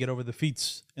 Still can't get over the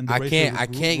feats. I can't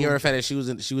get over the fact that she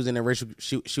was in a racial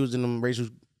she was in them racial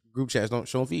group chats don't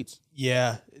showing feats.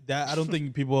 Yeah, that I don't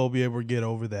think people will be able to get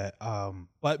over that.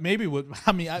 But maybe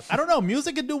I don't know.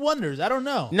 Music can do wonders. I don't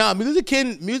know. No,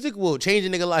 music will change a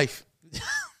nigga life.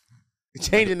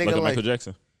 Change a nigga life. Michael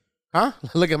Jackson. Huh?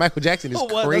 Look at Michael Jackson. Is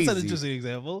crazy. That's an interesting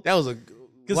example. That was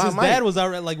because his dad was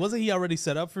already like, wasn't he already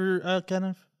set up for kind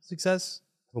of success?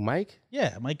 Who, Mike?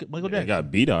 Yeah, Michael Jackson. He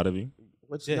got beat out of him.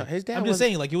 His dad. I'm just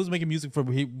saying, like he was making music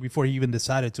before he even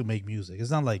decided to make music.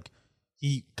 It's not like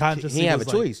he consciously. He have a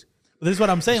choice. This is what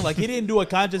I'm saying. Like he didn't do a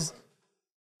conscious.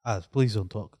 Please don't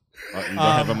talk. You don't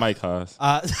have a mic, Haas.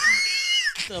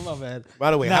 My bad.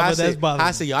 By the way,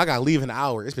 I said, yo, I gotta leave in an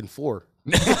hour. It's been 4.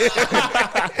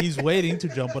 He's waiting to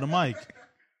jump on a mic.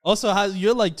 Also, how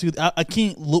you're like, I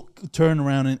can't turn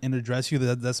around and address you.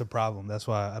 That's a problem. That's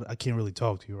why I can't really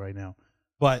talk to you right now.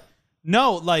 But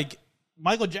no, like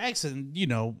Michael Jackson, you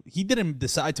know, he didn't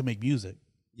decide to make music.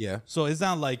 Yeah. So it's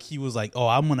not like he was like, oh,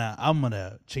 I'm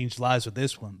gonna change lives with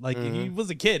this one. Like he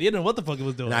was a kid. He didn't know what the fuck he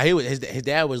was doing. Nah, his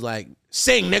dad was like,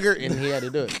 sing, nigger, and he had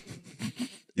to do it.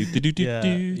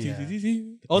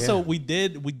 Also, we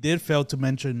did fail to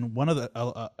mention one of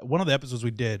the episodes we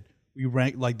did. We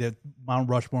ranked like the Mount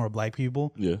Rushmore of black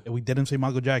people. Yeah. And we didn't say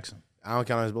Michael Jackson. I don't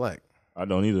count him as black. I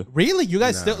don't either. Really? You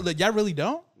guys still? Y'all really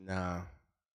don't? Nah.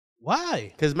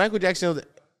 Why? Because Michael Jackson,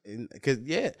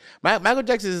 Michael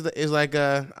Jackson is like,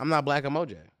 I'm not black, I'm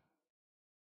OJ.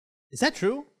 Is that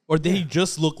true? Or did he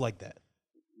just look like that?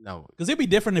 No. Because it'd be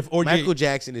different if OJ. Michael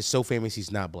Jackson is so famous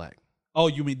he's not black. Oh,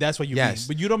 you mean that's what you Yes. mean?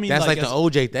 But you don't mean that's like the as,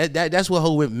 OJ. That's what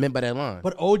Ho meant by that line.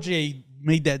 But OJ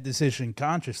made that decision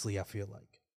consciously. I feel like.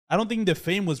 I don't think the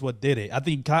fame was what did it. I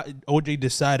think OJ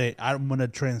decided I'm gonna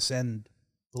transcend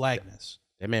blackness.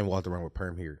 That man walked around with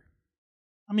perm hair.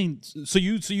 I mean, so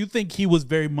you think he was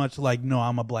very much like, no,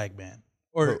 I'm a black man,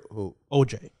 or Who?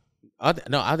 OJ? I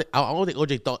don't think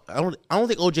OJ thought. I don't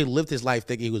think OJ lived his life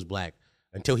thinking he was black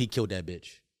until he killed that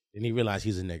bitch, and he realized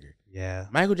he's a nigger. Yeah.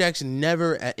 Michael Jackson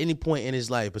never, at any point in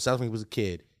his life, besides when he was a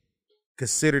kid,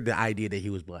 considered the idea that he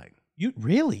was black. You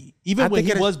really? Even when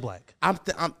he was black? I'm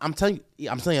telling you,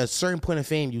 at a certain point of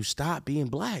fame, you stop being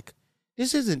black.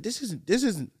 This isn't.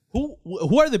 Who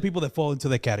are the people that fall into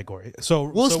that category? So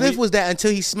Will Smith was that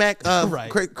until he smacked right.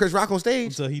 Chris Rock on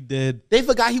stage. So he did. They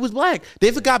forgot he was black.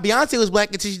 They forgot Beyonce was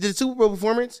black until she did a Super Bowl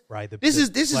performance. Right. This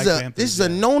is a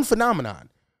known phenomenon.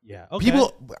 Yeah. Okay.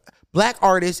 People, black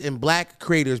artists and black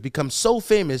creators become so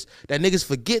famous that niggas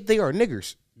forget they are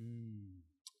niggers.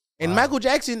 And Michael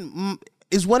Jackson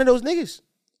is one of those niggas.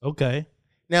 Okay.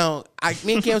 Now,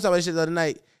 me and Cam was talking about this shit the other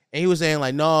night, and he was saying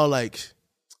like, no, like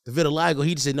the vitiligo.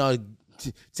 He just said, no,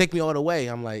 take me all the way.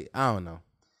 I'm like, I don't know.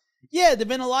 Yeah, the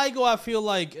vitiligo. I feel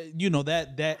like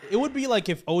that it would be like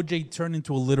if OJ turned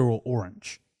into a literal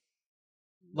orange.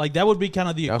 Like that would be kind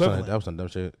of the equivalent. That was some dumb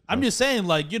shit. I'm just saying,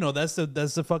 like that's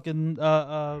the fucking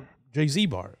Jay-Z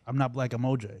bar. I'm not black. I'm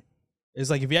OJ. It's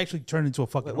like if you actually turn into a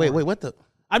fucking. Wait, what the?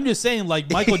 I'm just saying,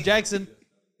 like Michael Jackson.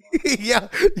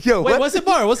 Yo, wait, what's the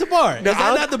bar? What's the bar? Is that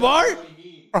not the bar?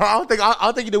 I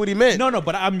don't think you know what he meant. No,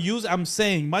 but I'm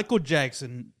saying Michael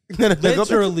Jackson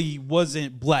literally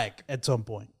wasn't black at some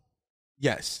point.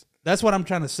 Yes, that's what I'm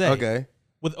trying to say. Okay.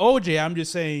 With OJ, I'm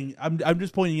just saying, I'm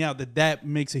just pointing out that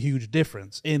makes a huge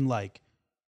difference in like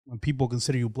when people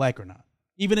consider you black or not.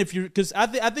 Even if you're, because I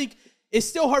think it's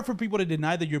still hard for people to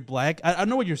deny that you're black. I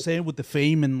know what you're saying with the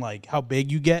fame and like how big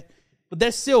you get, but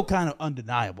that's still kind of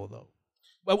undeniable though.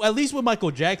 But at least with Michael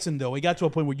Jackson though, it got to a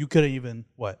point where you couldn't even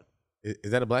what?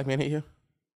 Is that a black man hit you?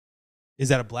 Is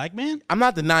that a black man? I'm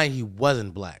not denying he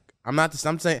wasn't black. I'm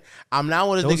saying I'm not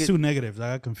one of those two negatives.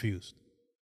 I got confused.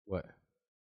 What?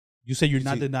 You say you're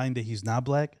not denying that he's not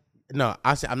black? No,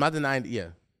 I said I'm not denying. Yeah,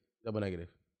 double negative.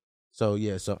 So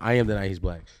I am denying he's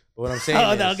black. But what I'm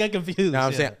saying, no, I got confused. No,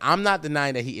 I'm saying I'm not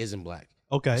denying that he isn't black.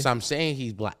 Okay. So I'm saying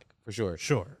he's black for sure.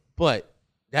 Sure. But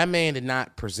that man did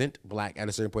not present black at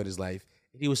a certain point in his life.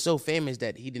 He was so famous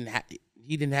that he didn't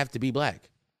have to be black.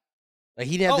 Like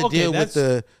he didn't have to deal with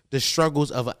the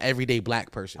struggles of an everyday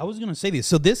black person. I was gonna say this.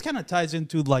 So this kind of ties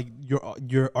into like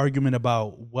your argument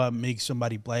about what makes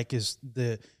somebody black is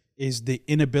the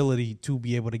inability to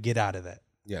be able to get out of that.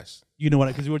 Yes. You know what?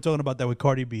 Because we were talking about that with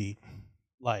Cardi B,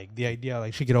 like the idea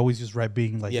like she could always just rap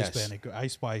being like Hispanic or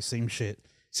Ice Spice, same shit.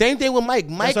 Same thing with Mike.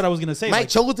 That's what I was gonna say. Mike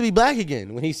chose to be black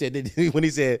again when he said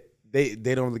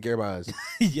they don't really care about us.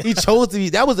 Yeah. He chose to be.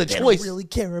 That was a choice. Don't really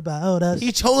care about us.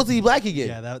 He chose to be black again.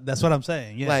 Yeah, that's what I'm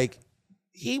saying. Yeah, like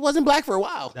he wasn't black for a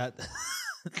while.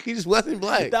 He just wasn't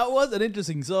black. That was an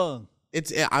interesting song.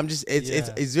 It's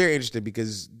very interesting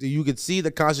because you could see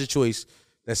the conscious choice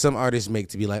that some artists make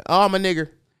to be like, oh, I'm a nigger.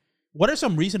 What are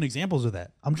some recent examples of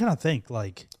that? I'm trying to think.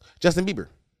 Like Justin Bieber.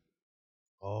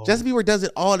 Oh. Justin Bieber does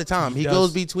it all the time. He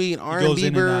goes between R&B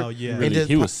and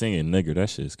he was singing nigger. That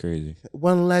shit's crazy.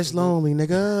 One less lonely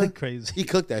nigga. Crazy. He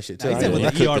cooked that shit too. He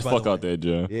cooked the fuck out that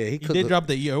Joe. Yeah, he did drop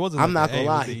the ER. It wasn't. I'm not gonna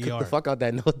lie. He cooked the fuck out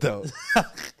that note though.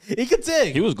 He could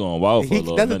sing. He was going wild for a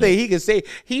little That's minute. the thing. He could say.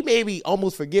 He made me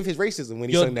almost forgive his racism when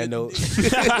he sung that note.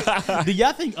 Do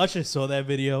y'all think Usher saw that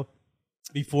video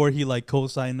before he like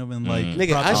co-signed him and like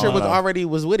nigga? Usher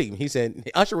was with him. He said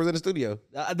Usher was in the studio.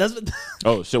 That's what.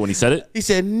 Oh shit! When he said it, he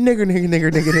said nigger.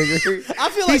 I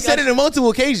feel like he said it on multiple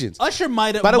occasions. Usher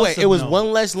might have. By the way, it was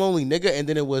one less lonely nigga, and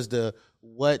then it was the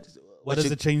what What does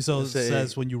the chainsaw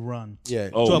says when you run? Yeah.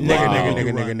 Oh, To a black wow.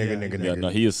 nigga. Yeah, no,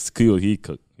 he is cool. He a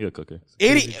cooker.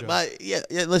 But yeah.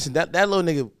 Listen, that little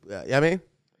nigga. I mean,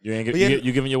 You ain't But yeah,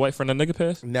 you giving your white friend a nigga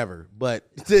pass? never. But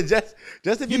Justin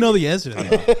Bieber, You know the answer to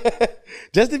that.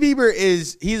 Justin Bieber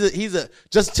he's a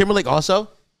Justin Timberlake also.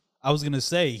 I was gonna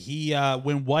say he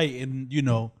went white, and you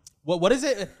know what is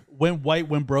it? Went white,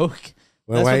 went broke.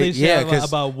 That's what they say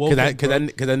about woke. Because that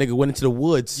nigga went into the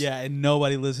woods. Yeah, and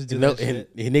nobody listened to that shit.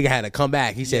 And nigga had to come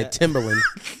back. He said, Timberland,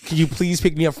 can you please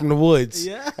pick me up from the woods?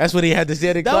 Yeah. That's what he had to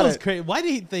say. That was crazy. Why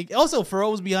did he think? Also,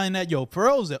 Pharrell was behind that. Yo,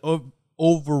 Pharrell's an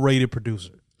overrated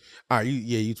producer. All right,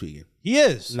 you tweaking. He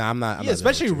is. Nah, I'm not. Yeah,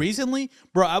 especially recently.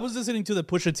 Bro, I was listening to the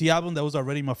Pusha T album. That was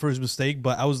already my first mistake,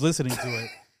 but I was listening to it.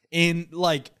 And,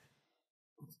 like,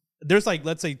 there's, like,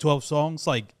 let's say 12 songs.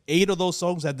 Like, 8 of those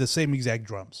songs had the same exact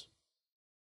drums.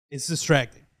 It's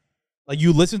distracting. Like,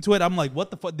 you listen to it, I'm like, what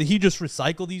the fuck? Did he just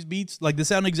recycle these beats? Like, they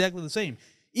sound exactly the same.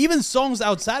 Even songs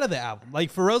outside of the album.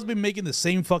 Like, Pharrell's been making the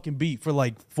same fucking beat for,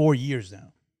 like, 4 years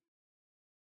now.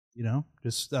 You know?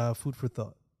 Just food for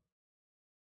thought.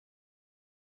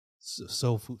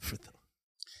 So food for thought.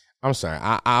 I'm sorry.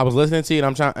 I was listening to you,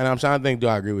 and I'm trying to think. Do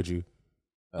I agree with you?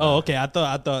 Okay. I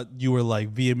thought you were like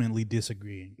vehemently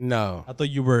disagreeing. No. I thought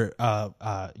you were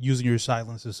using your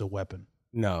silence as a weapon.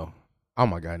 No. Oh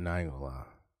my god. No, I ain't gonna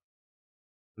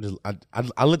lie.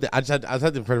 I looked at. I just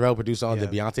had the Pharrell produce song that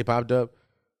Beyonce popped up.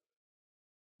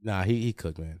 Nah, he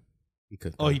cooked, man. He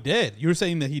cooked. Oh, he did. You were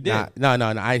saying that he did.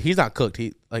 No. He's not cooked.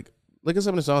 He look at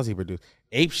some of the songs he produced.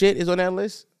 Ape Shit is on that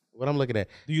list. What I'm looking at.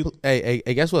 Hey,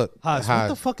 guess what? Haas, what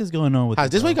the fuck is going on with Haas,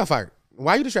 this week got fired.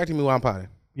 Why are you distracting me while I'm potting?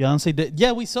 Beyonce did.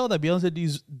 Yeah, we saw that. Beyonce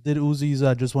did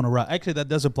Uzi's Just Wanna Rock. Actually, that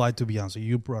does apply to Beyonce.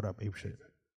 You brought up Ape Shit.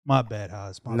 My bad,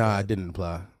 Haas. I didn't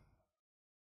apply.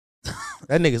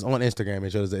 That nigga's on Instagram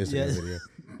and shows the Instagram video.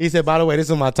 He said, by the way, this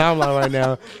is my timeline right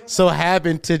now. So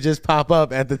happened to just pop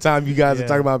up at the time you guys are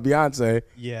talking about Beyonce.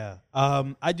 Yeah.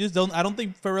 I don't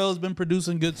think Pharrell's been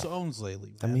producing good songs lately,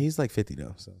 man. I mean, he's like 50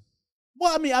 though, so.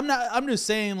 Well, I mean, I'm just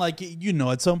saying, like, you know,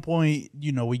 at some point,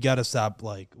 you know, we gotta stop.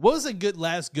 Like, what was a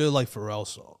last good like Pharrell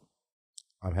song?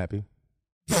 I'm happy.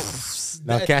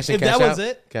 Now, Cash and Cash Out. That was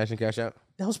it. Cash and Cash Out.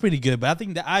 That was pretty good, but I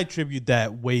think that I attribute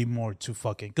that way more to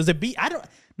fucking because the beat.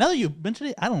 Now that you mentioned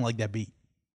it, I don't like that beat.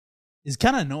 It's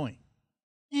kind of annoying.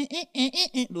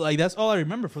 Like that's all I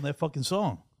remember from that fucking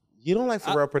song. You don't like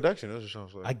Pharrell production? That's what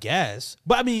sounds like. I guess,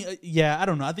 but I mean, yeah, I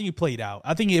don't know. I think it played out.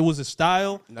 I think it was a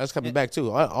style. That's coming back too.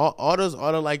 All those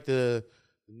like the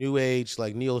new age,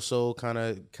 like neo soul kind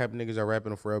of type of niggas are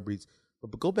rapping on Pharrell beats.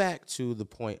 But go back to the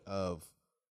point of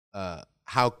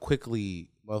how quickly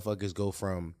motherfuckers go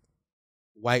from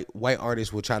white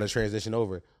artists will try to transition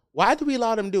over. Why do we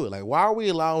allow them to do it? Like, why are we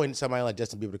allowing somebody like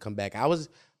Justin Bieber to come back?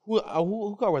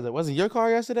 Who car was it? Wasn't your car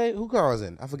yesterday? Who car was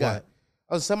in? I forgot. What?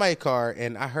 I was in somebody's car,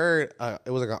 and I heard it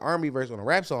was like an R&B verse on a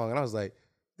rap song, and I was like,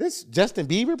 "This Justin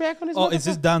Bieber back on this?" Oh, is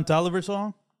this Don Toliver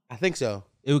song? I think so.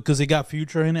 Because it got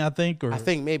Future in it, I think. Or I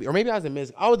think maybe I was in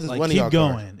Miss. I was just like, one of keep y'all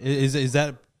going. cars. Is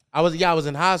that? I was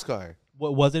in Haas' car.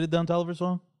 What was it? A Don Toliver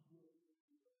song?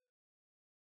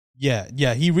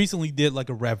 Yeah. He recently did like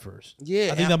a rap verse.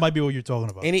 Yeah, I think that might be what you're talking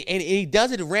about. And he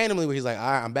does it randomly where he's like,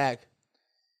 "All right, I'm back.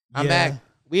 I'm back."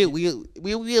 We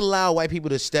allow white people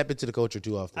to step into the culture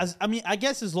too often. I mean, I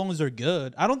guess as long as they're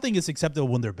good. I don't think it's acceptable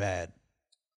when they're bad.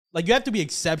 Like you have to be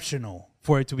exceptional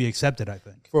for it to be accepted. I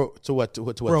think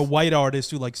For a white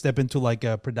artist to like step into like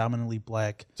a predominantly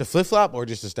black to flip flop or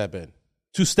just to step in.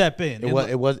 To step in. It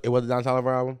was the Don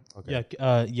Toliver album. Okay.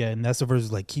 Yeah, and that's the verse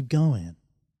is like keep going.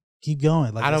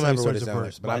 Like I don't remember what it sounded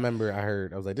like, but I remember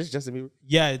I was like, this is Justin Bieber.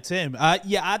 Yeah, it's him. I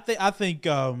think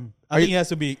it has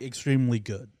to be extremely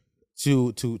good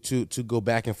to go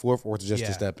back and forth or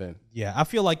to step in. Yeah, I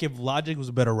feel like if Logic was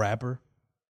a better rapper,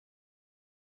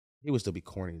 he would still be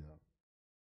corny though.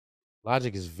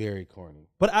 Logic is very corny.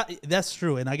 But that's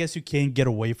true, and I guess you can't get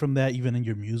away from that even in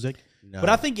your music. No. But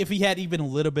I think if he had even a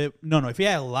little bit, if he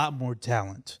had a lot more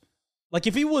talent, like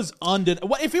if he was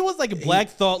if he was like a Black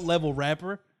Thought level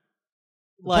rapper.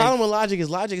 The problem with Logic is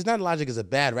not Logic is a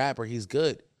bad rapper. He's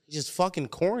good. He's just fucking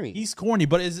corny. He's corny,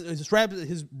 but his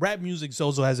rap music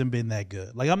also hasn't been that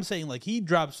good. Like I'm saying, like he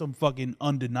dropped some fucking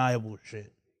undeniable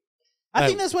shit. I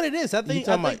think that's what it is. I think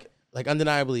like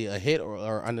undeniably a hit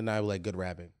or undeniably like good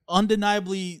rapping.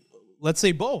 Undeniably, let's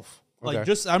say both. Like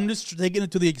Okay. I'm just taking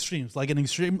it to the extremes. Like an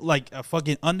extreme, like a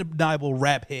fucking undeniable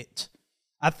rap hit.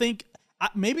 I think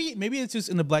maybe it's just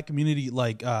in the black community,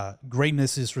 like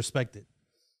greatness is respected.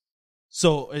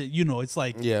 So, it's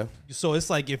like, so it's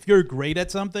like if you're great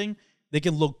at something, they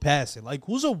can look past it. Like,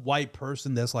 who's a white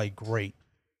person that's like great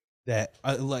that,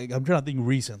 I'm trying to think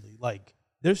recently, like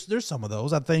There's some of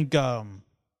those. I think.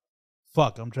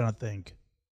 Fuck, I'm trying to think.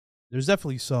 There's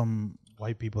definitely some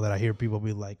white people that I hear people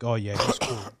be like, "Oh yeah, he's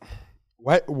cool."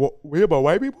 What about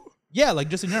white people? Yeah, like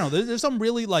just in general. There's some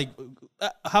really like.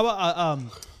 How about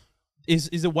is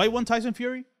the white one Tyson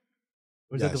Fury?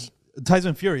 Or is that the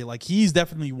Tyson Fury? Like he's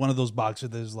definitely one of those boxers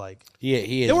that's like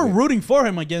he is. They were rooting for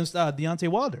him against Deontay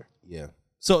Wilder. Yeah.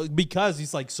 So because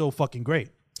he's like so fucking great,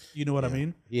 you know what I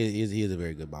mean? He is a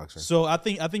very good boxer. So I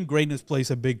think greatness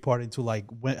plays a big part into like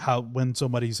when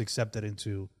somebody's accepted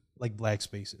into like black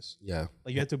spaces. Yeah.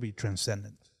 Like you have to be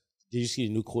transcendent. Did you see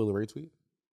the new Coil Ray tweet?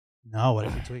 No, what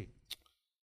did you tweet?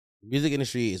 The music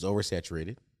industry is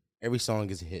oversaturated. Every song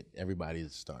is a hit. Everybody is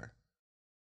a star.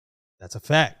 That's a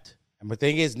fact. And the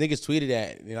thing is, niggas tweeted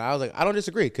that. You know, I was like, I don't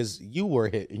disagree because you were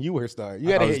a hit and you were a star. You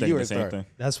had a hit, you were a star. Thing.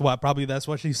 That's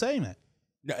what she's saying that.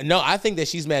 No, I think that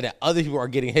she's mad that other people are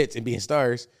getting hits and being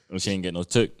stars. Well, she ain't getting no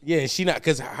tick. Yeah, she not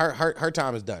because her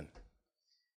time is done.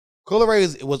 Coil Ray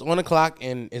was on the clock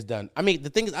and is done. I mean, the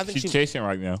thing is, I think she's chasing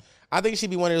right now. I think she'd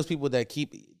be one of those people that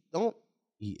don't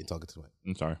eat and talk to me.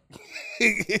 I'm sorry.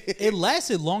 It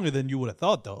lasted longer than you would have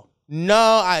thought, though.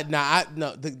 No,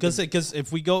 Because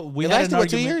if we go, we it had lasted an what,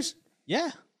 argument. 2 years.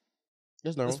 Yeah,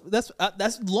 That's normal.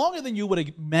 that's longer than you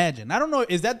would imagine. I don't know.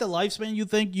 Is that the lifespan you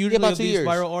think usually about of 2 these years.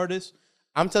 viral artists?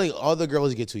 I'm telling you, all the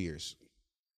girls get 2 years.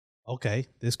 Okay,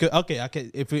 this could. Okay,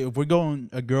 if we're going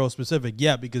a girl specific,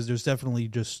 yeah, because there's definitely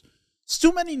just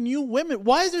too many new women.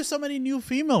 Why is there so many new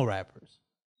female rappers?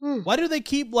 Why do they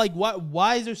keep like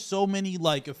why is there so many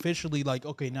like officially like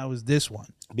okay now is this one?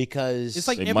 Because It's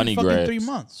like They every money fucking grabs. 3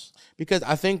 months. Because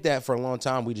I think that for a long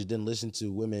time we just didn't listen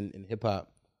to women in hip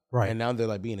hop, Right. and now they're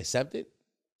like being accepted.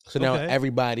 So now Okay.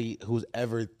 everybody who's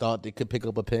ever thought they could pick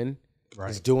up a pen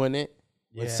Right. is doing it.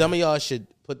 But Yeah. some of y'all should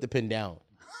put the pen down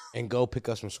and go pick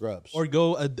up some scrubs Or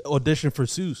go audition for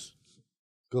Seuss.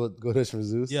 go this from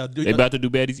Zeus. Yeah, They about to do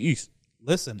Baddies East.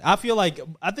 listen, I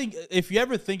think if you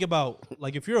ever think about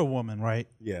like if you're a woman, right?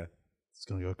 yeah. It's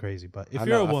gonna go crazy, but if I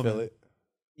you're know, a I woman feel it.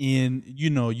 and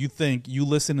you think you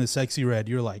listen to Sexy Red,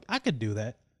 you're like, I could do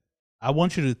that. I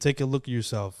want you to take a look at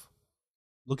yourself.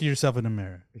 Look at yourself in the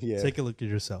mirror. Yeah. Take a look at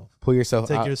yourself. Pull yourself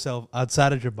Take out. yourself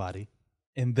outside of your body,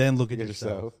 and then look at Look at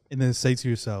yourself, yourself. and then say to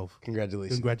yourself,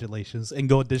 Congratulations. and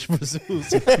go audition for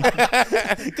Zeus.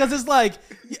 Because it's like,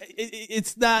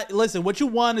 it's not. Listen, what you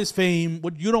want is fame.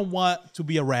 What you don't want to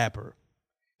be a rapper.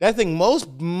 That thing,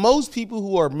 most people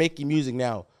who are making music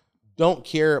now don't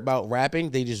care about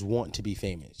rapping. They just want to be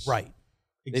famous. Right.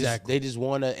 Exactly. They just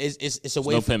want to. It's a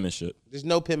way. No penmanship. There's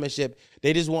no penmanship.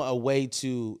 They just want a way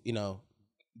to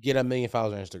get 1 million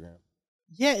followers on Instagram.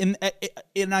 Yeah,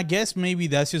 and I guess maybe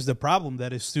that's just the problem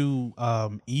that it's too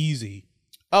easy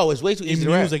Oh, it's way too easy in to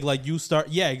rap. music. Like you start,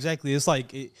 yeah, exactly. It's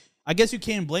like I guess you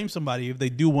can't blame somebody if they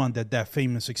do want that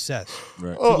famous success.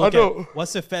 Right. To look at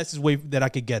what's the fastest way that I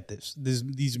could get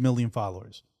these million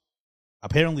followers?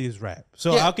 Apparently, it's rap.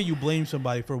 So Yeah. how can you blame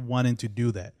somebody for wanting to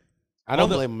do that? I don't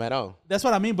Although- blame them at all. That's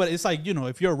what I mean. But it's like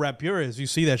if you're a rap purist, you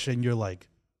see that shit and you're like,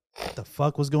 what the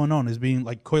fuck was going on? It's being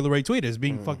like Coil Ray tweeted. It's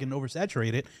being fucking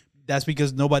oversaturated. That's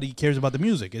because nobody cares about the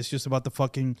music. It's just about the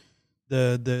fucking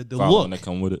the Following look. that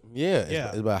come with it. Yeah, Yeah.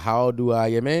 It's about how do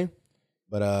I, man?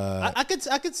 But I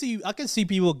could see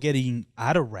people getting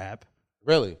out of rap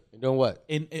really, you're doing what?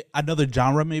 in another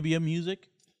genre, maybe of music.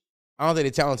 I don't think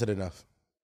they're talented enough.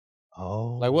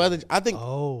 Oh, Like, well, I think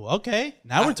oh, okay.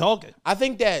 Now we're talking. I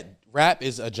think that rap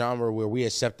is a genre where we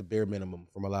accept the bare minimum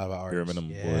from a lot of our Bare artists.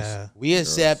 minimum Yeah. We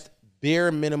accept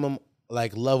bare minimum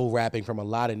like level rapping from a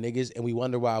lot of niggas, and we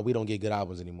wonder why we don't get good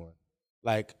albums anymore.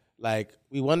 Like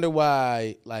we wonder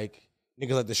why like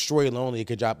niggas like Destroy Lonely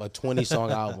could drop a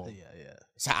 20-song album. Yeah.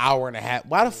 It's an hour and a half.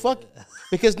 Why the fuck?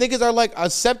 Because niggas are like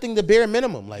accepting the bare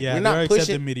minimum. Like Yeah, we're they're not accepting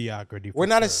pushing. mediocrity. We're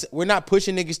not. We're not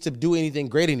pushing niggas to do anything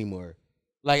great anymore.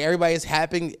 Like everybody is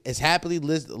happily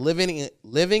living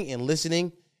and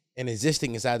listening and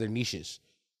existing inside their niches.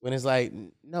 When it's like,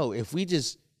 no, if we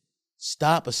just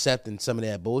stop accepting some of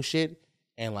that bullshit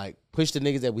and like push the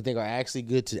niggas that we think are actually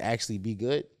good to actually be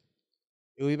good,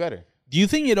 it would be better. Do you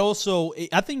think it also?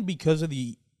 I think because of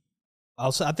the.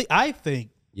 Also, I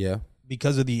think Yeah.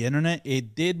 because of the internet,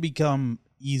 it did become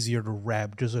easier to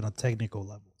rap just on a technical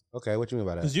level. Okay, what you mean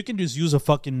by Because that? you can just use a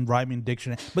fucking rhyming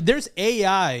dictionary. But there's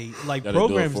AI like That'll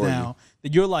do it programs for now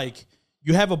that you're like,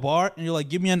 you have a bar and you're like,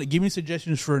 give me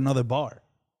suggestions for another bar,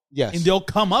 Yes. and they'll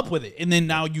come up with it, and then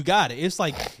now you got it. It's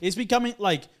like it's becoming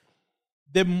like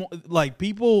like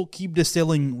people keep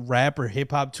distilling rap or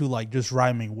hip hop to like just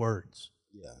rhyming words.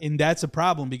 Yeah. And that's a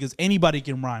problem because anybody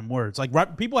can rhyme words. Like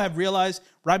people have realized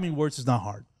rhyming words is not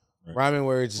hard. Rhyming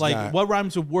words. Is Like not, what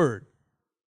rhymes with word?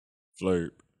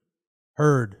 Flirt.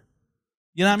 Heard.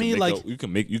 You know what I mean? Like you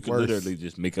can literally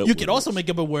just make up. You could also make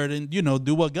up a word and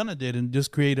do what Gunna did and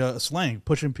just create a slang.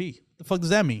 Pushing P. The fuck does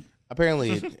that mean?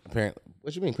 Apparently,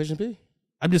 what you mean, pushing P?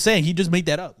 I'm just saying he just made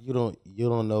that up. You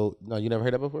don't know. No, you never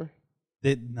heard that before.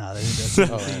 Nah, that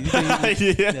ain't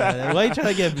yeah. Why you trying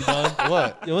to get me, dog?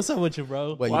 What? Yo, what's up with you,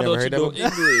 bro? What, Why you never don't heard you that go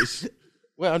before? English?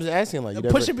 Well, I'm just asking. Like,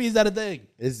 Pushing P is that a thing?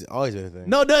 It's always been a thing.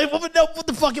 No, what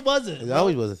the fuck it wasn't? It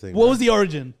always was a thing. What was the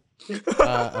origin?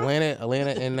 Atlanta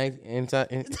inside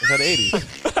the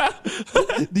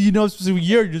 80s. Do you know a specific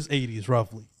year or just 80s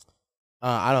roughly?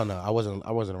 I don't know. I wasn't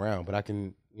around, but I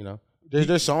can,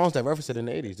 there's songs that reference it in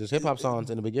the 80s. There's hip hop songs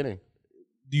in the beginning.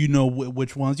 Do you know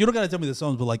which ones? You don't gotta tell me the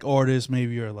songs, but like artists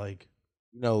maybe or like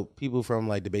people from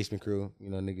like the Basement Crew,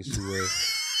 niggas who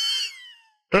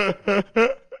were.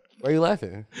 Why are you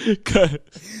laughing?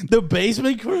 The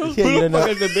Basement Crew? Yeah, you don't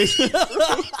know the Basement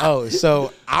Crew. Oh,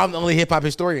 so I'm the only hip hop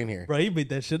historian here. Bro, he made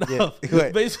that shit Yeah. up.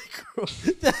 Basement Crew.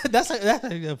 that's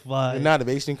a fine. Not the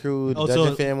Basement Crew, the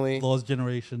Dungeon Family, Lost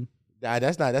Generation.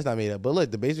 That's not made up. But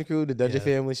look, the Basement Crew, the Dungeon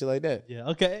Family, shit like that. Yeah.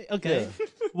 Okay. Yeah.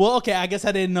 Well, okay. I guess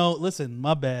I didn't know. Listen,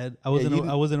 my bad. I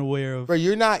wasn't aware of. Bro,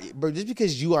 you're not. Bro, just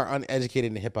because you are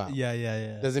uneducated in hip hop,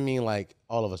 Yeah. doesn't mean like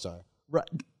all of us are.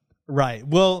 Right.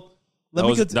 Well, that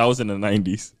was in the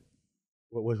 90s.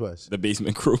 What was the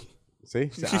Basement Crew?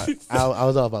 See, I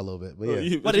was off by a little bit, but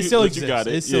yeah. But it still exists.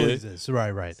 It still exists.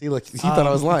 Right. See, look, you thought I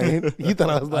was lying. You thought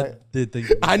I was lying. I did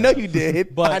think. I know you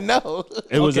did, but I know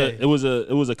it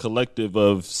was a collective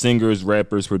of singers,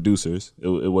 rappers, producers.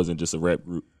 It wasn't just a rap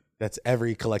group. That's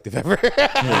every collective ever.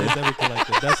 That's every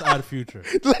collective. That's Odd Future.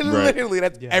 Literally,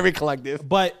 that's every collective.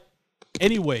 But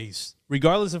anyways,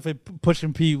 regardless if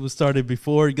Pushin' P was started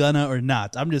before Gunna or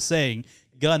not, I'm just saying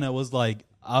Gunna was like,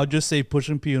 I'll just say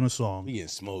Pushin' P on a song. We getting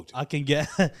smoked. I can get.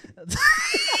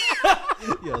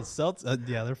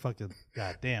 Yeah, they're fucking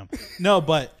goddamn. No,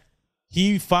 but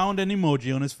he found an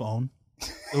emoji on his phone.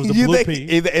 It was a blue P.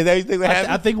 Is that you think that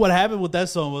happened? I think what happened with that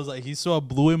song was like he saw a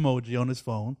blue emoji on his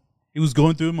phone. He was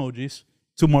going through emojis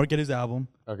to market his album.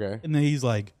 Okay. And then he's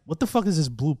like, what the fuck is this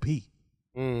blue P?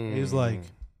 He was like,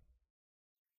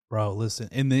 bro, listen.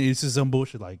 And then it's just some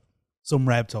bullshit, like some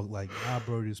rap talk, like, nah,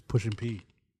 bro, just Pushing P.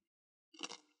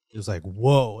 It was like,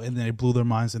 whoa. And then it blew their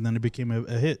minds, and then it became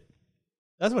a hit.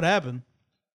 That's what happened.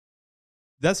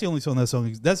 That's the only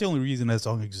reason that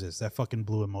song exists. That fucking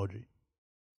blue emoji.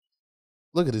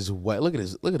 Look at his white. Look at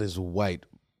his white.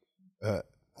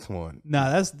 Come on. Nah,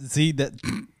 that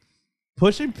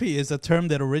Pushing P is a term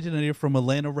that originated from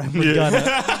Atlanta rapper Gunna,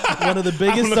 one of the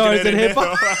biggest stars in hip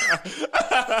hop.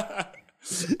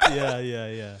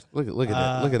 Yeah. Look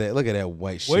at that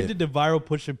white shit. Where did the viral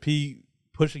Pushing P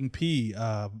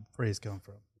phrase come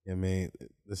from? Yeah, man.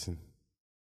 Listen.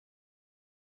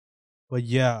 But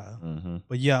yeah,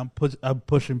 I'm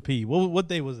Pushing P. What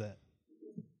day was that?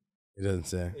 It doesn't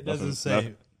say. It doesn't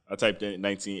say. I typed in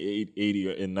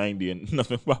 1980 and 90 and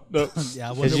nothing popped up. Yeah,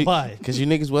 I wonder why. Because you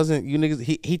niggas.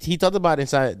 He talked about it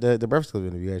inside the Breakfast Club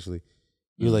interview. Actually,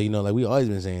 you were like, like we always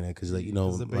been saying that because the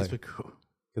Basement Crew.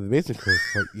 Because the Basement Crew,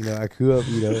 like I grew up,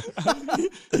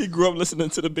 He grew up listening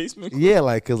to the Basement Crew. Yeah,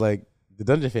 because the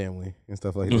Dungeon Family and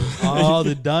stuff like that. Oh,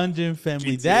 the Dungeon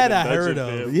Family. That I heard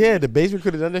of. Yeah, the Basement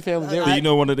Crew, the Dungeon Family. Do you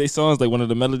know one of their songs, like one of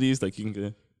the melodies, like you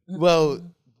can? Well,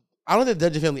 I don't think the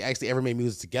Dungeon Family actually ever made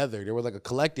music together. There was like a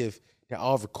collective that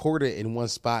all recorded in one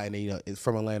spot, and they, it's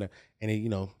from Atlanta, and they,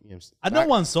 I know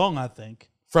one song. I think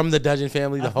from the Dungeon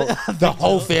Family, the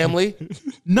whole family.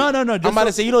 No. I'm about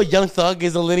to say, Young Thug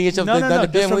is a lineage of the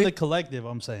Dungeon just Family. from the collective.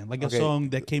 I'm saying a song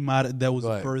that came out that was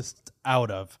birthed out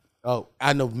of. Oh,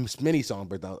 I know many songs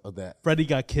birthed out of that. Freddie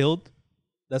Got Killed.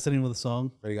 That's the name of the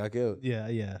song. Freddie got killed.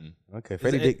 Yeah. Okay,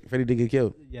 Freddie did get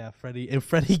killed. Yeah, Freddie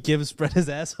gives Fred his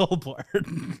asshole part.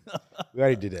 We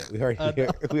already did that. We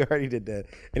already did that,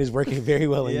 and it's working very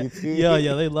well on YouTube.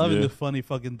 Yeah, they love the funny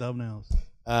fucking thumbnails.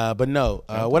 But no.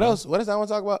 What else? What else I want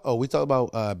to talk about? Oh, we talked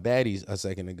about baddies a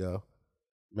second ago.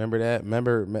 Remember that?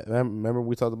 Remember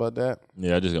we talked about that?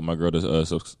 Yeah, I just got my girl to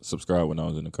subscribe when I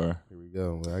was in the car. Here we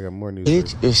go. I got more news.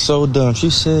 Bitch is so dumb. She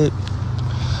said,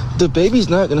 the baby's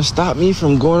not going to stop me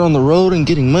from going on the road and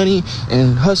getting money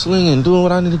and hustling and doing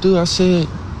what I need to do. I said,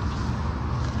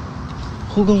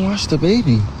 who going to watch the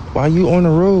baby while you on the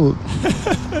road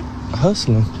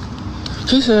hustling?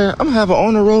 She said, I'm going to have an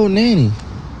on-the-road nanny.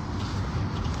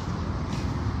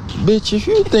 Bitch, if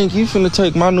you think you finna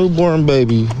take my newborn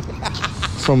baby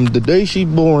from the day she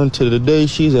born to the day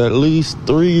she's at least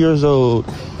 3 years old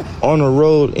on the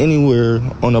road anywhere,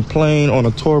 on a plane, on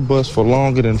a tour bus for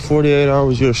longer than 48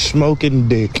 hours, you're smoking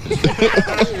dick.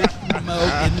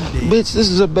 Bitch, this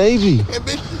is a baby.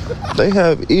 They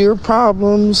have ear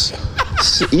problems.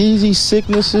 easy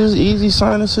sicknesses, easy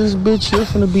sinuses, bitch, you're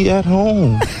finna be at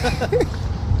home.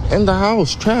 In the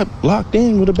house, trapped, locked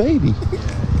in with a baby.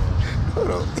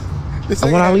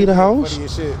 And when I leave the house,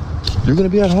 you're gonna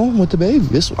be at home with the baby.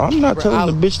 I'm not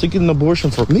telling the bitch to get an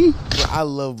abortion for me. Bro, I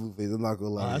love Blueface. I'm not gonna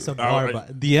lie. That's a bar.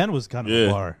 But the end was kind of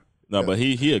a bar. No, but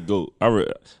he a goat.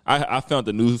 I found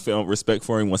the newfound respect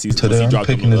for him once he dropped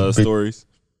them stories.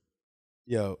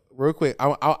 Yo, real quick,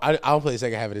 I'll play the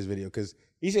second half of this video because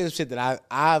he said some shit that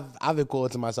I've been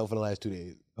quoting to myself for the last 2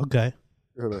 days. Okay.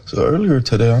 So earlier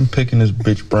today, I'm picking this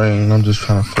bitch brain and I'm just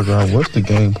trying to figure out what's the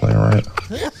game plan, right?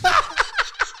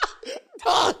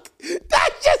 Dog,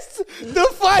 that's just the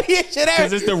funniest shit ever.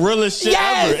 Because it's the realest shit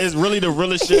ever. It's really the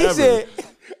realest shit ever. Said,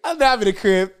 I'm driving the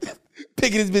crib,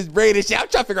 picking this bitch brain and shit. I'm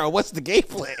trying to figure out what's the game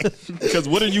plan. Because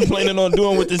what are you planning on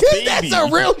doing with this baby?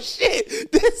 That's a real shit.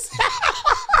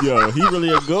 Yo, he really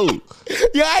a goat.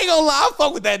 Yo, I ain't gonna lie, I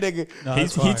fuck with that nigga. No,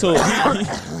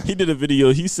 he did a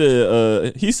video. He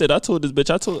said I told this bitch,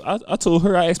 I told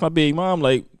her, I asked my big mom,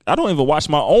 like, I don't even watch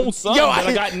my own son that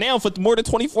I got now for more than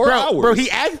 24 hours. Bro, he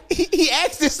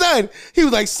asked his son. He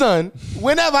was like, son,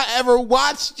 when have I ever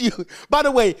watched you? By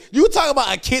the way, you talk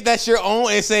about a kid that's your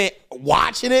own and say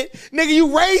watching it? Nigga,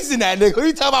 you raising that nigga. What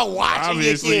you talking about watching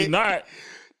Obviously your kid? not.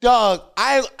 Dog,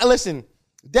 I listen,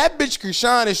 that bitch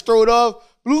Krishan is throwed off.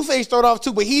 Blueface throwed off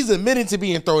too, but he's admitting to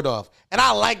being throwed off. And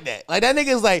I like that. Like that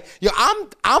nigga's like, yo, I'm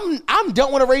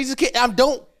don't want to raise this kid. I'm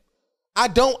going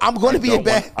to be a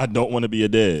bad. I don't want to be a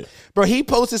dad. Bro, he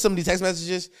posted some of these text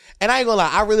messages, and I ain't gonna lie,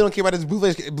 I really don't care about this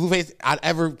Blueface. I'd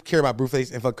ever care about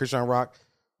Blueface and fuck Krishan Rock.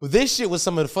 But this shit was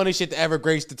some of the funniest shit to ever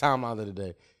grace the timeline of the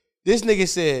day. This nigga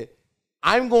said,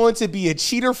 I'm going to be a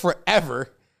cheater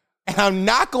forever, and I'm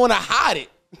not going to hide it.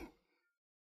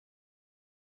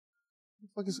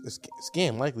 Fuck is a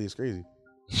scam? Likely, it's crazy.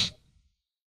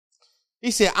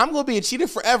 He said, I'm going to be a cheater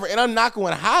forever, and I'm not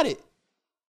going to hide it.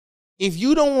 If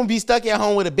you don't want to be stuck at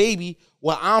home with a baby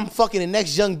while I'm fucking the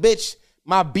next young bitch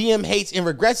my BM hates and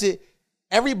regrets it,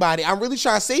 everybody, I'm really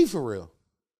trying to save for real.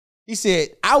 He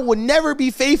said, I will never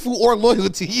be faithful or loyal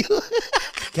to you.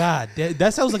 God,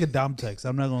 that sounds like a dumb text.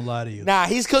 I'm not going to lie to you. Nah,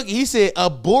 he's cooking. He said,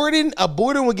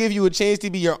 aborting will give you a chance to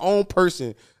be your own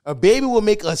person. A baby will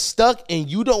make us stuck, and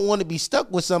you don't want to be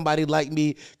stuck with somebody like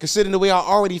me, considering the way I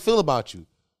already feel about you.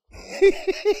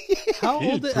 How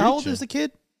old is the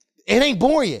kid? It ain't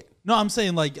born yet. No, I'm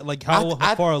saying like how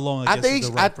far along? I guess is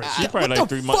the right she probably like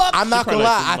 3 months. I'm not gonna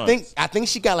lie. I think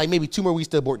she got like maybe 2 more weeks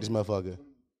to abort this motherfucker.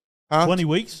 Huh? 20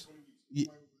 weeks.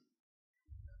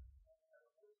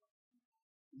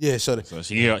 Yeah, so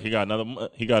he got another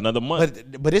month. He got another month.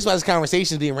 But this is why this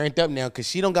conversation's being ranked up now because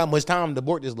she don't got much time to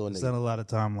abort this little nigga. There's not a lot of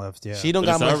time left. Yeah, she don't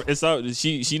got much. It's out.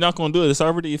 She not gonna do it. It's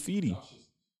already a feeding.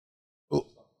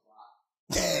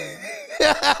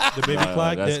 The baby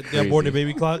clock. They abort the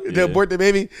baby clock. They abort the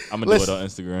baby. I'm gonna do it on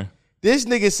Instagram. This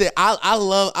nigga said, I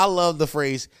love the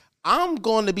phrase, I'm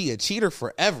going to be a cheater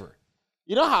forever.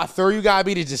 You know how thorough you gotta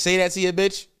be to just say that to your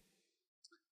bitch?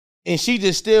 And she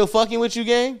just still fucking with you,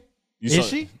 gang? Is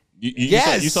she?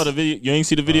 Yes. You saw the video? You ain't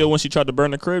see the video when she tried to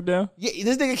burn the crib down? Yeah,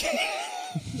 this nigga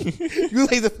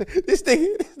this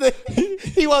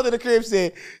nigga, he walked in the crib and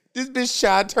said, this bitch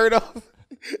tried to turn off.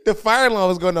 The fire alarm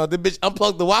was going on. The bitch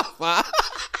unplugged the Wi-Fi.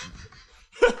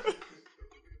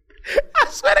 I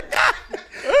swear to God.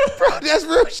 Bro, that's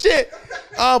real shit.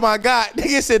 Oh my God.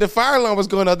 Nigga said the fire alarm was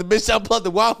going on. The bitch unplugged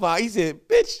the Wi-Fi. He said,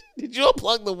 bitch, did you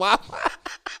unplug the Wi-Fi?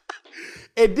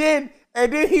 And then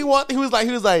he was like,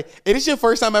 hey, this your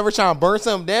first time ever trying to burn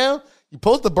something down? You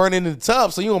supposed to burn it in the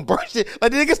tub, so you don't burn shit.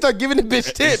 Like the nigga start giving the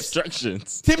bitch tips.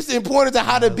 Instructions. Tips important to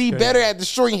how to be better at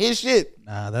destroying his shit.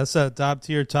 Nah, that's a top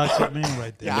tier toxic man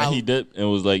right there. Yeah, he did and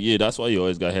was like, yeah, that's why you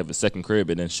always gotta have a second crib,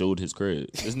 and then showed his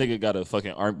crib. This nigga got a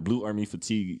fucking blue army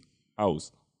fatigue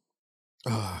house.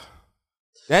 That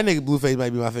nigga Blueface might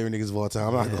be my favorite niggas of all time.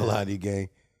 I'm not gonna lie to you, gang.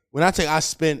 When I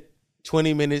spent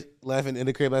 20 minutes laughing in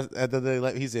the crib at the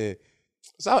day, he said,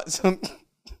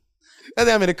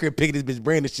 I'm in the crib picking this bitch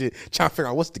brain and shit, trying to figure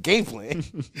out what's the game plan.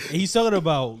 He's talking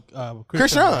about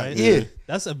Krishan, right? Yeah.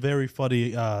 That's a very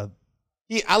funny. I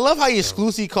love how he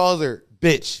exclusively calls her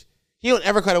bitch. He don't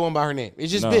ever call that one by her name.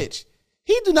 It's just bitch.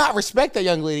 He do not respect that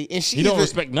young lady, and he don't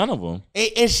respect none of them.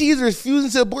 And she's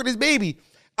refusing to abort this baby.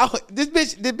 This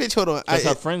bitch. Hold on. Because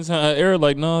her friends in her era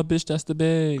like, no, bitch, that's the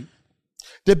bag.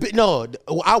 Because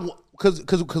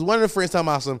one of the friends talking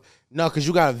about because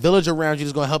you got a village around you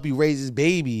that's gonna help you raise this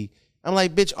baby. I'm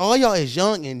like, bitch, all y'all is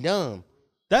young and dumb.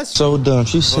 That's so dumb.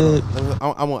 She said,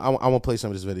 I want to play some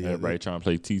of this video. Everybody trying to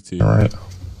play TT. All right.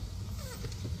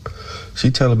 She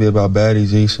telling me about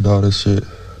baddies east and all this shit.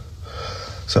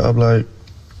 So I'm like,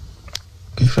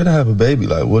 you finna have a baby.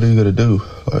 Like, what are you gonna do?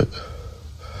 Like,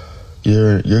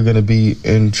 you're gonna be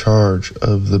in charge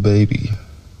of the baby.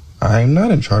 I'm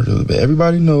not in charge of the baby.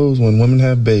 Everybody knows when women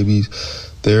have babies,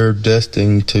 they're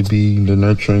destined to be the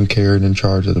nurturing, care, and in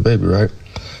charge of the baby, right?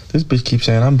 This bitch keeps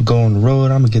saying, I'm going on the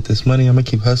road, I'm gonna get this money, I'm gonna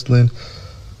keep hustling.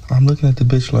 I'm looking at the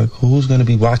bitch like, who's gonna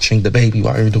be watching the baby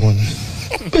while you're doing this?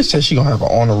 Bitch said she gonna have an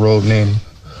on-the-road nanny.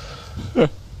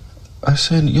 I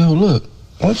said, yo, look,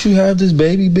 once you have this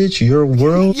baby, bitch, your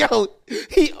world. Yo,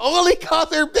 he only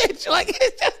calls her bitch. Like,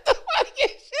 it's just the funniest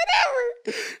shit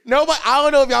ever. Nobody, I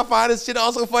don't know if y'all find this shit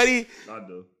also funny. I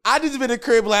do. I just been in the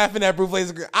crib laughing at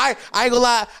Blueface. I ain't gonna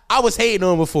lie, I was hating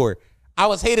on him before. I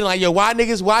was hating like, yo, why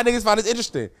niggas find this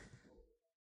interesting?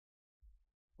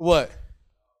 What?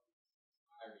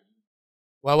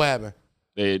 What happened?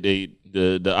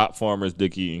 The op farmers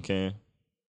Dickie and Can.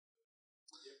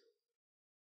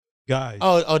 Guys. The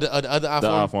other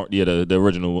op farm? Yeah, the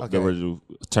original Okay. the original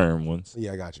term ones.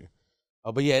 Yeah, I got you.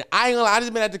 Oh, but yeah, I ain't gonna lie, I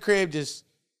just been at the crib just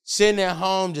sitting at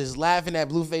home just laughing at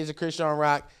Blueface and Christian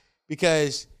Rock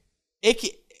because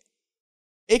it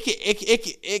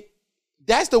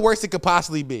that's the worst it could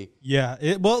possibly be.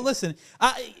 Yeah. Well, listen,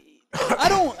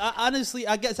 honestly,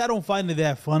 I guess I don't find it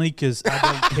that funny because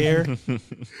I don't care.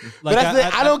 But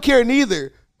I don't care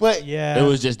neither. But yeah, It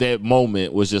was just that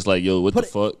moment was just like, yo, what the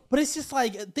fuck? But it's just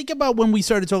like, think about when we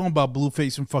started talking about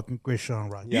Blueface and fucking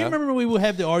Christian Rock. Do you remember when we would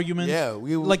have the arguments? Yeah,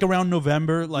 we like around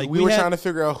November. Like we were trying to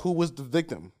figure out who was the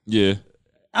victim. Yeah.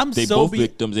 They both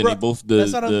victims and they both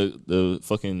the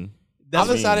fucking. That's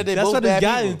what it's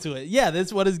got into it. Yeah,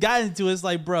 that's what it's got into. It's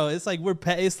like, bro, it's like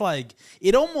it's like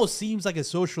it almost seems like a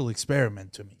social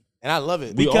experiment to me. And I love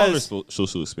it. We are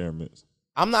social experiments.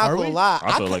 I'm not gonna lie.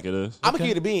 I feel like it is. I'm gonna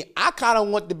keep it a bean. I kind of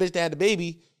want the bitch to have the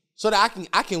baby so that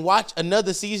I can watch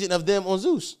another season of them on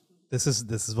Zeus. This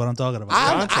is what I'm talking about.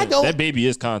 I don't. That baby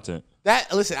is content.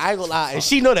 Listen, I ain't gonna lie, and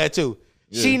she know that too.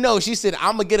 Yeah. She knows. She said,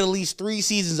 "I'm gonna get at least 3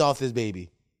 seasons off this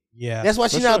baby." Yeah, that's why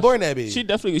she's not born that baby. She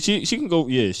definitely she can go.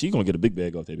 Yeah, she gonna get a big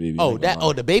bag off that baby.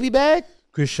 The baby bag.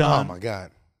 Christian. Oh my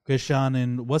god. Christian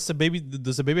and what's the baby?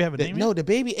 Does the baby have a name? No, the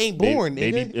baby ain't born.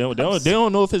 Baby, they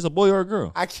don't know if it's a boy or a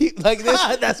girl. I keep like this.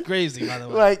 That's crazy, by the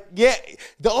way. Like, yeah,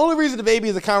 the only reason the baby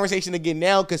is a conversation again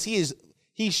now because he's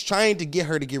trying to get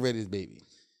her to get rid of his baby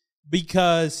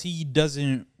because he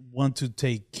doesn't want to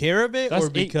take care of it, or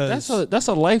because that's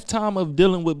a lifetime of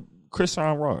dealing with Christian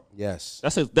Rock. Yes,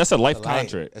 that's a life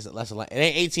contract. That's a life. It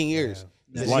ain't 18 years.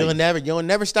 Yeah. You'll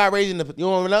never stop raising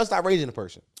the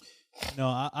person.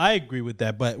 No, I agree with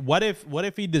that. But what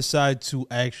if he decides to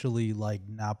actually like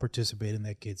not participate in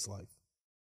that kid's life?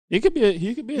 He could be.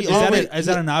 Is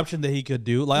that an option that he could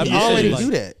do? Like, he already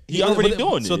do that. He already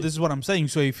doing it. So this is what I'm saying.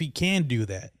 So if he can do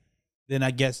that, then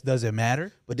I guess does it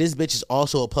matter? But this bitch is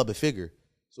also a public figure,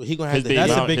 so he gonna have to.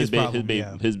 That's the biggest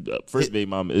problem. His first baby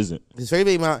mama isn't. His first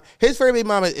baby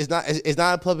mama is not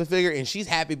a public figure, and she's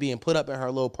happy being put up in her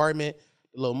little apartment.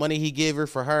 The little money he give her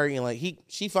for her, and like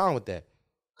she fine with that.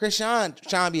 Christian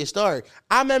trying to be a star.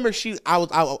 I remember I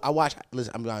watched.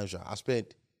 Listen, I'm honest, y'all. I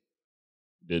spent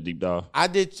the deep dive. I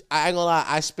ain't gonna lie.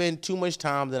 I spent too much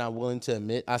time than I'm willing to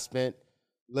admit. I spent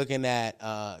looking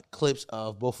at clips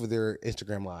of both of their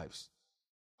Instagram lives.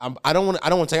 I don't want to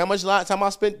tell you how much time I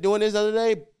spent doing this the other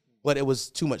day, but it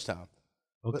was too much time.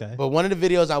 Okay. But one of the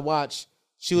videos I watched,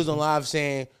 she was on live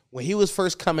saying when he was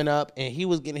first coming up and he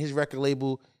was getting his record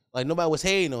label, like nobody was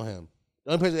hating on him.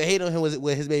 The only person that hated on him was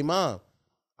his baby mom.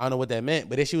 I don't know what that meant,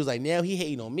 but then she was like, now he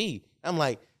hating on me. I'm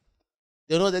like,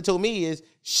 you know what that told me is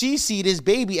she see this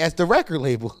baby as the record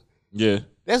label. Yeah.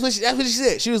 That's what she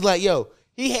said. She was like, yo,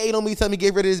 he hating on me telling me to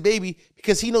get rid of this baby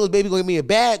because he knows baby going to give me a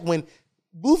bag when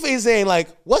Blueface saying like,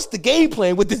 what's the game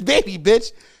plan with this baby,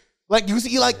 bitch? Like you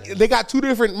see, like they got 2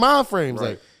 different mind frames. Right.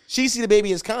 Like she see the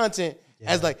baby as content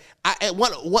as like,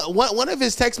 one of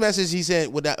his text messages he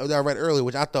said, that I read earlier,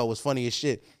 which I thought was funny as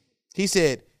shit. He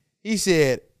said,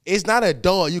 it's not a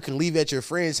doll you can leave at your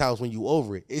friend's house when you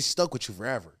over it. It's stuck with you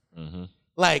forever. Mm-hmm.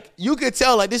 Like you could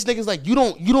tell, like this nigga's like you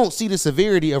don't see the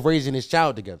severity of raising this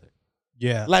child together.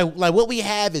 Yeah, like what we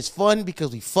have is fun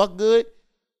because we fuck good,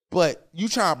 but you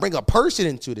trying to bring a person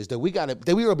into this that we gonna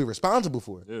be responsible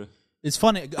for. Yeah. It's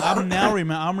funny. I'm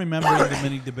remembering the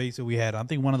many debates that we had. I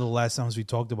think one of the last times we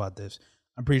talked about this.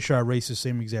 I'm pretty sure I raised the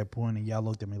same exact point, and y'all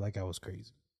looked at me like I was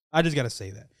crazy. I just got to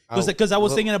say that. Because I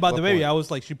was thinking about the baby. Point? I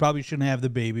was like, she probably shouldn't have the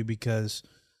baby because...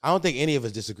 I don't think any of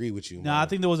us disagree with you. No, I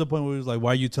think there was a point where it was like,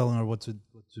 why are you telling her what to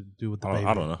do with the baby?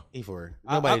 I don't know.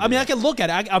 I mean, I can look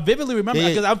at it. I vividly remember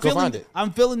because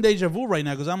I'm feeling deja vu right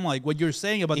now because I'm like, what you're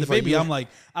saying about the baby, I'm like,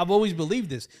 I've always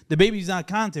believed this. The baby's not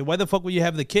content. Why the fuck would you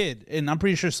have the kid? And I'm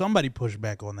pretty sure somebody pushed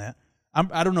back on that.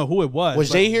 I don't know who it was.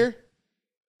 Was Jay here?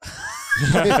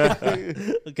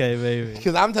 Okay, baby.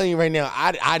 Because I'm telling you right now,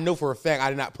 I know for a fact I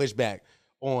did not push back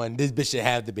on this bitch should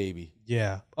have the baby.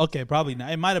 Yeah. Okay, probably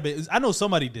not. It might have been. I know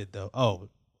somebody did though. Oh.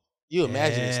 You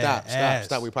imagine it.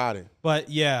 Stop. We potted. But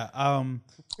yeah.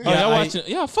 Y'all watching?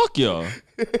 Yeah, fuck y'all.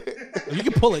 You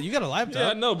can pull it. You got a laptop. Yeah,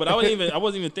 I know, but I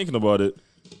wasn't even thinking about it.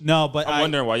 No, but I'm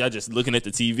wondering why y'all just looking at the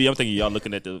TV. I'm thinking y'all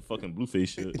looking at the fucking Blueface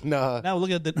shit. Nah. Now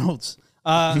look at the notes.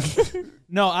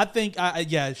 No, I think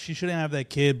she shouldn't have that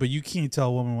kid, but you can't tell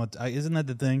a woman what. Isn't that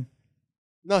the thing?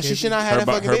 No, she should not have that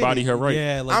fucking her baby. body, her right.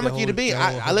 Yeah, like I'm a key to be.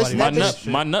 I listen to that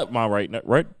my nut, my right,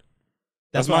 right.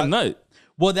 That's my nut.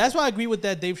 Well, that's why I agree with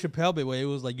that Dave Chappelle bit where it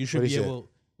was like you should be able,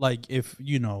 like if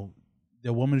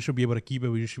the woman should be able to keep it,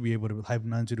 but you should be able to have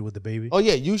nothing to do with the baby. Oh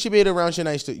yeah, you should be able to renounce your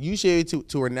rights to. You should be able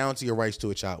to renounce your rights to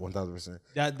a child. 1,000%.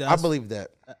 I believe that.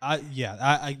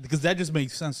 Because that just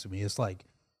makes sense to me. It's like,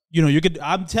 you could.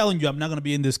 I'm telling you, I'm not gonna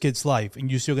be in this kid's life, and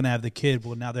you're still gonna have the kid.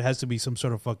 Well, now there has to be some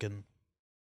sort of fucking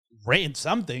rate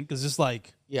something, because it's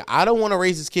like, yeah, I don't want to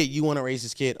raise this kid. You want to raise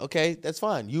this kid? Okay, that's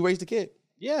fine. You raise the kid.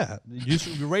 Yeah, you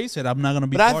should raise it. I'm not gonna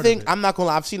be. But I think I'm not gonna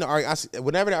lie. I've seen the argument.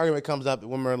 Whenever the argument comes up,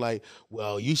 women are like,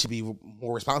 "Well, you should be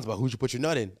more responsible. Who should put your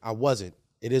nut in?" I wasn't.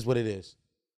 It is what it is.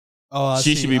 Oh,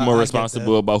 she should be more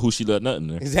responsible about who she let nut in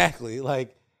there. Exactly.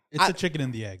 Like it's a chicken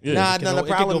and the egg. Yeah.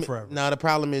 The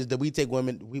problem is that we take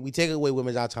women. We take away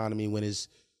women's autonomy when it's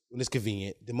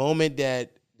convenient. The moment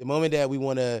that we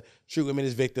want to treat women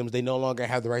as victims, they no longer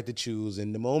have the right to choose.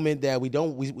 And the moment that we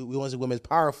want to see women as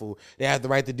powerful, they have the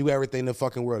right to do everything in the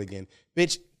fucking world again.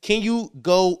 Bitch, can you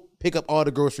go pick up all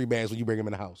the grocery bags when you bring them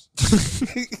in the house?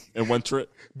 In one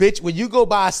trip? Bitch, when you go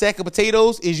buy a sack of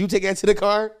potatoes, is you take that to the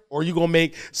car? Or you going to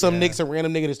make some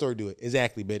random nigga in the store do it?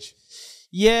 Exactly, bitch.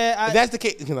 Yeah. If that's the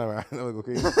case. No,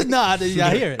 I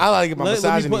hear it. I like to get my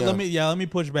misogyny let me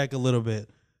push back a little bit.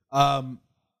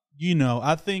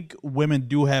 I think women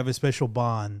do have a special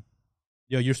bond.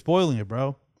 Yo, you're spoiling it,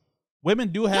 bro. Women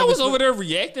do have. I was over there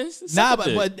reacting.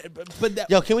 But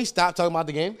yo, can we stop talking about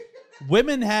the game?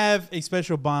 Women have a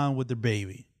special bond with their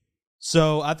baby,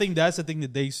 so I think that's the thing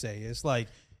that they say. It's like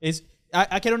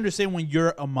I can understand when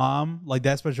you're a mom, like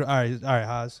that special. All right,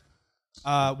 Haas.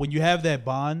 When you have that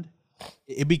bond,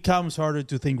 it becomes harder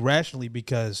to think rationally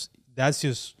because that's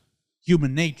just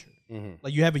human nature. Mm-hmm.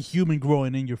 Like you have a human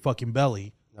growing in your fucking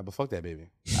belly. Nah, but fuck that baby.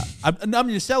 I'm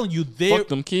just telling you, fuck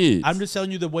them kids. I'm just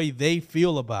telling you the way they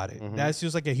feel about it. Mm-hmm. That's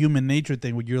just like a human nature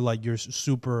thing where you're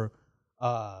super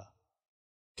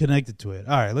connected to it.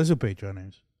 All right, let's do Patreon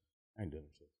names. I ain't doing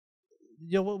shit.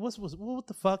 Yo, what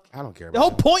the fuck? I don't care. The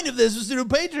whole point of this was to do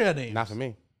Patreon names. Not for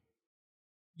me.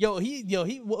 Yo, I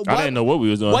didn't know what we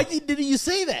was doing. Why didn't you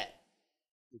say that?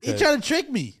 He trying to trick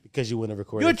me. Because you wouldn't have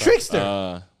recorded. You're a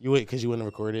trickster. Because you wouldn't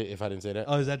have recorded it if I didn't say that.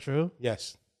 Oh, is that true?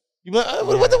 Yes. What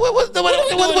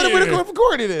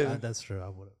recorded it? That's true. I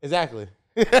would have. Exactly.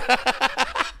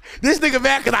 This nigga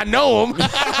mad because I know him.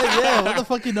 Yeah, what the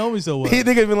fuck you know me so well? He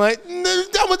nigga been like,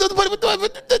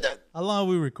 how long have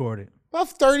we recorded? About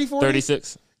 30, 40.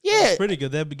 36. Yeah. That's pretty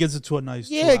good. That gives it to a nice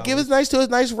 2 Yeah, hours. give us a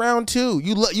nice round 2.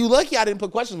 You lucky I didn't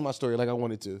put questions in my story like I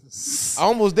wanted to. I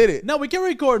almost did it. No, we can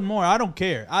record more. I don't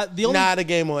care. The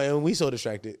game on, and we so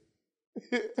distracted.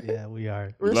 Yeah, we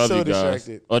are. We're Love so you guys.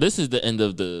 distracted. Oh, this is the end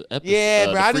of the episode.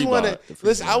 Yeah, bro. I just want to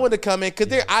listen. I want to come in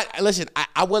because I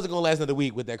wasn't gonna last another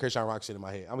week with that Christian Rock shit in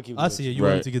my head. I'm gonna keep. I see it. You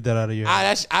wanted to get that out of your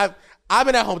head. I've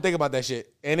been at home thinking about that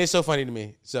shit, and it's so funny to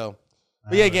me. So,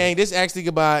 but yeah, gang. This actually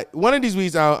goodbye. One of these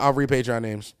weeks, I'll read Patreon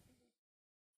names,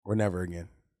 or never again.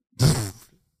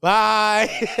 Bye.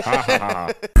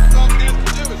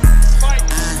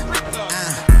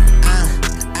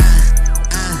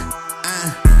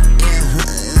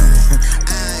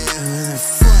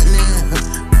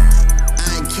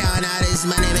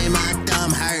 Money made my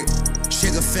thumb hurt.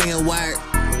 Sugar finger work.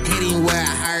 Hitting where I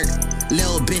hurt.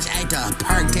 Little bitch act a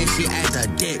perk, then she act a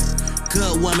dick.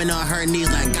 Good woman on her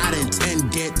knees like God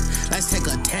intended. Let's take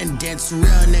a 10 dents. Real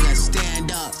nigga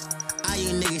stand up. All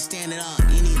you niggas standing up,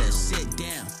 you need to sit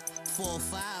down.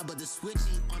 4-5, but the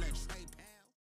switchy on a trade.